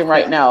talking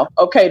right now.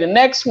 Okay, the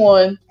next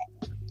one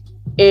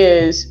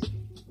is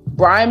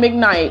Brian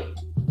McKnight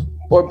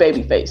or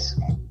Babyface.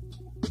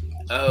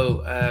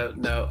 No,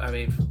 I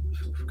mean,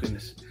 for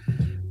goodness,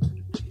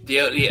 the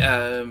only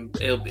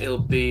it'll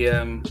be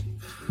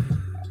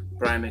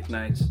Brian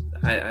McKnight.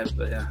 I've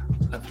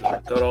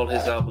got all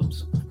his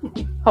albums.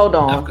 Hold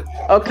on.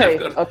 Okay.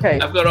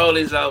 I've got all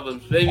his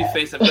albums.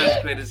 Babyface, I've got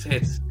his greatest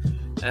hits.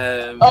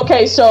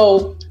 Okay,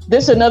 so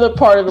this is another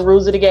part of the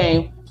rules of the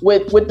game.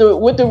 With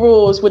the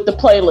rules, with the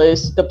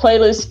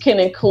playlist can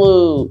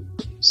include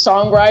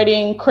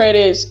songwriting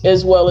credits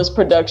as well as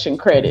production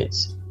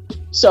credits.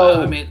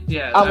 So I'm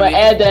gonna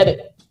add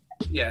that.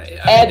 Yeah,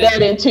 add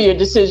that into your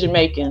decision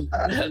making.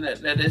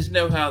 There's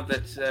no how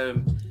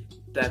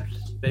that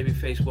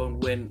Babyface won't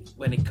win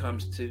when it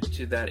comes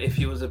to that. If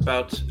it was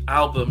about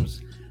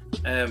albums,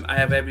 I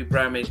have every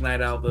Brian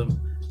McKnight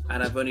album,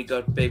 and I've only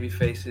got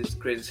Babyface's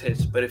greatest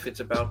hits. But if it's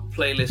about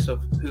playlists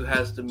of who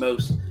has the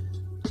most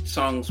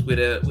songs with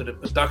a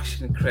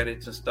production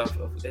credits and stuff,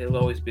 it'll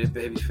always be a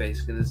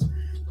Babyface, because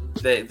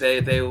they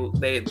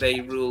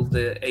ruled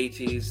the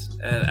 80s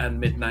and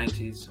mid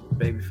 90s.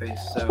 Babyface.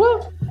 So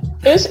well,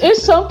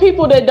 it's some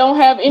people that don't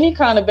have any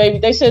kind of baby.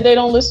 They said they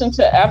don't listen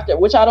to after,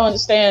 which I don't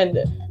understand.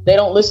 They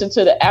don't listen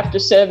to the After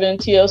 7,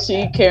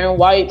 TLC, Karen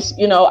White's.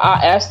 I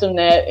asked them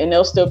that, and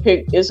they'll still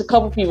pick. It's a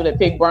couple people that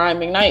pick Brian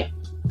McKnight,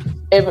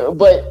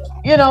 but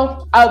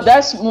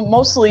that's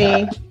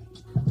mostly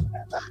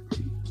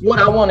what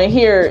I want to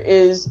hear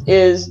is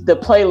the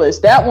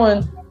playlist. That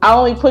one, I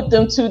only put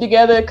them two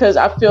together because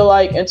I feel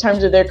like in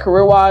terms of their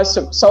career-wise,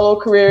 solo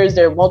careers,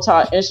 they're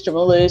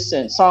multi-instrumentalists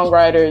and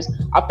songwriters.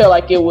 I feel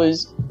like it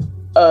was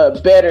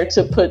better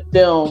to put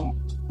them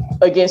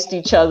against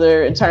each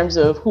other in terms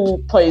of who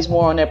plays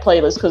more on their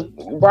playlist. Because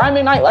Brian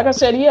McKnight, like I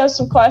said, he has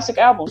some classic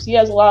albums. He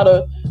has a lot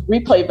of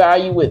replay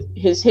value with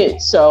his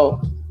hits. So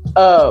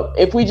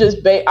if we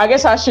just, I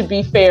guess I should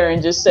be fair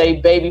and just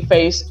say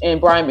Babyface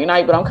and Brian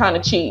McKnight, but I'm kind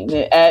of cheating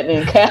and adding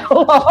in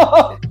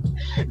catalog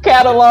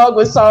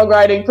with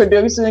songwriting,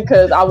 producing,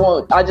 because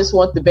I just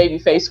want the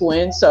Babyface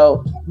win.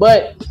 So,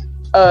 but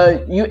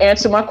you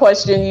answer my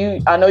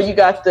question. I know you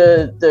got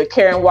the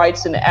Karen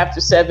Whites and the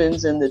After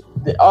Sevens and the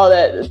all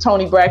that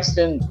Tony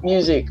Braxton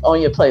music on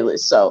your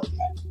playlist. So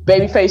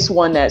Babyface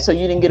won that. So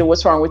you didn't get it.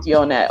 What's wrong with you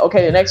on that?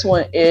 Okay, the next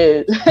one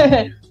is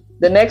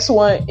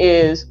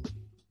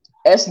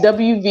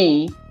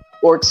SWV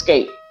or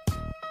Escape.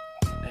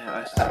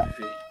 Yeah,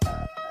 SWV.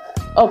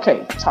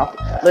 Okay,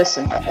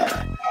 listen.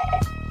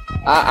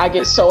 I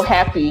get so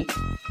happy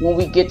when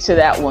we get to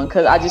that one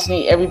because I just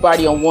need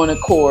everybody on one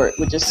accord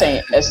with just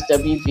saying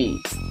SWV.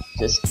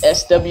 Just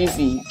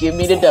SWV. Give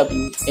me the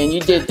W. And you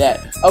did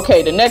that.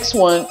 Okay, the next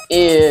one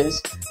is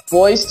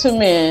Boyz II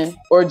Men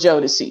or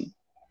Jodeci.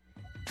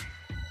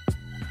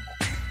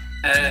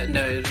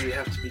 No, it would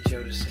have to be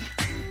Jodeci.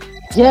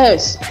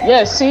 Yes.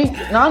 See,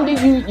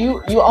 Nnamdi,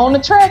 you on the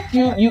track.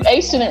 You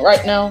acing it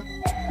right now.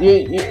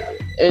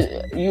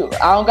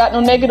 I don't got no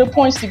negative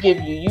points to give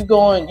you. You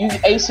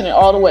acing it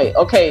all the way.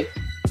 Okay,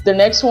 the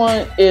next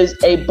one is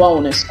a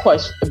bonus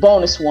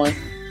one.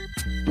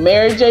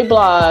 Mary J.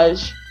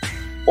 Blige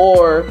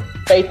or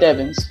Faith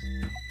Evans?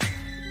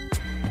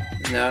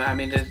 No, I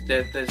mean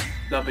there's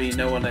probably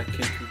no one that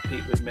can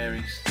compete with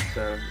Mary's.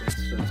 So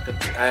it's good.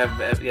 I have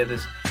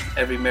there's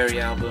every Mary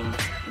album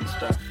and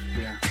stuff.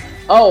 Yeah.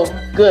 Oh,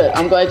 good.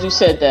 I'm glad you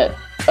said that.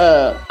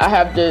 I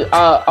have to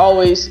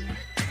always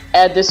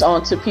add this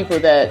on to people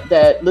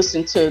that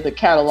listen to the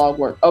catalog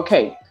work.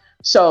 Okay,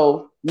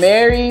 so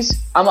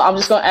Mary's. I'm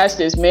just gonna ask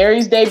this: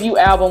 Mary's debut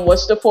album,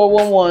 What's the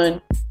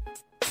 411,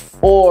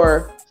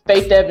 or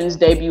Faith Evans'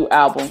 debut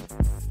album?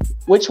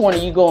 Which one are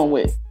you going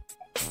with?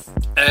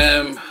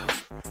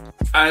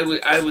 I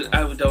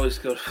would always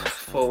go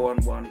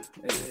 411.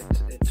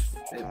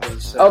 It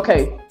was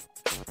okay.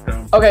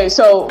 Okay,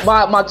 so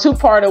my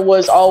two-parter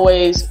was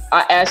always,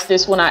 I asked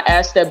this when I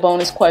asked that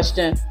bonus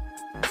question,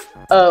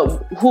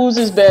 whose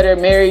is better,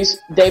 Mary's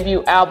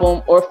debut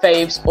album or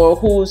Faith's, or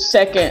whose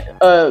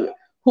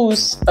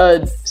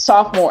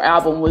sophomore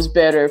album was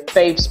better,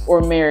 Faith's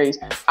or Mary's?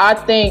 I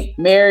think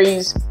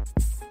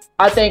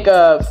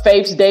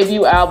Faith's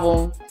debut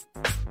album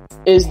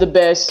is the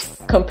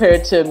best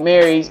compared to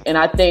Mary's, and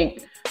I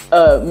think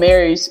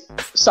Mary's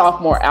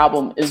sophomore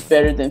album is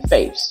better than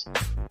Faith's,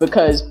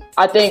 because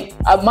I think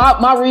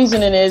my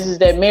reasoning is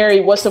that Mary,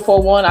 What's the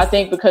 411, I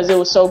think because it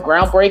was so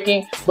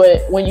groundbreaking,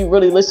 but when you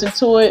really listen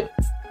to it,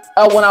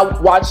 when I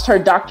watched her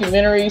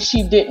documentary,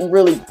 she didn't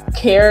really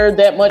care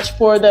that much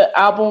for the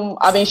album.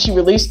 I mean, she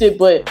released it,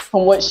 but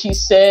from what she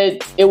said,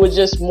 it was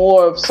just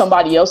more of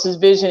somebody else's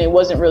vision. It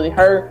wasn't really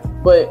her,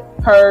 but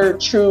her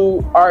true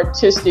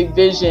artistic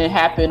vision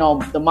happened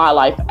on the My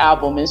Life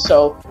album. And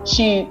so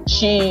she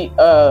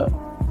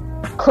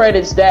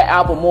credits that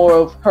album more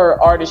of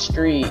her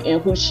artistry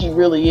and who she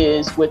really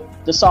is with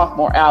the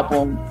sophomore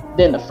album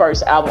than the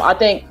first album. I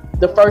think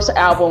the first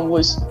album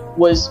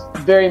was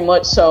very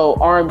much so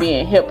R&B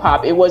and hip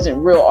hop. It wasn't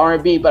real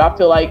R&B, but I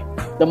feel like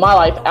the My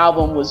Life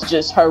album was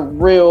just her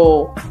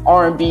real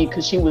R&B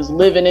because she was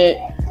living it.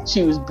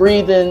 She was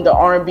breathing the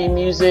R&B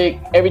music,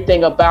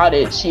 everything about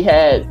it. She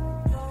had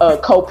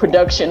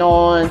co-production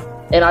on.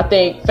 And I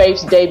think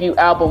Faith's debut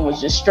album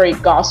was just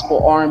straight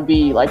gospel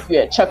R&B. Like you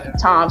had Chucky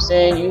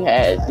Thompson, you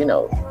had,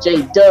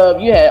 J-Dub,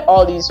 you had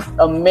all these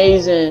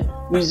amazing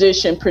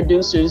musician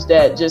producers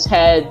that just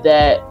had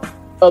that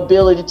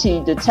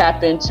ability to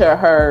tap into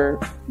her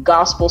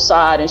gospel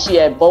side. And she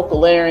had vocal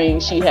layering,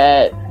 she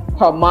had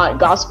her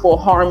gospel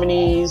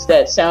harmonies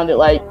that sounded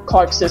like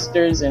Clark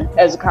Sisters and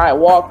Hezekiah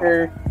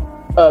Walker,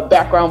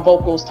 background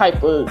vocals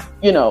type of,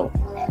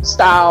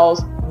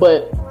 styles.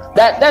 But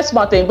that's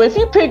my thing. But if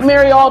you pick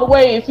Mary all the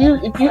way, if you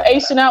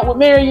acing out with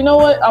Mary, you know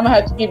what? I'm gonna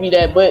have to give you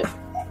that. But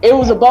it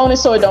was a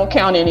bonus, so it don't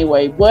count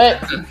anyway. But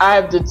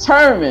I've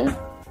determined,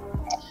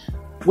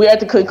 we're at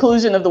the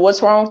conclusion of the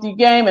What's Wrong With You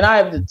game, and I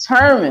have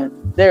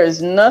determined there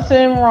is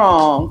nothing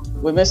wrong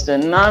with Mr.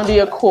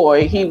 Nnamdi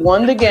Okoye. He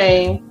won the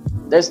game.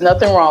 There's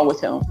nothing wrong with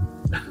him.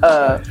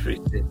 I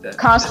appreciate that.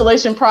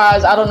 Constellation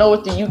Prize, I don't know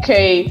what the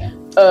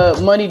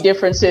UK money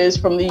difference is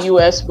from the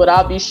US, but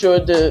I'll be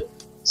sure to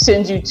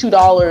send you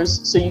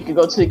 $2 so you can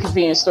go to the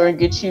convenience store and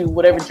get you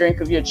whatever drink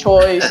of your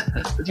choice.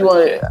 If you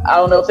want to, I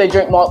don't know if they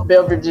drink malt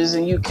beverages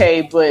in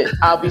UK, but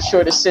I'll be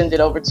sure to send it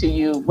over to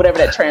you, whatever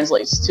that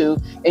translates to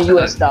in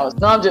US dollars.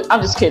 No,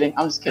 I'm just kidding.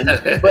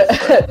 But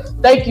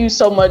thank you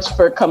so much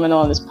for coming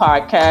on this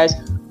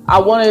podcast. I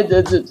wanted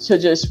to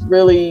just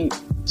really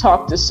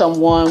talk to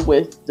someone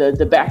with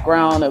the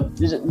background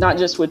of not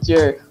just with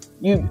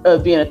you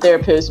being a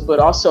therapist, but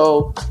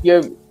also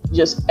your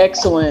just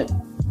excellent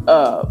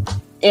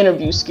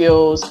interview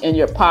skills in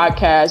your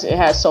podcast. It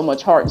has so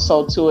much heart and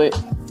soul to it.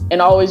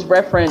 And always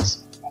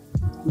reference,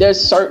 there's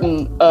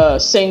certain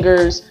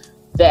singers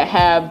that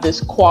have this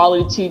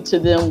quality to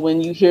them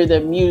when you hear their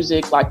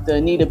music, like the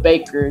Anita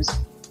Bakers,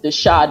 the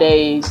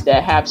Sade's,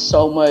 that have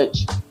so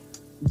much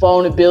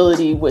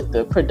vulnerability with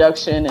the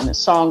production and the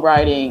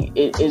songwriting.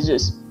 It is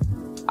just,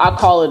 I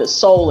call it a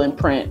soul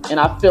imprint. And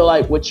I feel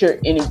like what your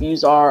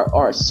interviews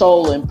are a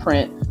soul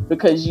imprint,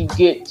 because you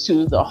get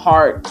to the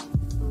heart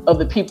of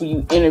the people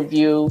you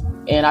interview.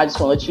 And I just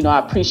want to let you know I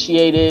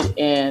appreciate it,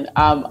 and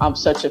I'm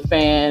such a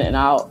fan, and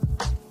I'll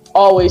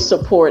always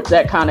support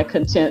that kind of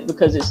content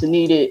because it's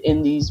needed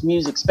in these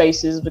music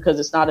spaces, because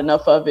it's not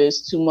enough of it.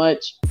 It's too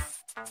much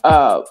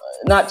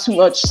not too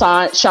much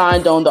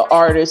shined on the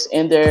artists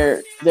and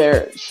their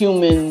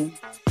human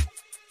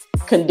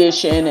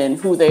condition and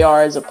who they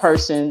are as a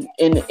person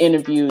in the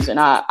interviews. And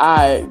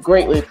I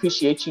greatly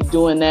appreciate you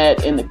doing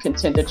that in the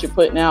content that you're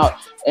putting out.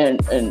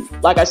 And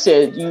like I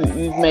said,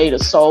 you've made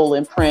a soul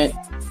imprint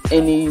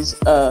in these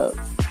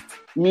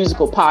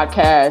musical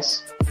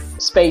podcast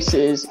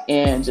spaces,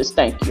 and just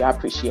thank you. I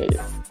appreciate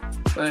it.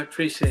 Well, I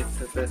appreciate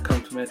the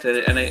compliment,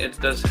 and it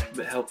does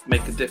help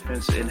make a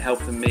difference in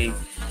helping me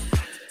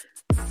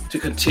to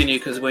continue,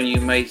 because when you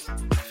might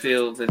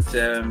feel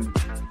that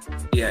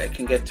it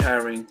can get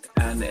tiring,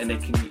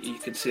 and you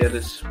can see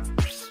others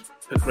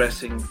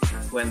progressing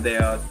when they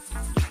are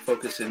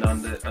focusing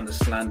on the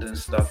slander and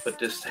stuff, but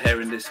just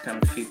hearing this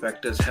kind of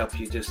feedback does help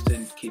you just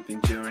in keep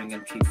enduring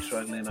and keep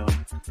struggling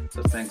on.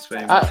 So thanks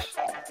very much.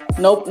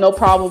 No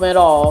problem at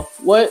all.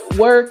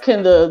 Where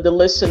can the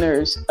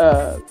listeners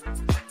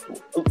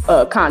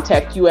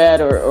contact you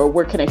at, or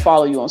where can they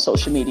follow you on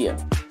social media?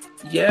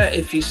 Yeah,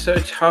 if you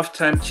search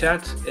Halftime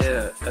Chat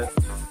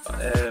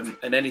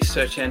in any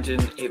search engine,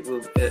 it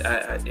will.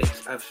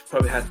 I've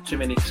probably had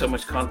so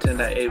much content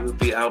that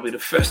I'll be the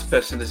first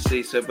person to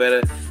see. So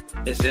better,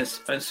 it's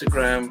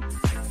Instagram,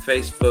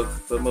 Facebook,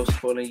 but most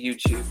importantly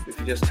YouTube. If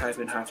you just type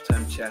in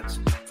Halftime Chat,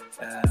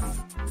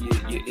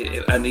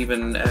 and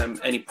even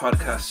any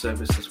podcast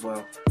service as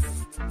well.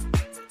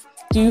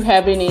 Do you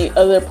have any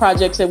other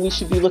projects that we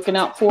should be looking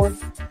out for?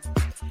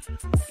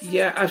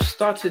 Yeah, I've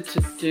started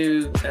to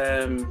do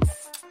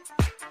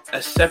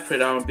a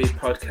separate R&B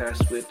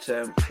podcast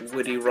with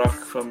Woody Rock,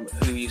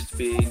 who used to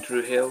be in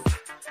Drew Hill,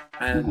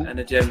 and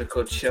a gentleman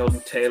called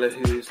Sheldon Taylor,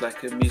 who is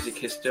like a music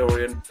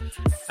historian.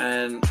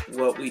 And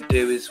what we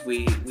do is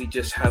we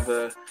just have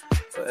a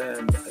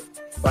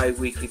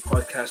bi-weekly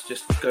podcast,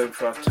 just going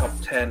for our top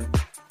 10,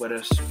 whether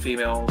it's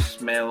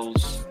females,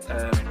 males,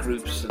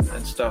 groups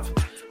and stuff,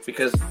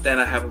 because then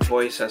I have a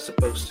voice as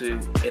opposed to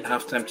in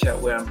Halftime Chat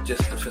where I'm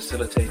just the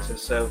facilitator.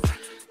 So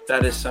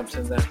that is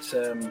something that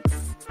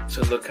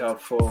to look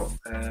out for,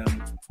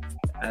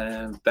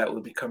 and that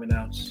will be coming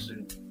out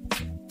soon.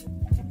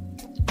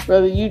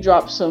 Brother, you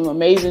dropped some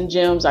amazing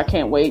gems. I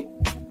can't wait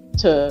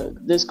till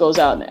this goes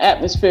out in the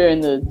atmosphere,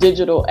 in the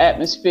digital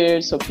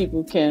atmosphere, so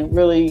people can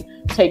really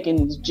take in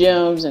these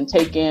gems and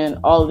take in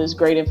all of this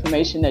great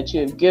information that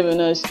you have given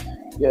us.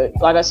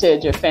 Like I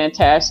said, you're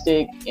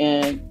fantastic,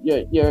 and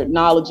your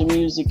knowledge of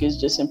music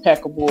is just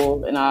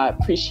impeccable. And I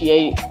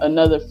appreciate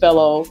another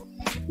fellow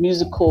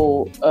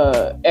musical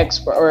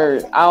expert,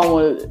 or I don't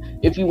want to,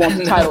 if you want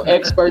the title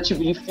expert,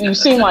 you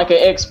seem like an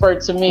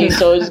expert to me.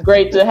 So it's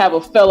great to have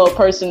a fellow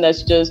person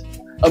that's just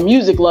a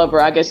music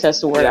lover. I guess that's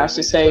the word I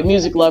should say. A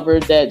music lover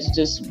that's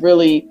just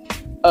really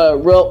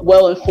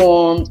well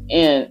informed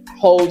and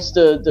holds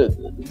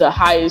the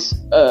highest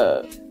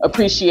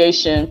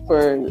appreciation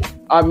for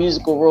our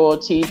musical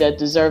royalty that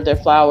deserve their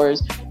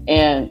flowers.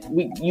 And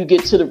you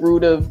get to the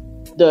root of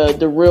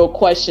the real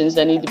questions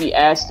that need to be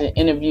asked in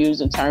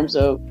interviews in terms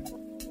of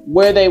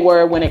where they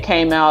were when it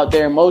came out,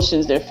 their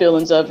emotions, their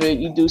feelings of it.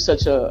 You do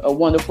such a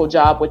wonderful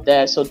job with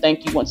that. So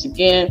thank you once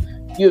again.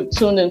 You have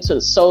tuned into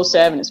the Soul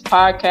Savviness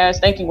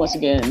podcast. Thank you once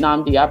again,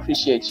 Nnamdi. I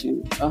appreciate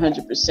you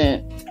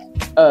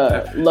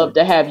 100%. Love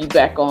to have you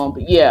back on.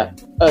 But yeah,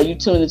 you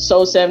tuned into the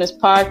Soul Savviness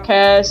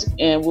podcast,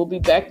 and we'll be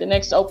back the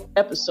next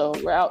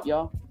episode. We're out,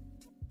 y'all.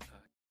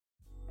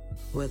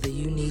 Whether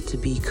you need to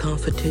be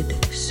comforted,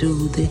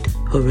 soothed,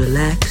 or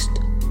relaxed,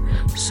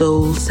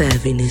 Soul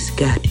Savviness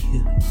got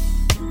you.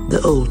 The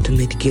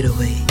ultimate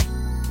getaway.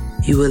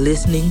 You are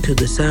listening to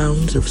the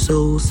sounds of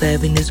Soul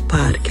Savviness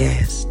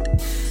podcast,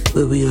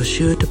 where we are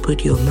sure to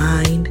put your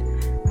mind,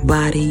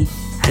 body,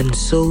 and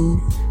soul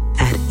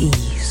at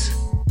ease.